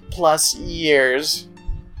 20 plus years.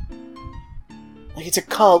 Like, it's a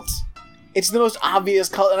cult. It's the most obvious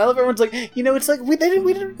cult, and I love everyone's like, it's like, we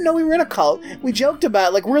didn't know we were in a cult. We joked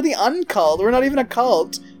about it, like, we're the uncult. We're not even a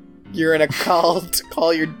cult. You're in a cult.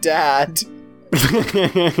 Call your dad.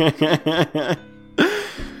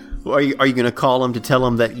 Are you going to call him to tell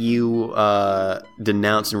him that you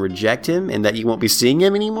denounce and reject him and that you won't be seeing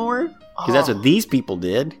him anymore? Because that's what these people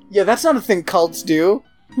did. Yeah, that's not a thing cults do.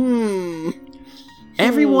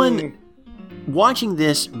 Everyone watching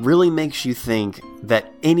this really makes you think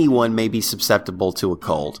that anyone may be susceptible to a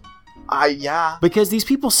cult. Yeah. Because these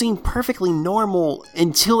people seem perfectly normal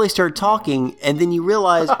until they start talking, and then you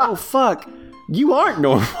realize, oh, fuck, you aren't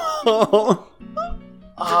normal.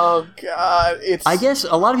 Oh, God. I guess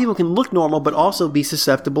a lot of people can look normal, but also be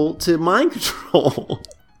susceptible to mind control.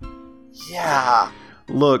 Yeah.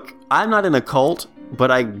 Look, I'm not in a cult,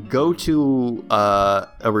 but I go to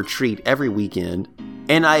a retreat every weekend,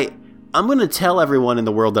 and I'm going to tell everyone in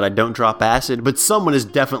the world that I don't drop acid, but someone is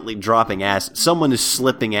definitely dropping acid. Someone is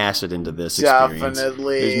slipping acid into this experience.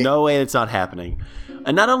 Definitely. There's no way that's not happening.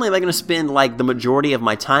 And not only am I going to spend, like, the majority of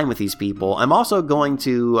my time with these people, I'm also going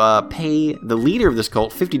to pay the leader of this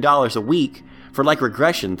cult $50 a week for, like,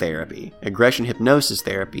 regression therapy. Regression hypnosis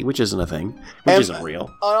therapy, which isn't a thing. Which isn't real.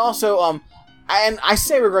 And also, and I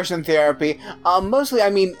say regression therapy, mostly, I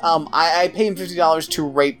mean, I pay him $50 to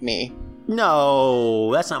rape me.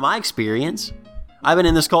 No, that's not my experience. I've been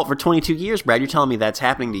in this cult for 22 years, Brad. You're telling me that's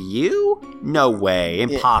happening to you? No way.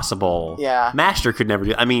 Impossible. Yeah. Master could never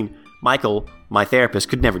do I mean, Michael, my therapist,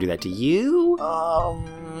 could never do that to you.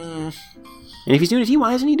 And if he's doing it to you,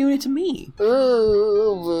 why isn't he doing it to me?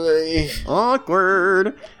 Oh, boy.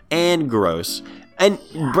 Awkward. And gross. And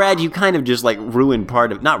Brad, you kind of just, like,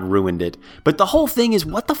 not ruined it, but the whole thing is,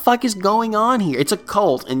 what the fuck is going on here? It's a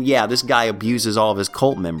cult, and yeah, this guy abuses all of his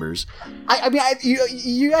cult members.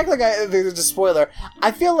 You act like there's a spoiler.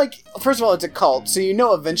 I feel like, first of all, it's a cult, so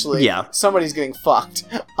eventually somebody's getting fucked.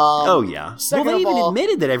 Oh, yeah. Well, they even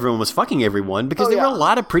admitted that everyone was fucking everyone, because there were a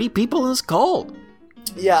lot of pretty people in this cult.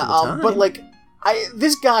 Yeah, but, like,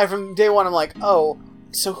 this guy from day one, I'm like, oh,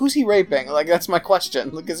 so who's he raping? Like, that's my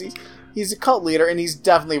question, because he's a cult leader, and he's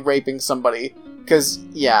definitely raping somebody. Because,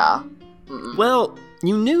 yeah. Well,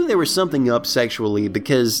 you knew there was something up sexually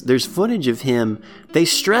because there's footage of him. They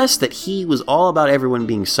stressed that he was all about everyone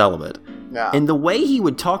being celibate. Yeah. And the way he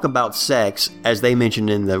would talk about sex, as they mentioned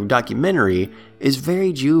in the documentary, is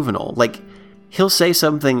very juvenile. Like, he'll say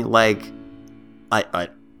something like, I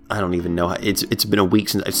don't even know how, it's been a week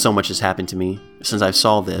since so much has happened to me since I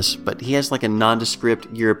saw this, but he has like a nondescript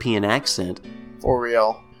European accent. For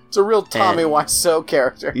real. It's a real Tommy Wiseau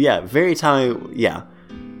character. Yeah, very Tommy, yeah.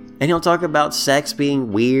 And he'll talk about sex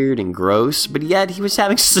being weird and gross, but yet he was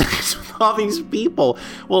having sex with all these people.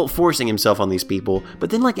 Well, forcing himself on these people. But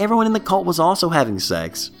then, like, everyone in the cult was also having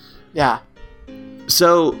sex. Yeah.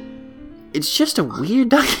 So, it's just a weird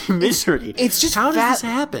documentary. It's just how does this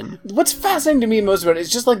happen? What's fascinating to me most about it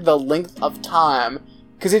is just, like, the length of time.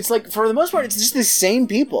 Because it's, like, for the most part, it's just the same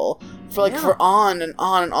people. For on and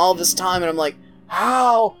on and all this time. And I'm like,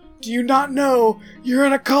 how do you not know you're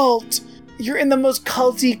in a cult? You're in the most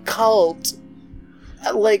culty cult.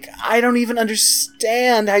 Like, I don't even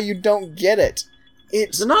understand how you don't get it.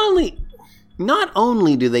 It's so not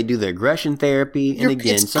only do they do the aggression therapy, and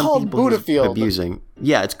again, some people abusing.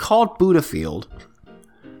 Yeah, it's called Buddhafield.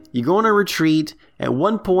 You go on a retreat. At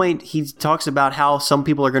one point, he talks about how some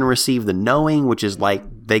people are going to receive the knowing, which is like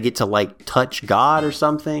they get to like touch God or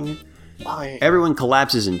something. Everyone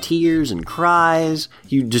collapses in tears and cries.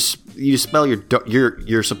 You dispel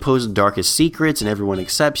your supposed darkest secrets, and everyone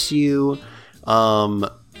accepts you.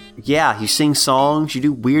 You sing songs. You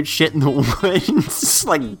do weird shit in the woods,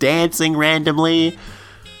 like dancing randomly.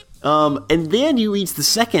 And then you reach the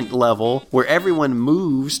second level where everyone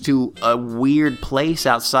moves to a weird place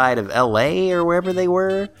outside of LA or wherever they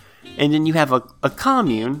were, and then you have a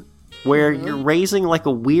commune where you're raising like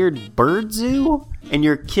a weird bird zoo, and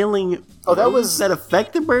you're killing. Oh, that was that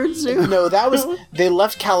affect the bird zoo? No, that was they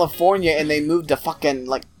left California and they moved to fucking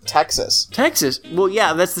like Texas. Texas? Well,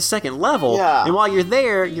 yeah, that's the second level. Yeah. And while you're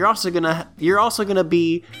there, you're also gonna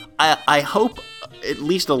be, I hope, at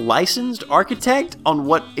least a licensed architect on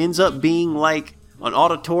what ends up being like an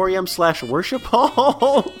auditorium / worship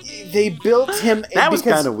hall. They built him. That was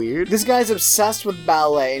because kind of weird. This guy's obsessed with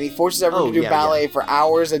ballet, and he forces everyone to do ballet for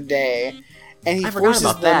hours a day. And he forces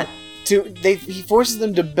about them that. He forces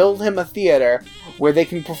them to build him a theater where they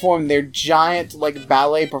can perform their giant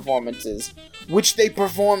ballet performances, which they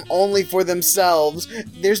perform only for themselves.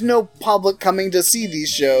 There's no public coming to see these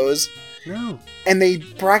shows. No. And they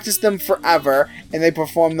practice them forever, and they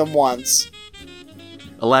perform them once.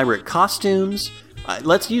 Elaborate costumes.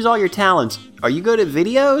 Let's use all your talents. Are you good at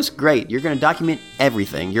videos? Great. You're going to document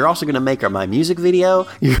everything. You're also going to make my music video.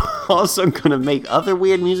 You're also going to make other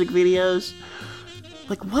weird music videos.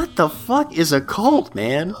 Like, what the fuck is a cult,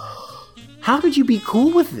 man? How could you be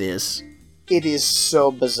cool with this? It is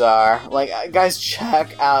so bizarre. Guys,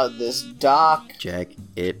 check out this doc. Check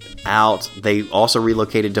it out. They also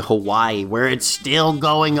relocated to Hawaii, where it's still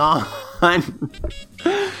going on.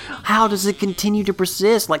 How does it continue to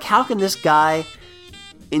persist? How can this guy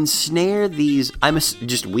ensnare these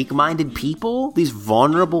just weak-minded people? These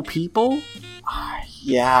vulnerable people?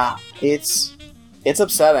 Yeah, it's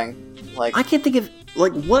upsetting. I can't think of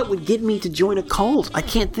what would get me to join a cult. I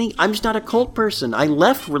can't think. I'm just not a cult person. I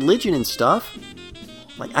left religion and stuff.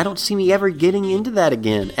 I don't see me ever getting into that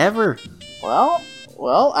again, ever. Well,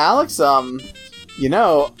 Alex, I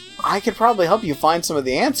could probably help you find some of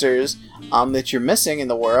the answers that you're missing in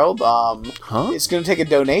the world. It's going to take a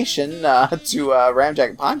donation to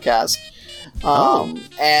Ramjack Podcast.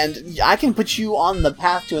 And I can put you on the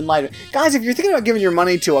path to enlightenment. Guys, if you're thinking about giving your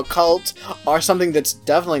money to a cult or something that's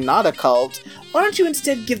definitely not a cult, why don't you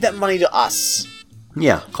instead give that money to us?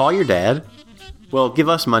 Yeah, call your dad. Well, give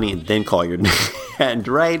us money and then call your dad,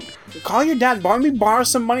 right? Call your dad. Borrow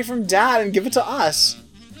some money from dad and give it to us.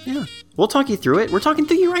 Yeah. We'll talk you through it. We're talking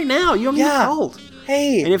through you right now. You don't need a cult.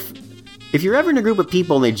 Hey. And if you're ever in a group of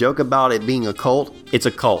people and they joke about it being a cult, it's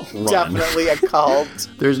a cult. Run. Definitely a cult.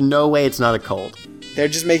 There's no way it's not a cult. They're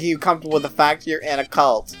just making you comfortable with the fact you're in a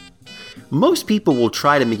cult. Most people will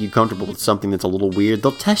try to make you comfortable with something that's a little weird.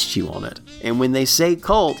 They'll test you on it. And when they say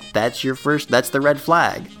cult, that's the red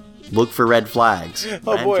flag. Look for red flags.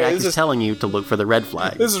 Oh boy, Jack is telling you to look for the red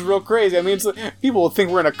flag. This is real crazy. I mean, people will think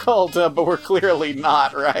we're in a cult, but we're clearly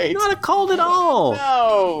not, right? Not a cult at all.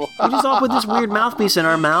 No. We just all put this weird mouthpiece in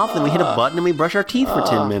our mouth, and we hit a button, and we brush our teeth for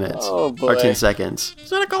 10 minutes. Oh boy. Or 10 seconds.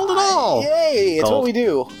 It's not a cult at all. Yay, it's what we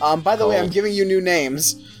do. By the way, I'm Cult. giving you new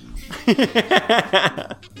names.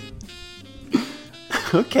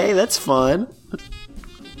 Okay, that's fun.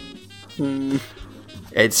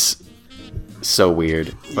 It's so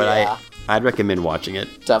weird, but Yeah. I'd recommend watching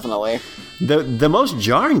it. Definitely. The most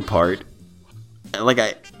jarring part,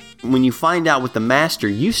 when you find out what the master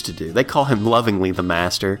used to do, they call him lovingly the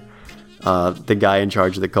master, the guy in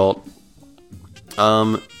charge of the cult.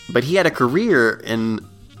 But he had a career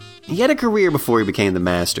before he became the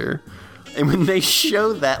master. And when they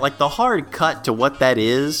show that, the hard cut to what that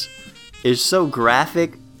is so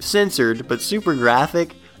graphic, censored, but super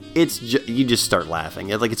graphic. You just start laughing.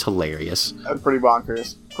 It's hilarious. Pretty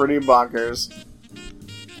bonkers. Pretty bonkers.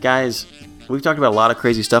 Guys, we've talked about a lot of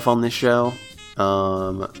crazy stuff on this show.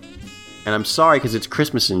 And I'm sorry because it's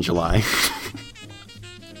Christmas in July.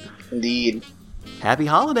 Indeed. Happy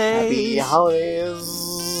holidays! Happy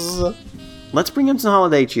holidays. Let's bring in some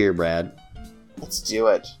holiday cheer, Brad. Let's do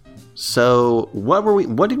it. So,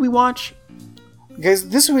 what did we watch? Guys,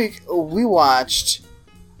 this week we watched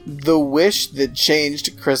The Wish That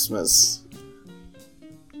Changed Christmas.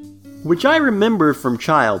 Which I remember from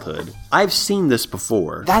childhood. I've seen this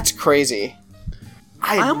before. That's crazy.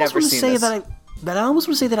 I've never seen this. I almost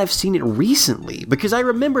want to say that I've seen it recently because I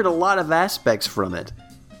remembered a lot of aspects from it.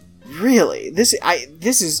 Really?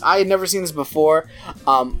 I had never seen this before.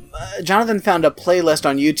 Jonathan found a playlist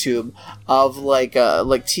on YouTube of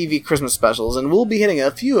TV Christmas specials, and we'll be hitting a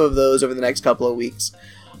few of those over the next couple of weeks.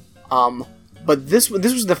 But this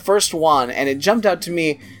was the first one, and it jumped out to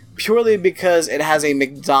me purely because it has a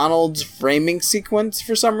McDonald's framing sequence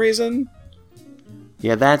for some reason.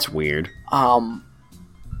 Yeah, that's weird.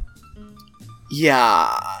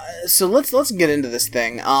 Yeah. So let's get into this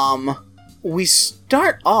thing. We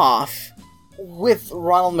start off with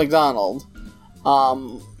Ronald McDonald.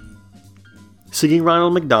 Singing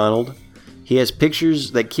Ronald McDonald. He has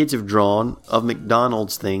pictures that kids have drawn of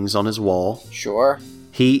McDonald's things on his wall. Sure.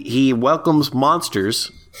 He welcomes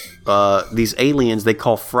monsters, these aliens they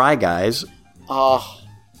call Fry Guys.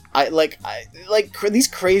 These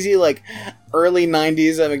crazy early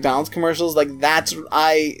 90s McDonald's commercials.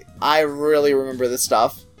 I really remember this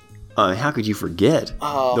stuff. How could you forget?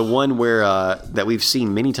 Oh. The one where that we've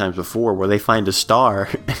seen many times before, where they find a star.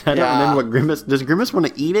 I don't remember what Grimace does. Grimace want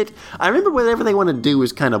to eat it? I remember whatever they want to do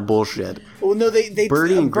is kind of bullshit. Well, no,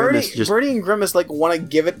 Birdie and Grimace just Birdie and Grimace like want to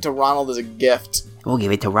give it to Ronald as a gift. We'll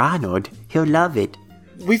give it to Ronald. He'll love it.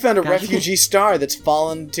 We found a refugee star that's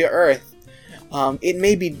fallen to Earth. It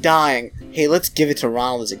may be dying. Hey, let's give it to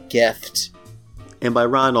Ronald as a gift. And by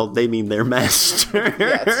Ronald, they mean their master.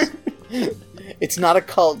 Yes. It's not a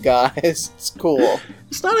cult, guys. It's cool.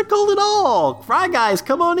 It's not a cult at all. Fry Guys,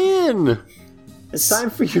 come on in. It's time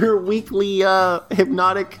for your weekly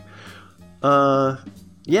hypnotic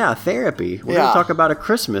therapy. We're going to talk about a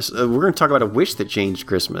Christmas. We're going to talk about a wish that changed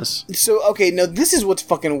Christmas. So, okay, now this is what's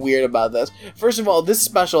fucking weird about this. First of all, this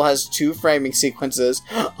special has 2 framing sequences.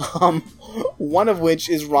 One of which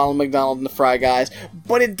is Ronald McDonald and the Fry Guys,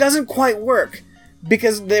 but it doesn't quite work.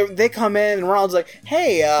 Because they come in and Ronald's like,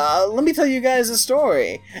 hey, let me tell you guys a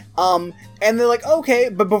story. And they're like, okay,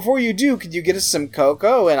 but before you do, could you get us some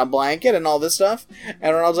cocoa and a blanket and all this stuff?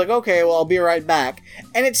 And Ronald's like, okay, well, I'll be right back.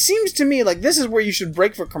 And it seems to me like this is where you should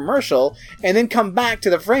break for commercial and then come back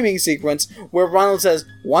to the framing sequence where Ronald says,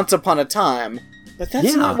 once upon a time. But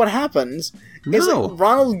that's not what happens. No. It's like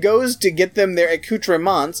Ronald goes to get them their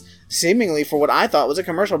accoutrements, seemingly for what I thought was a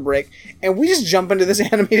commercial break, and we just jump into this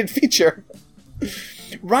animated feature.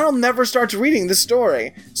 Ronald never starts reading the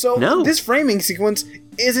story, so this framing sequence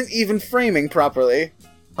isn't even framing properly.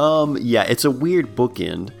 It's a weird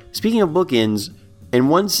bookend. Speaking of bookends,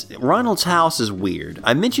 Ronald's house is weird.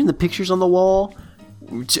 I mentioned the pictures on the wall.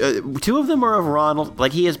 2 of them are of Ronald.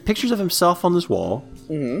 Like, he has pictures of himself on this wall.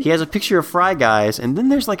 Mm-hmm. He has a picture of Fry Guys, and then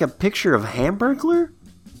there's like a picture of Hamburglar.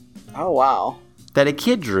 Oh, wow. That a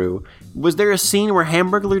kid drew. Was there a scene where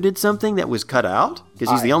Hamburglar did something that was cut out? Because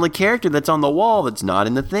he's the only character that's on the wall that's not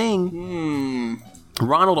in the thing.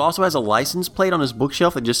 Ronald also has a license plate on his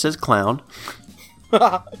bookshelf that just says clown.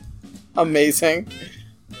 Amazing.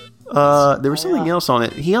 There was something else on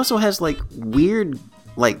it. He also has like weird,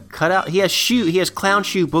 like cutout. He has clown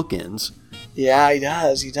shoe bookends. Yeah, he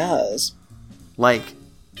does. Like,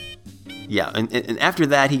 yeah, and after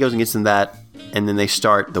that he goes and gets in that. And then they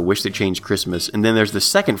start The Wish That Changed Christmas. And then there's the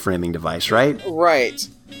second framing device, right? Right.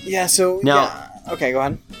 Yeah, so... Now, yeah. Okay, go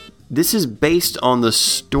on. This is based on the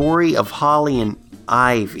story of Holly and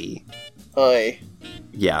Ivy. Oy.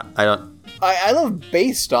 Yeah, I love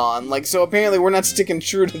based on. Like, so apparently we're not sticking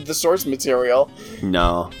true to the source material.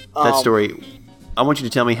 No. That story... I want you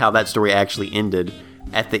to tell me how that story actually ended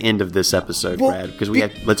at the end of this episode, Brad. Because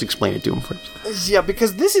let's explain it to him first. Yeah,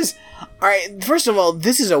 because this is... Alright, first of all,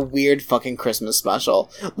 this is a weird fucking Christmas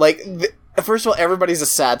special. Like, first of all, everybody's a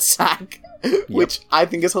sad sack, which I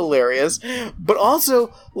think is hilarious. But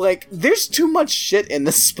also, like, there's too much shit in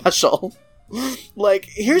this special. Like,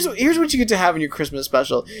 here's what you get to have in your Christmas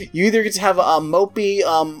special. You either get to have a mopey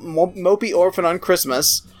orphan on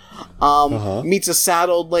Christmas, meets a sad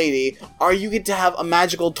old lady, or you get to have a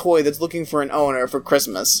magical toy that's looking for an owner for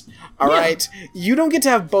Christmas. Alright? You don't get to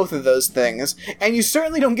have both of those things. And you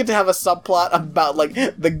certainly don't get to have a subplot about, like,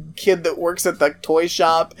 the kid that works at the toy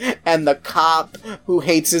shop, and the cop who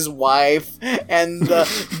hates his wife, and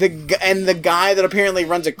the guy that apparently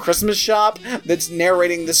runs a Christmas shop that's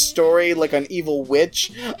narrating this story like an evil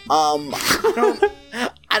witch. I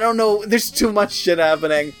don't know. There's too much shit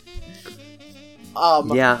happening.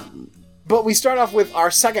 But we start off with our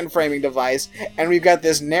second framing device, and we've got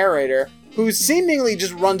this narrator who seemingly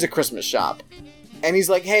just runs a Christmas shop. And he's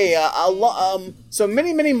like, hey, so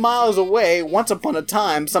many, many miles away, once upon a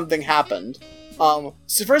time, something happened.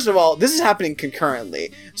 So first of all, this is happening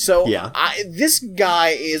concurrently. So this guy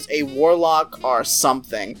is a warlock or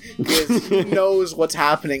something, because he knows what's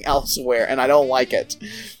happening elsewhere, and I don't like it.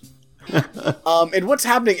 And what's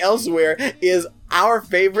happening elsewhere is our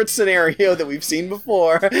favorite scenario that we've seen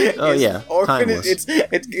before. Timeless.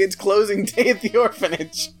 It's closing day at the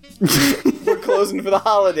orphanage. We're closing for the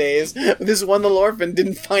holidays. This one little orphan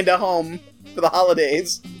didn't find a home for the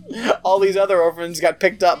holidays. All these other orphans got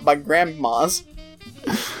picked up by grandmas.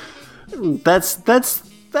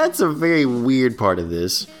 That's a very weird part of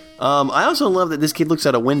this. I also love that this kid looks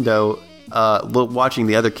out a window, watching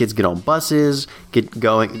the other kids get on buses,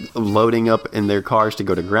 loading up in their cars to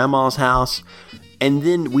go to grandma's house. And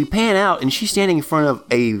then we pan out, and she's standing in front of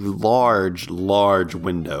a large, large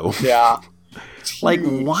window. Yeah. Like,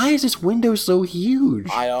 why is this window so huge?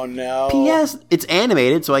 I don't know. P.S. It's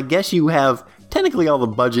animated, so I guess you have technically all the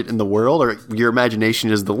budget in the world, or your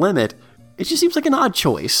imagination is the limit. It just seems like an odd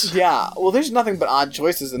choice. Yeah, well, there's nothing but odd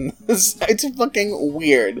choices in this. It's fucking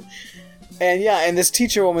weird. And yeah, and this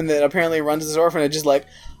teacher woman that apparently runs this orphanage is like,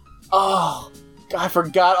 oh, I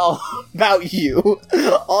forgot all about you.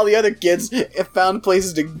 All the other kids have found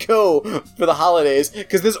places to go for the holidays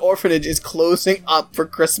because this orphanage is closing up for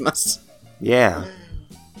Christmas. Yeah.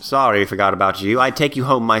 Sorry I forgot about you. I'd take you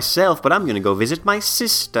home myself, but I'm gonna go visit my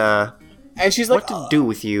sister. And she's like, what to do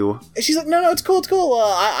with you? She's like, no, it's cool.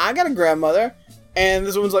 I got a grandmother. And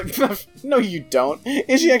this woman's like, no, you don't.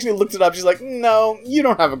 And she actually looked it up. She's like, no, you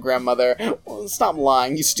don't have a grandmother. Well, stop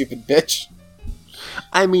lying, you stupid bitch.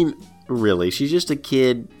 I mean, really, she's just a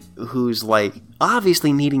kid who's, like,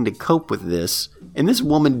 obviously needing to cope with this, and this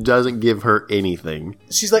woman doesn't give her anything.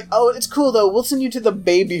 She's like, oh, it's cool, though. We'll send you to the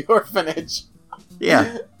baby orphanage.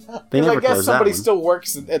 Yeah. They never I guess close somebody that one. still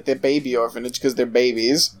works at the baby orphanage because they're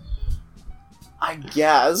babies. I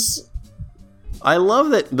guess. I love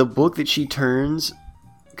that the book that she turns,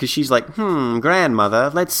 because she's like, grandmother,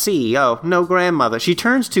 let's see. Oh, no grandmother. She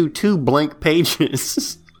turns to 2 blank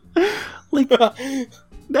pages. Like,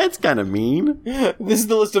 that's kind of mean. This is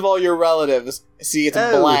the list of all your relatives. See, it's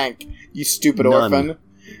Oh. blank, you stupid None. orphan.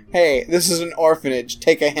 Hey, this is an orphanage.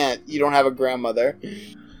 Take a hint. You don't have a grandmother.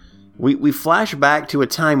 We flash back to a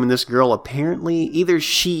time when this girl apparently, either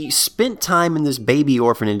she spent time in this baby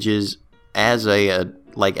orphanages as a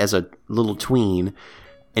little tween,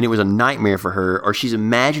 and it was a nightmare for her, or she's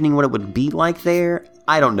imagining what it would be like there.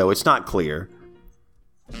 I don't know. It's not clear.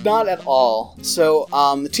 Not at all. So,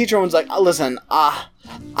 the teacher was like, listen,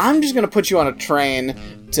 I'm just gonna put you on a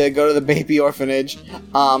train to go to the baby orphanage.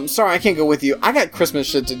 Sorry, I can't go with you. I got Christmas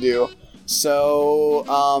shit to do. So,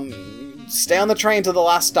 stay on the train to the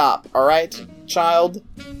last stop, alright, child?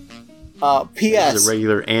 P.S. It's a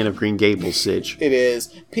regular Anne of Green Gables sitch. It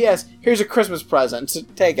is. P.S. Here's a Christmas present. So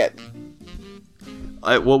take it.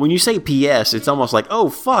 Well, when you say P.S., it's almost like, oh,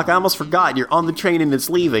 fuck, I almost forgot. You're on the train and it's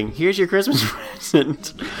leaving. Here's your Christmas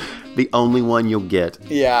present. The only one you'll get.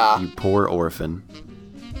 Yeah. You poor orphan.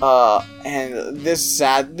 And this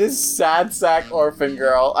sad sack orphan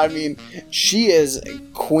girl, I mean, she is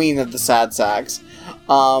queen of the sad sacks.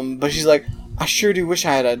 But she's like, I sure do wish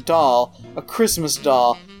I had a doll, a Christmas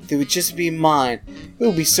doll, that would just be mine. It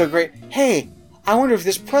would be so great. Hey, I wonder if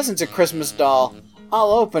this present's a Christmas doll.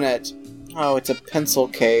 I'll open it. Oh, it's a pencil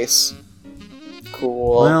case.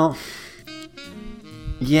 Cool. Well,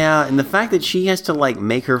 yeah, and the fact that she has to, like,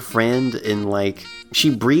 make her friend and, like, she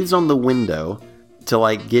breathes on the window to,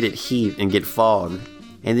 like, get it heat and get fog,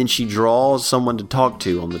 and then she draws someone to talk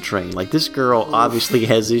to on the train. Like, this girl obviously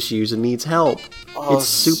has issues and needs help. Oh, it's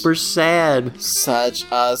super sad. Such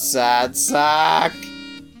a sad sack.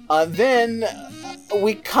 Then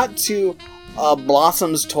we cut to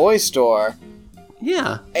Blossom's toy store.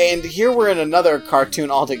 Yeah. And here we're in another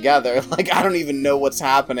cartoon altogether. Like, I don't even know what's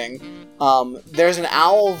happening. There's an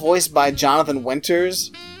owl voiced by Jonathan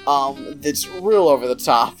Winters that's real over the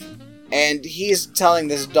top. And he's telling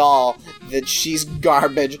this doll that she's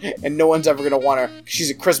garbage and no one's ever going to want her 'cause she's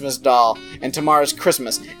a Christmas doll. And tomorrow's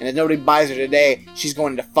Christmas. And if nobody buys her today, she's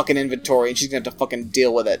going into fucking inventory and she's going to have to fucking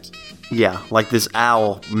deal with it. Yeah, like this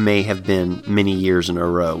owl may have been many years in a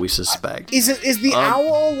row, we suspect. Is the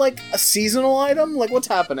owl, like, a seasonal item? Like, what's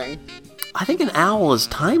happening? I think an owl is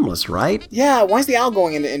timeless, right? Yeah, why is the owl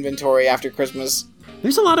going into inventory after Christmas?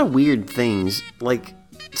 There's a lot of weird things, like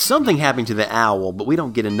something happening to the owl, but we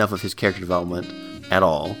don't get enough of his character development at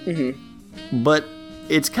all. Mm-hmm. But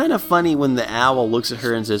it's kind of funny when the owl looks at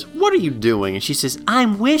her and says, "What are you doing?" And she says,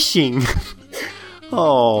 "I'm wishing."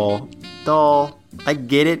 Oh, doll. I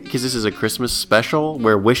get it, because this is a Christmas special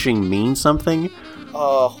where wishing means something.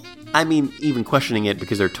 Oh. I mean, even questioning it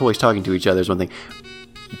because they're toys talking to each other is one thing,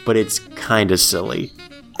 but it's kind of silly.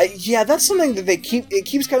 Yeah, that's something that it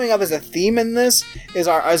keeps coming up as a theme in this, is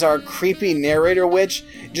our creepy narrator witch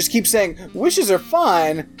just keeps saying, wishes are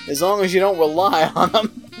fine, as long as you don't rely on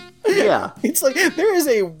them. Yeah. It's like, there is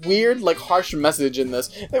a weird, like, harsh message in this.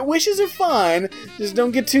 That wishes are fine, just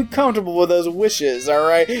don't get too comfortable with those wishes,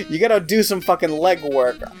 alright? You gotta do some fucking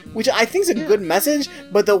legwork. Which I think is a good message,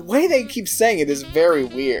 but the way they keep saying it is very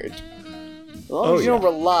weird. As long as you don't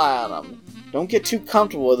rely on them. Don't get too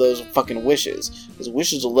comfortable with those fucking wishes. Because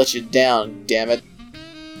wishes will let you down, damn it.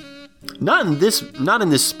 Not in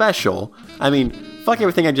this special. I mean, fuck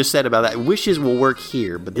everything I just said about that. Wishes will work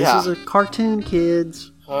here, but this is a cartoon,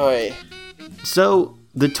 kids. Oy. So,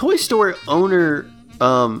 the toy store owner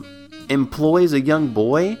employs a young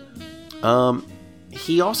boy.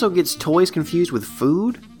 He also gets toys confused with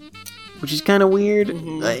food, which is kind of weird.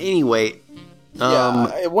 Mm-hmm. Anyway.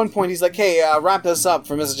 At one point he's like, hey, wrap this up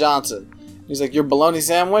for Mrs. Johnson. He's like, your bologna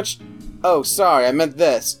sandwich? Oh, sorry, I meant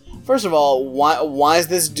this. First of all, why is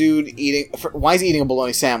this dude eating... Why is he eating a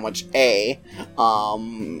bologna sandwich? A.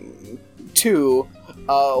 2.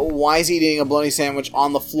 why is he eating a bologna sandwich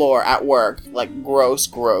on the floor at work? Like,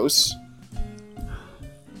 gross.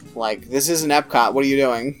 Like, this isn't Epcot. What are you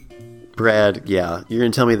doing? Brad, yeah, you're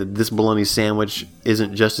gonna tell me that this bologna sandwich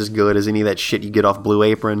isn't just as good as any of that shit you get off Blue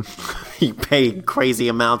Apron? You pay crazy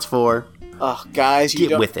amounts for? Ugh, guys,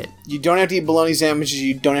 Get with it. You don't have to eat bologna sandwiches.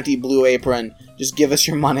 You don't have to eat Blue Apron. Just give us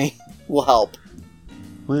your money. We'll help.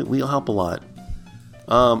 We'll help a lot.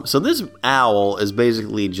 So this owl is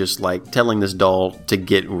basically just like telling this doll to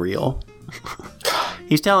get real.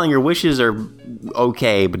 He's telling her wishes are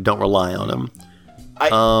okay, but don't rely on them.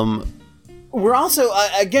 We're also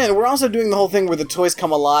doing the whole thing where the toys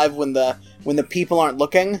come alive when the people aren't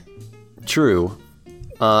looking. True.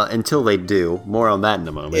 Until they do. More on that in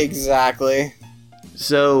a moment. Exactly.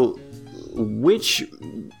 So,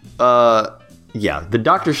 the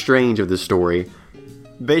Doctor Strange of this story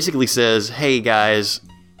basically says, hey guys,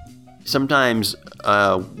 sometimes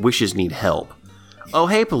wishes need help. Oh,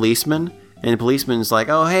 hey, policeman. And the policeman's like,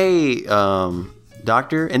 oh, hey,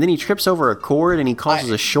 doctor. And then he trips over a cord and he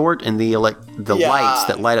causes a short in the lights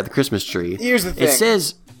that light up the Christmas tree. Here's the thing. It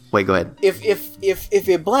says... Wait, go ahead. If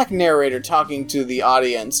a black narrator talking to the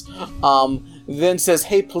audience then says,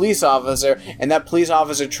 hey, police officer, and that police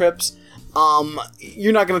officer trips,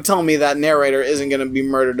 you're not going to tell me that narrator isn't going to be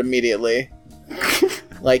murdered immediately.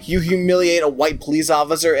 Like, you humiliate a white police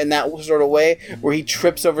officer in that sort of way, where he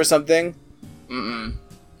trips over something?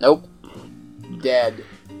 Nope. Dead.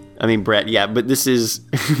 I mean, Brett, yeah, but this is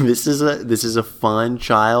a fun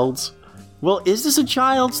child's... Well, is this a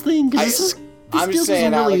child's thing? This I'm just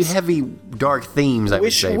saying, some really Alex, heavy, dark themes, I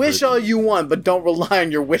would say. Wish all you want, but don't rely on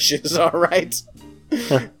your wishes, alright?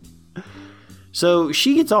 So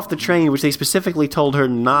she gets off the train, which they specifically told her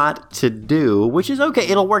not to do, which is okay.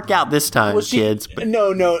 It'll work out this time, kids. But...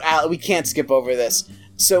 No, Al, we can't skip over this.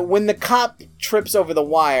 So when the cop trips over the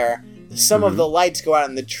wire, some of the lights go out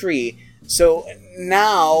in the tree. So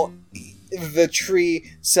now the tree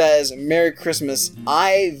says, Merry Christmas,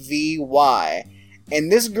 IVY. And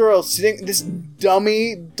this girl sitting, this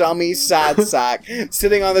dummy sad sack,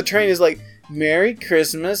 sitting on the train is like, Merry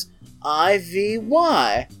Christmas,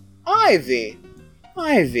 IVY.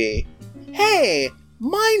 Ivy. Hey,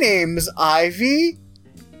 my name's Ivy.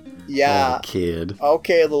 Yeah. Oh, kid.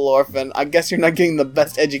 Okay, little orphan. I guess you're not getting the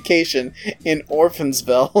best education in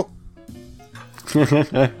Orphansville.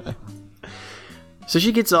 So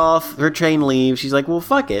she gets off, her train leaves, she's like, well,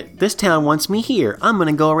 fuck it, this town wants me here, I'm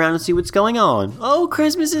gonna go around and see what's going on. Oh,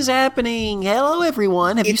 Christmas is happening, hello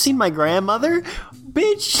everyone, have you seen my grandmother?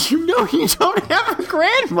 Bitch, you know you don't have a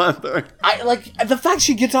grandmother. I like, the fact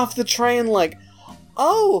she gets off the train like,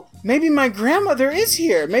 oh, maybe my grandmother is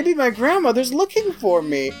here, maybe my grandmother's looking for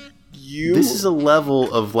me. This is a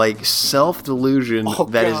level of, like, self-delusion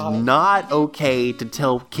that is not okay to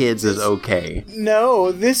tell kids is okay.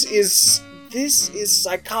 No, this is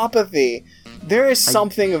psychopathy. There is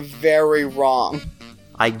something very wrong.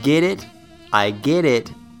 I get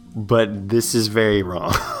it, but this is very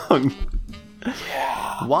wrong.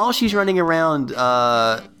 Yeah. While she's running around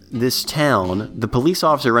this town, the police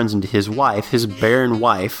officer runs into his wife, his barren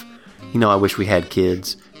wife. You know, I wish we had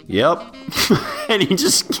kids. Yep. And he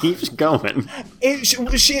just keeps going.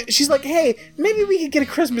 She's like, hey, maybe we could get a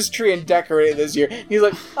Christmas tree and decorate it this year. And he's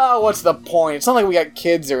like, oh, what's the point? It's not like we got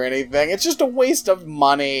kids or anything. It's just a waste of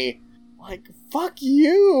money. Like, fuck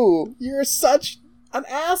you. You're such an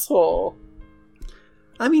asshole.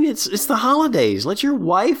 I mean, it's the holidays. Let your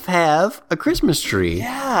wife have a Christmas tree.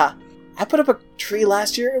 Yeah. I put up a tree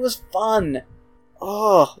last year. It was fun.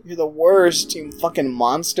 Oh, you're the worst, you fucking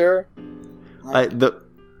monster.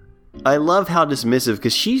 I love how dismissive,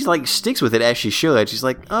 because she's like sticks with it as she should. She's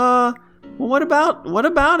like, well, what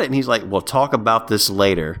about it? And he's like, well, talk about this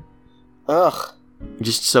later. Ugh.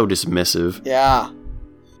 Just so dismissive. Yeah.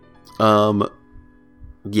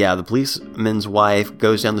 Yeah, the policeman's wife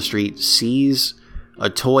goes down the street, sees a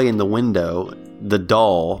toy in the window, the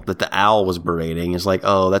doll that the owl was berating, is like,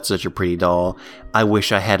 oh, that's such a pretty doll. I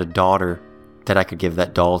wish I had a daughter that I could give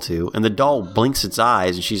that doll to. And the doll blinks its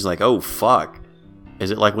eyes, and she's like, oh, fuck. Is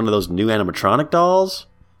it like one of those new animatronic dolls?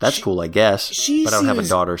 That's cool, I guess. But I don't have a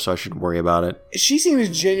daughter, so I shouldn't worry about it. She seems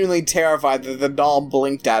genuinely terrified that the doll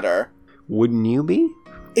blinked at her. Wouldn't you be?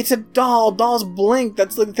 It's a doll. Dolls blink.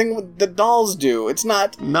 That's the thing that dolls do. It's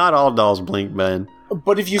not... Not all dolls blink, man.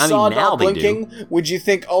 But if you saw a doll blinking, would you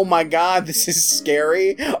think, oh my god, this is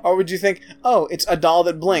scary? Or would you think, oh, it's a doll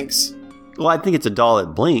that blinks? Well, I think it's a doll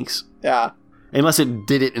that blinks. Yeah. Unless it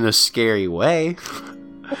did it in a scary way.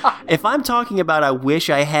 If I'm talking about I wish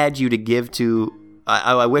I had you to give to...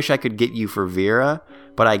 I wish I could get you for Vera,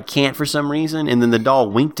 but I can't for some reason, and then the doll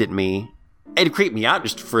winked at me, it'd creep me out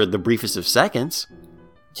just for the briefest of seconds.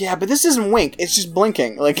 Yeah, but this isn't wink. It's just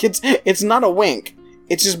blinking. Like, it's not a wink.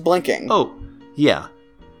 It's just blinking. Oh, yeah.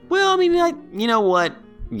 Well, I mean, you know what?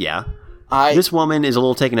 Yeah. This woman is a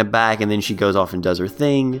little taken aback, and then she goes off and does her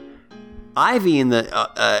thing. Ivy, in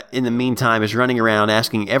the meantime, is running around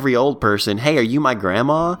asking every old person, "Hey, are you my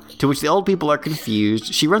grandma?" To which the old people are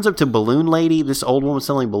confused. She runs up to Balloon Lady, this old woman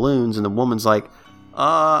selling balloons, and the woman's like,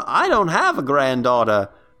 I don't have a granddaughter.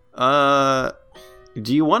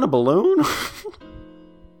 Do you want a balloon?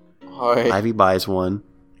 Ivy buys one.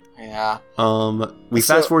 Yeah. We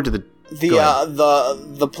fast forward to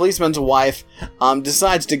the policeman's wife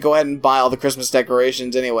decides to go ahead and buy all the Christmas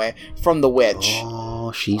decorations anyway from the witch.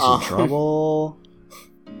 Oh, she's in trouble.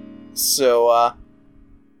 So,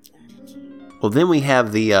 well, then we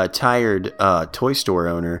have the tired toy store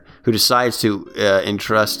owner who decides to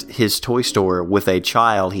entrust his toy store with a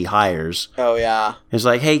child he hires. Oh, yeah. It's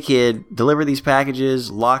like, hey, kid, deliver these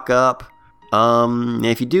packages, lock up.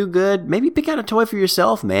 If you do good, maybe pick out a toy for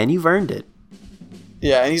yourself, man. You've earned it.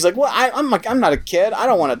 Yeah, and he's like, well, I'm not a kid. I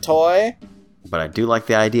don't want a toy. But I do like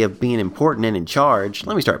the idea of being important and in charge.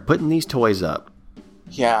 Let me start putting these toys up.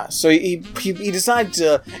 Yeah, so he decided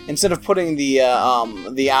to, instead of putting the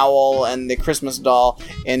owl and the Christmas doll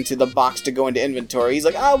into the box to go into inventory, he's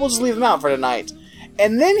like, we'll just leave them out for tonight.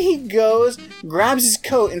 And then he goes, grabs his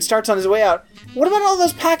coat, and starts on his way out. What about all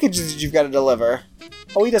those packages that you've got to deliver?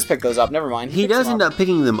 Oh, he does pick those up. Never mind. He does end up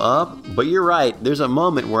picking them up, but you're right. There's a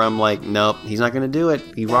moment where I'm like, nope, he's not going to do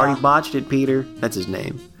it. You've already botched it, Peter. That's his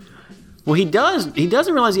name. Well, he doesn't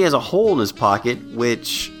realize he has a hole in his pocket,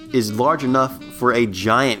 which is large enough for a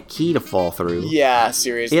giant key to fall through. Yeah,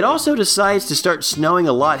 seriously. It also decides to start snowing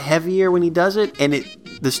a lot heavier when he does it, and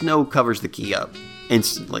the snow covers the key up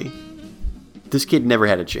instantly. This kid never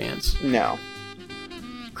had a chance. No.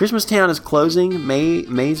 Christmas Town is closing,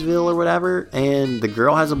 Maysville or whatever, and the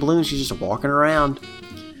girl has a balloon. She's just walking around.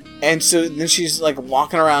 And so then she's like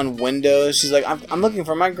walking around windows. She's like, I'm looking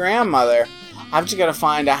for my grandmother. I've just got to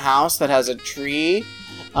find a house that has a tree,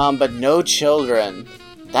 but no children.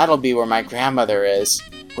 That'll be where my grandmother is,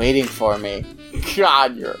 waiting for me.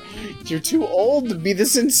 God, you're too old to be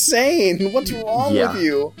this insane. What's wrong with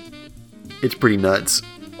you? It's pretty nuts.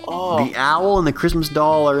 Oh. The owl and the Christmas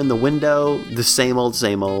doll are in the window. The same old,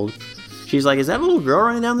 same old. She's like, is that a little girl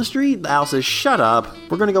running down the street? The owl says, shut up.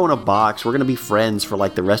 We're going to go in a box. We're going to be friends for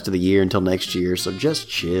like the rest of the year until next year. So just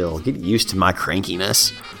chill. Get used to my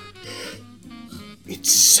crankiness.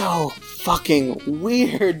 It's so fucking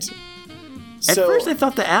weird. At first I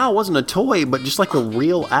thought the owl wasn't a toy, but just like a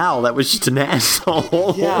real owl that was just an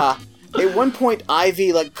asshole. Yeah. At one point,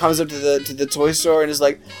 Ivy like comes up to the toy store and is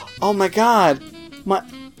like, oh my god,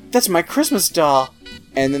 that's my Christmas doll.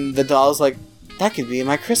 And then the doll's like, that could be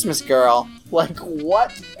my Christmas girl. Like,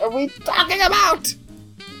 what are we talking about?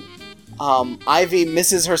 Ivy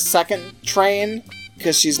misses her second train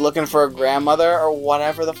because she's looking for a grandmother or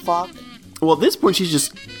whatever the fuck. Well, at this point, she's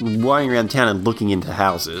just running around town and looking into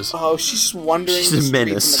houses. Oh, she's just wandering she's a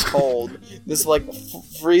menace. In the cold. This, like,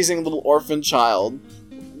 freezing little orphan child.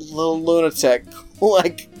 Little lunatic.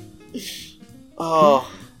 Like,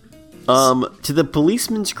 oh. To the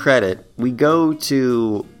policeman's credit, we go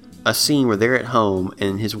to a scene where they're at home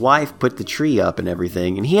and his wife put the tree up and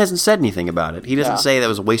everything, and he hasn't said anything about it. He doesn't say that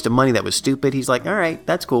was a waste of money, that was stupid. He's like, all right,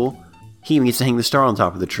 that's cool. He even gets to hang the star on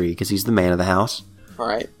top of the tree because he's the man of the house.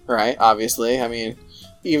 Right, obviously. I mean,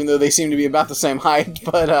 even though they seem to be about the same height,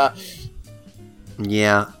 but,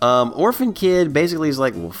 Yeah, Orphan Kid basically is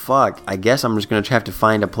like, well, fuck, I guess I'm just gonna have to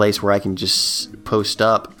find a place where I can just post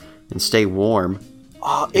up and stay warm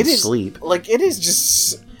and sleep. Like, it is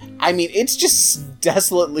just... I mean, it's just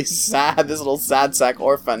desolately sad, this little sad sack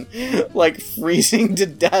orphan. Like, freezing to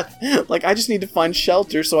death. Like, I just need to find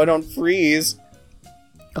shelter so I don't freeze.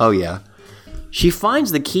 Oh, yeah. She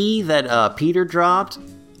finds the key that Peter dropped,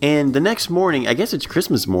 and the next morning, I guess it's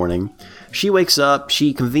Christmas morning, she wakes up,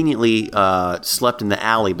 she conveniently slept in the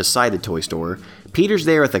alley beside the toy store. Peter's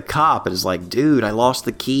there with a cop and is like, dude, I lost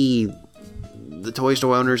the key. The toy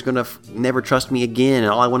store owner's gonna never trust me again,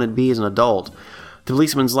 and all I want to be is an adult. The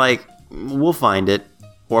policeman's like, we'll find it.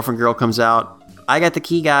 Orphan girl comes out. I got the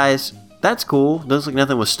key, guys. That's cool. Looks like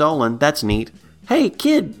nothing was stolen. That's neat. Hey,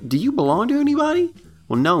 kid, do you belong to anybody?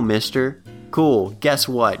 Well, no, mister. Cool. Guess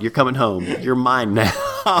what? You're coming home. You're mine now.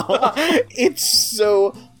 It's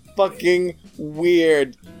so fucking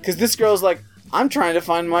weird. Because this girl's like, I'm trying to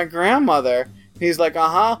find my grandmother. He's like,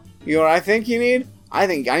 uh-huh. You know what I think you need? I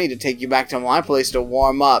think I need to take you back to my place to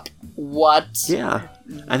warm up. What? Yeah.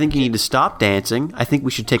 I think you need to stop dancing. I think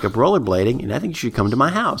we should take up rollerblading, and I think you should come to my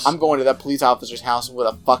house. I'm going to that police officer's house with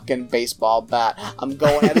a fucking baseball bat. I'm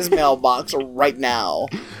going at his mailbox right now.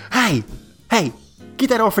 Hey, Get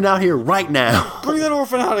that orphan out here right now. Bring that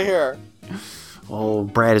orphan out of here. Oh,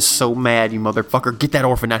 Brad is so mad, you motherfucker. Get that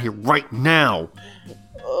orphan out here right now.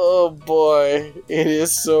 Oh boy, it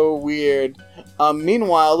is so weird.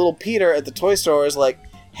 Meanwhile, little Peter at the toy store is like,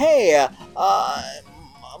 "Hey,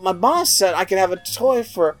 my boss said I could have a toy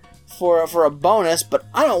for a bonus, but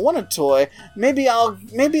I don't want a toy. Maybe I'll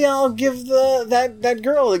give that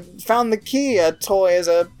girl that found the key a toy as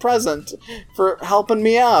a present for helping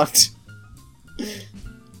me out."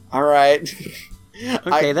 All right.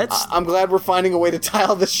 Okay, I'm glad we're finding a way to tie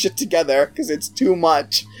all this shit together because it's too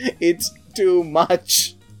much. It's too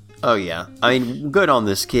much. Oh yeah, I mean, good on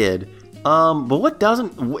this kid. But what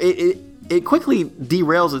doesn't it quickly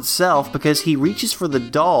derails itself because he reaches for the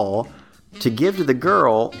doll to give to the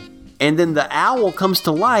girl, and then the owl comes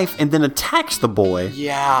to life and then attacks the boy.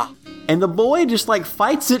 Yeah. And the boy just like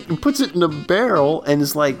fights it and puts it in a barrel and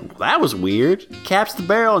is like, that was weird. Caps the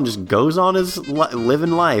barrel and just goes on his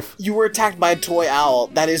living life. You were attacked by a toy owl.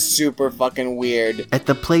 That is super fucking weird. At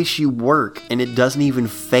the place you work, and it doesn't even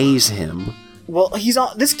faze him. Well,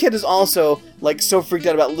 this kid is also like so freaked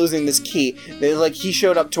out about losing this key that like he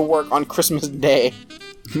showed up to work on Christmas Day.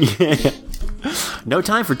 Yeah. No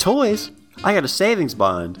time for toys. I got a savings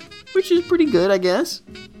bond, which is pretty good, I guess.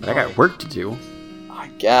 But I got work to do. I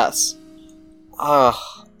guess. Ugh,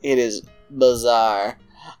 it is bizarre.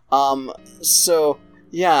 So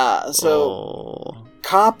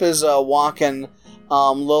Cop is walking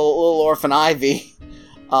little orphan Ivy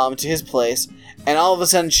to his place, and all of a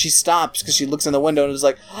sudden she stops because she looks in the window and is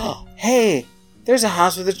like, "Oh, hey, there's a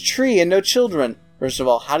house with a tree and no children." First of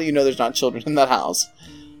all, how do you know there's not children in that house?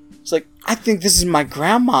 It's like, "I think this is my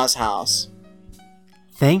grandma's house."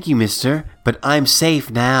 Thank you, mister, but I'm safe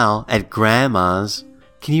now at Grandma's.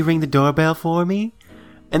 Can you ring the doorbell for me?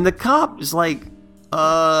 And the cop is like,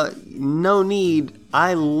 no need.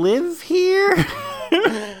 I live here?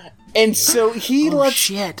 And so he lets...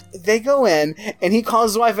 shit. They go in, and he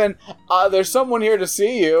calls his wife and, "There's someone here to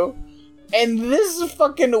see you." And this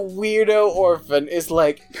fucking weirdo orphan is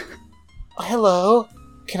like, "Hello,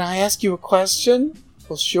 can I ask you a question?"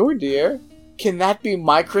 "Well, sure, dear. Can that be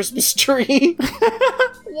my Christmas tree?"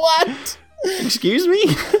 What? Excuse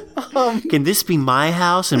me? Can this be my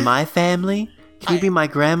house and my family? Can you be my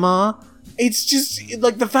grandma? It's just,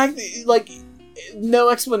 like, the fact that, like, no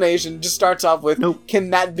explanation, just starts off with, Nope. "Can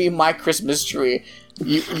that be my Christmas tree?"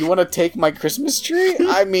 You want to take my Christmas tree?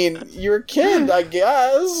 I mean, you're a kid, I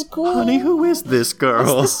guess. Cool. Honey, who is this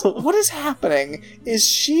girl? What is happening? Is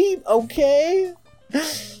she okay?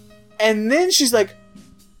 And then she's like,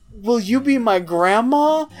 "Will you be my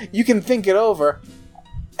grandma? You can think it over."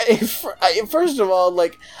 First of all,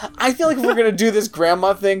 like, I feel like if we're gonna do this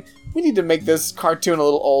grandma thing, we need to make this cartoon a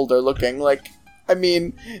little older looking. Like, I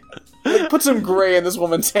mean, like, put some gray in this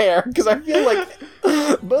woman's hair, because I feel like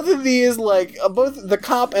both of these, like, both the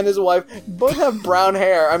cop and his wife, both have brown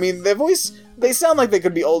hair. I mean, they sound like they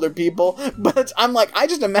could be older people, but I'm like, I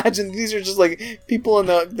just imagine these are just, like, people in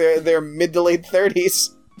their mid to late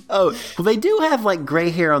 30s. Oh, well, they do have, like, gray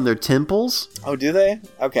hair on their temples. Oh, do they?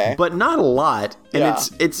 Okay. But not a lot. And Yeah.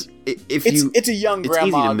 it's a young it's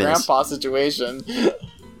grandma, easy to miss. grandpa situation.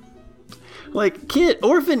 Like, kid,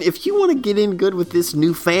 orphan, if you want to get in good with this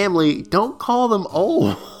new family, don't call them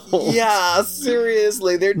old. Yeah,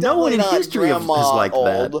 seriously, they're No one definitely in not history is grandma like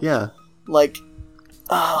old. that. Yeah. Like,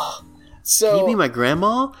 Can you be my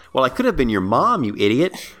grandma? Well, I could have been your mom, you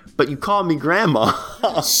idiot. But you call me grandma.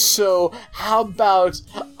 So how about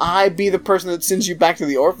I be the person that sends you back to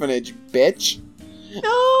the orphanage, bitch?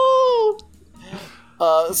 No.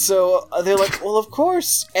 So they're like, "Well, of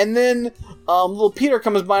course." And then little Peter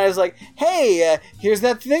comes by and is like, "Hey, here's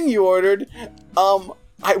that thing you ordered."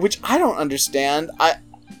 Which I don't understand. I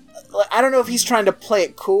don't know if he's trying to play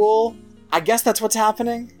it cool. I guess that's what's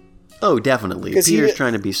happening. Oh, definitely. 'Cause Peter's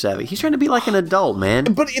trying to be savvy. He's trying to be like an adult,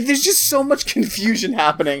 man. But there's just so much confusion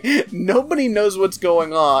happening. Nobody knows what's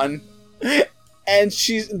going on. And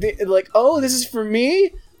she's like, "Oh, this is for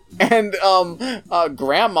me?" And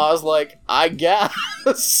Grandma's like, "I guess."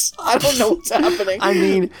 I don't know what's happening. I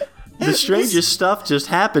mean, the strangest stuff just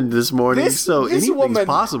happened this morning, so anything's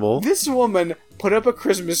possible. This woman put up a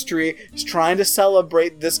Christmas tree, is trying to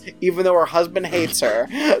celebrate this, even though her husband hates her.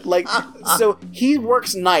 Like, so he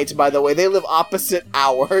works nights, by the way. They live opposite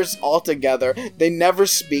hours altogether. They never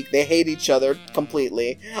speak. They hate each other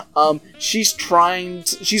completely. She's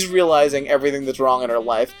realizing everything that's wrong in her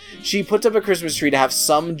life. She puts up a Christmas tree to have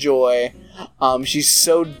some joy. She's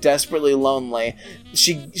so desperately lonely.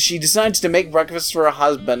 She decides to make breakfast for her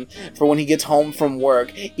husband for when he gets home from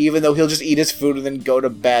work, even though he'll just eat his food and then go to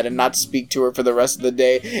bed and not speak to her for the rest of the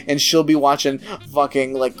day, and she'll be watching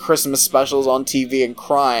fucking, like, Christmas specials on TV and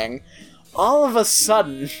crying. All of a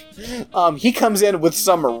sudden, he comes in with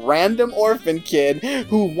some random orphan kid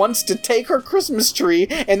who wants to take her Christmas tree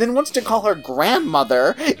and then wants to call her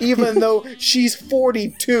grandmother, even though she's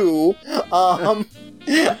 42.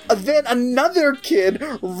 Then another kid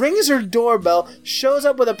rings her doorbell, shows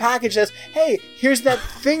up with a package, says, "Hey, here's that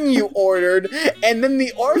thing you ordered," and then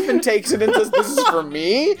the orphan takes it and says, "This is for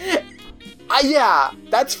me?" Yeah,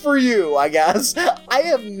 that's for you, I guess. I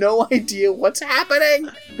have no idea what's happening.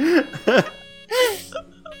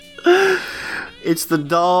 It's the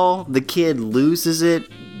doll. The kid loses it.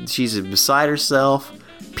 She's beside herself.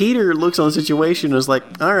 Peter looks on the situation and is like,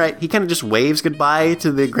 all right. He kind of just waves goodbye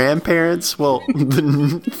to the grandparents. Well,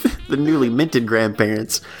 the newly minted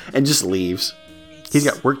grandparents. And just leaves. He's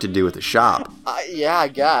got work to do at the shop. Yeah, I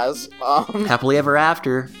guess. Happily ever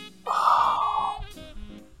after.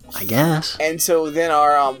 I guess. And so then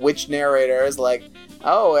our witch narrator is like,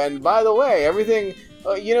 "Oh, and by the way, everything,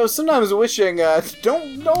 sometimes wishing,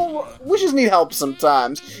 don't wishes need help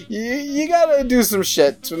sometimes. You gotta do some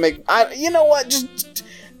shit to make, just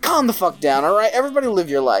calm the fuck down, alright? Everybody live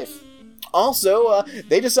your life." Also,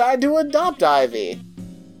 they decide to adopt Ivy.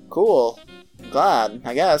 Cool. Glad,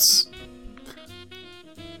 I guess.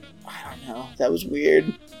 I don't know. That was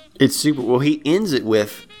weird. It's super, well, he ends it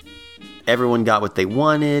with, everyone got what they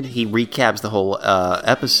wanted. He recaps the whole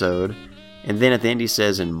episode. And then at the end he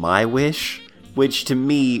says, "And my wish," which to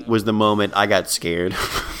me was the moment I got scared.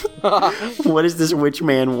 What does this witch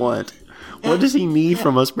man want? What does he need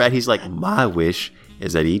from us, Brad? He's like, "My wish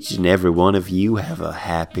is that each and every one of you have a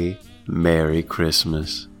happy, Merry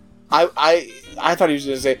Christmas." I thought he was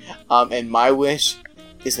going to say, "And my wish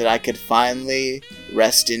is that I could finally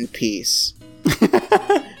rest in peace."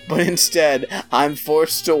 But instead, I'm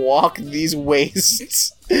forced to walk these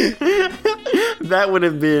wastes. That would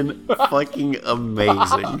have been fucking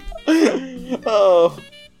amazing. Oh.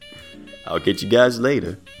 I'll get you guys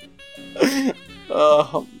later.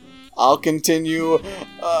 I'll continue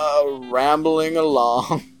rambling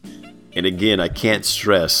along. And again, I can't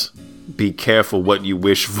stress, be careful what you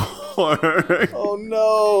wish for. Oh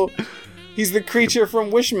no. He's the creature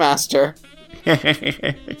from Wishmaster.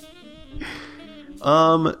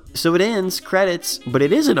 So it ends, credits, but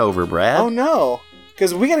it isn't over, Brad. Oh no.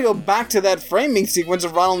 Because we gotta go back to that framing sequence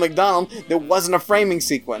of Ronald McDonald that wasn't a framing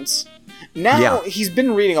sequence. Now, He's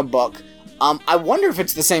been reading a book. I wonder if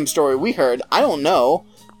it's the same story we heard. I don't know.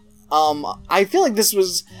 I feel like this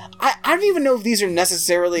was... I don't even know if these are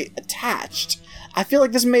necessarily attached. I feel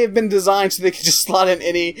like this may have been designed so they could just slot in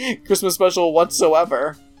any Christmas special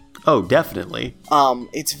whatsoever. Oh, definitely.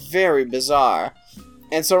 It's very bizarre.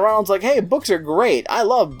 And so Ronald's like, "Hey, books are great. I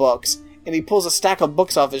love books." And he pulls a stack of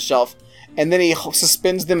books off his shelf, and then he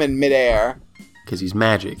suspends them in midair. Because he's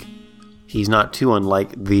magic. He's not too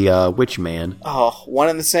unlike the witch man. Oh, one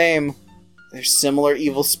and the same. They're similar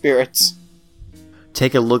evil spirits.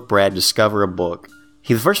 Take a look, Brad. Discover a book.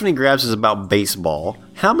 The first one he grabs is about baseball.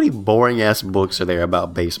 How many boring-ass books are there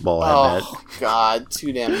about baseball, I bet? Oh, God,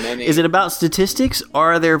 too damn many. Is it about statistics,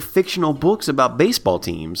 or are there fictional books about baseball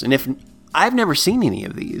teams? And if... I've never seen any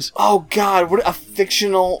of these. Oh, God, what a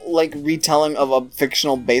fictional, retelling of a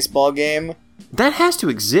fictional baseball game? That has to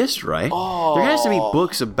exist, right? Oh. There has to be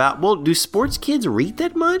books about... Well, do sports kids read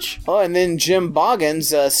that much? Oh, and then Jim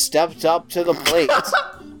Boggins stepped up to the plate.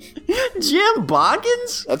 Jim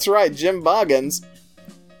Boggins? That's right, Jim Boggins.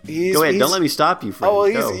 Go ahead, don't let me stop you, friend. Oh,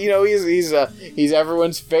 he's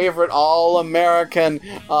everyone's favorite All-American,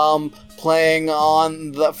 playing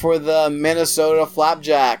for the Minnesota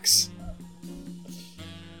Flapjacks.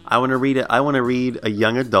 I want to read a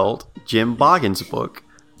young adult Jim Boggins book.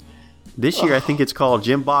 This year, I think it's called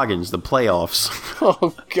Jim Boggins, The Playoffs.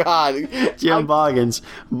 Oh, God. Jim Boggins,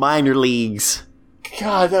 Minor Leagues.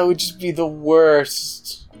 God, that would just be the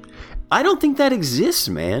worst. I don't think that exists,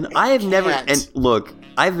 man. I have never... And look,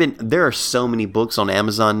 there are so many books on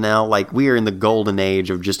Amazon now. Like, we are in the golden age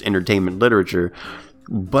of just entertainment literature.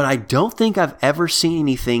 But I don't think I've ever seen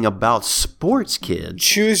anything about sports kids.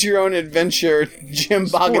 Choose your own adventure, Jim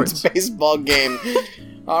Boggins baseball game.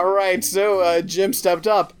 All right, so Jim stepped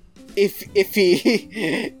up. If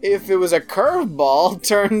it was a curveball,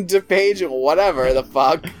 turn to page whatever the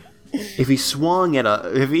fuck. If he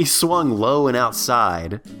swung low and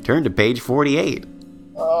outside, turn to page 48.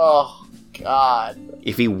 Oh God.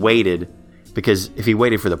 If he waited for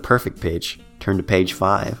the perfect pitch, turn to page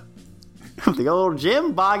 5. The old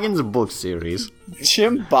Jim Boggins book series.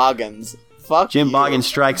 Jim Boggins. Fuck Jim you. Boggins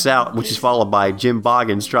Strikes Out, which is followed by Jim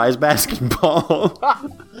Boggins Tries Basketball.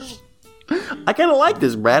 I kind of like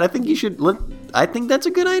this, Brad. I think you should. I think that's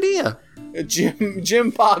a good idea. Jim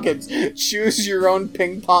Boggins. Choose your own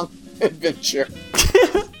ping pong adventure.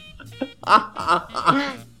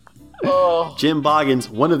 Oh. Jim Boggins.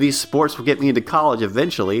 One of these sports will get me into college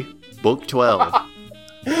eventually. Book 12.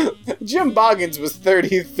 Jim Boggins was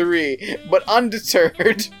 33, but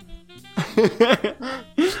undeterred.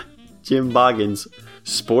 Jim Boggins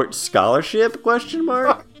Sports Scholarship? Question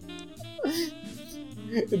mark.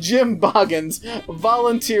 Jim Boggins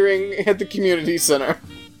volunteering at the community center.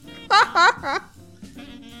 I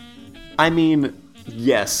mean,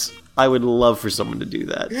 yes, I would love for someone to do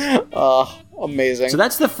that. Amazing. So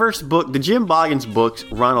that's the first book. The Jim Boggins books,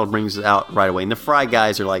 Ronald brings it out right away. And the Fry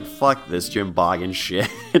guys are like, fuck this Jim Boggins shit.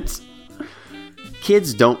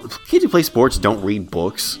 Kids who play sports don't read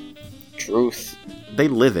books. Truth. They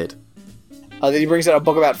live it. Then he brings out a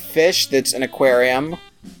book about fish that's an aquarium.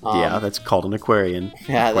 Yeah, that's called an aquarium.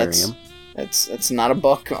 Yeah, aquarium. that's not a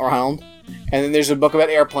book, Ronald. And then there's a book about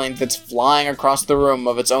airplanes that's flying across the room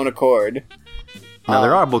of its own accord. Now,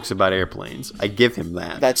 there are books about airplanes. I give him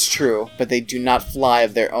that. That's true, but they do not fly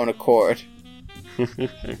of their own accord.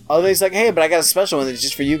 Oh, he's like, hey, but I got a special one that's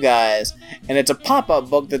just for you guys. And it's a pop-up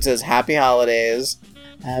book that says, Happy Holidays.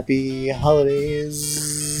 Happy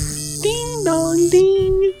Holidays. Ding dong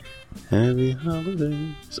ding. Happy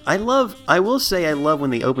Holidays. I will say I love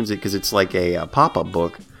when he opens it because it's like a pop-up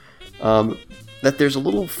book. That there's a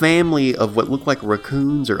little family of what look like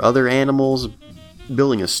raccoons or other animals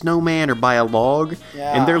building a snowman or by a log,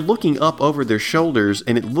 and they're looking up over their shoulders,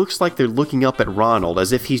 and it looks like they're looking up at Ronald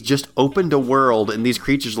as if he's just opened a world, and these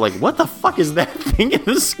creatures are like, what the fuck is that thing in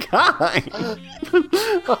the sky?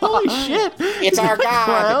 Holy shit. It's our god.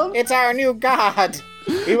 Clown? It's our new god.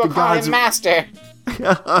 We will call him Master.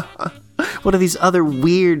 What are these other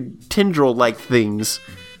weird tendril-like things?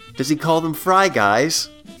 Does he call them Fry guys?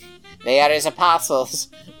 They are his apostles.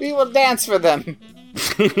 We will dance for them.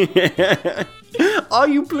 Are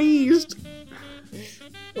you pleased?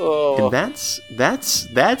 Oh. And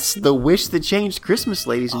that's the wish that changed Christmas,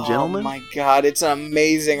 ladies and gentlemen. Oh my god, it's an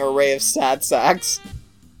amazing array of stat sacks.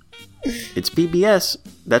 It's PBS.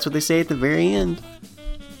 That's what they say at the very end.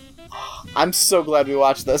 I'm so glad we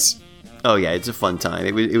watched this. Oh yeah, it's a fun time.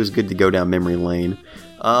 It was good to go down memory lane.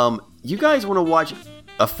 You guys want to watch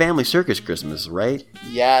A Family Circus Christmas, right?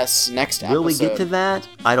 Yes, next episode. Will we get to that?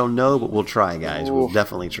 I don't know, but we'll try, guys. We'll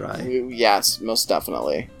definitely try. Yes, most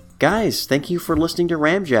definitely. Guys, thank you for listening to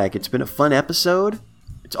Ramjack. It's been a fun episode.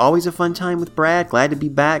 It's always a fun time with Brad. Glad to be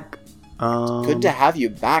back. Good to have you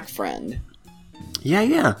back, friend.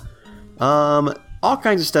 Yeah. All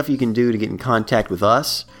kinds of stuff you can do to get in contact with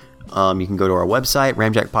us. You can go to our website,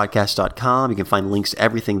 ramjackpodcast.com. You can find links to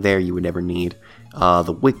everything there you would ever need.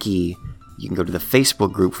 The wiki. You can go to the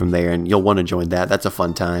Facebook group from there, and you'll want to join that. That's a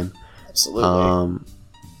fun time. Absolutely.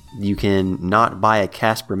 You can not buy a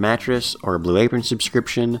Casper mattress or a Blue Apron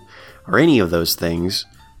subscription or any of those things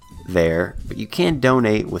there, but you can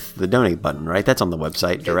donate with the donate button, right? That's on the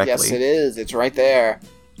website directly. Yes, it is. It's right there.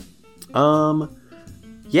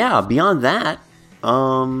 Yeah, beyond that,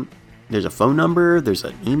 there's a phone number, there's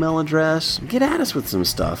an email address. Get at us with some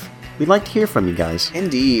stuff. We'd like to hear from you guys.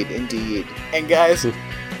 Indeed. And guys,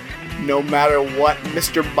 no matter what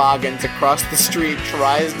Mr. Boggins across the street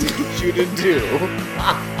tries to get you to do,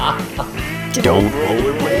 don't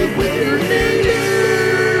rollerblade with your neighbor.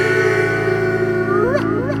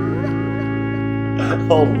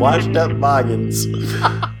 Old washed up Boggins.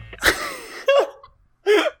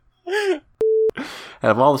 Out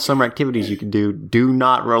of all the summer activities you can do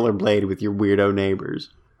not rollerblade with your weirdo neighbors.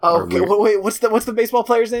 Oh, okay. Wait, what's the baseball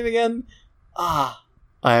player's name again? I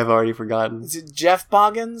have already forgotten. Is it Jeff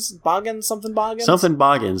Boggins? Something Boggins? Something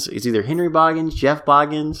Boggins. It's either Henry Boggins, Jeff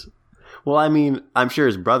Boggins. Well, I mean, I'm sure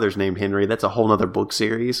his brother's named Henry. That's a whole nother book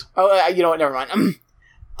series. Oh, you know what? Never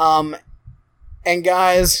mind. And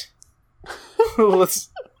guys, let's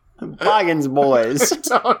Boggins boys.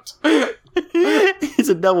 don't. It's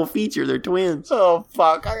a double feature. They're twins. Oh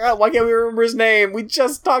fuck! Why can't we remember his name? We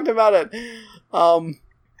just talked about it.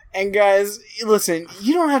 And guys, listen.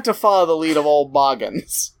 You don't have to follow the lead of old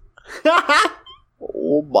Boggins.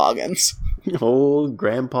 Old Boggins. Old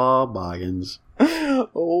Grandpa Boggins.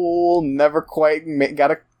 Oh, never quite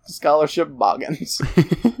got a scholarship Boggins.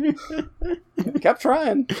 Kept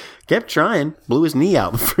trying. Blew his knee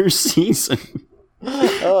out the first season.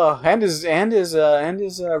 Oh, and his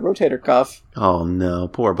rotator cuff. Oh no,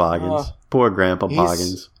 poor Boggins. Poor Grandpa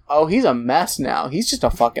Boggins. Oh, he's a mess now. He's just a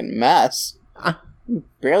fucking mess.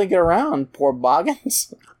 barely get around. Poor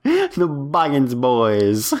Boggins. The Boggins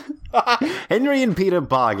boys. Henry and Peter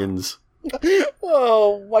Boggins.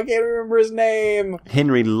 Oh, I can't remember his name.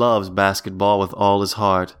 Henry loves basketball with all his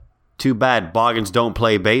heart. Too bad Boggins don't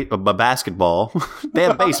play basketball. They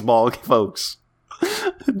have baseball, folks.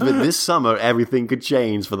 But this summer, everything could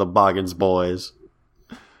change for the Boggins boys.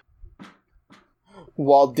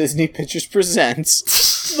 Walt Disney Pictures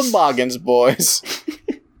presents the Boggins Boys.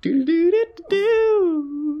 I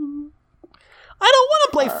don't want to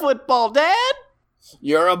play football, Dad.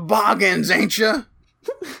 You're a Boggins, ain't you?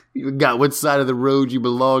 You got what side of the road you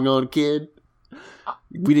belong on, kid?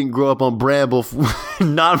 We didn't grow up on Bramble,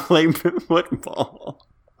 not playing football.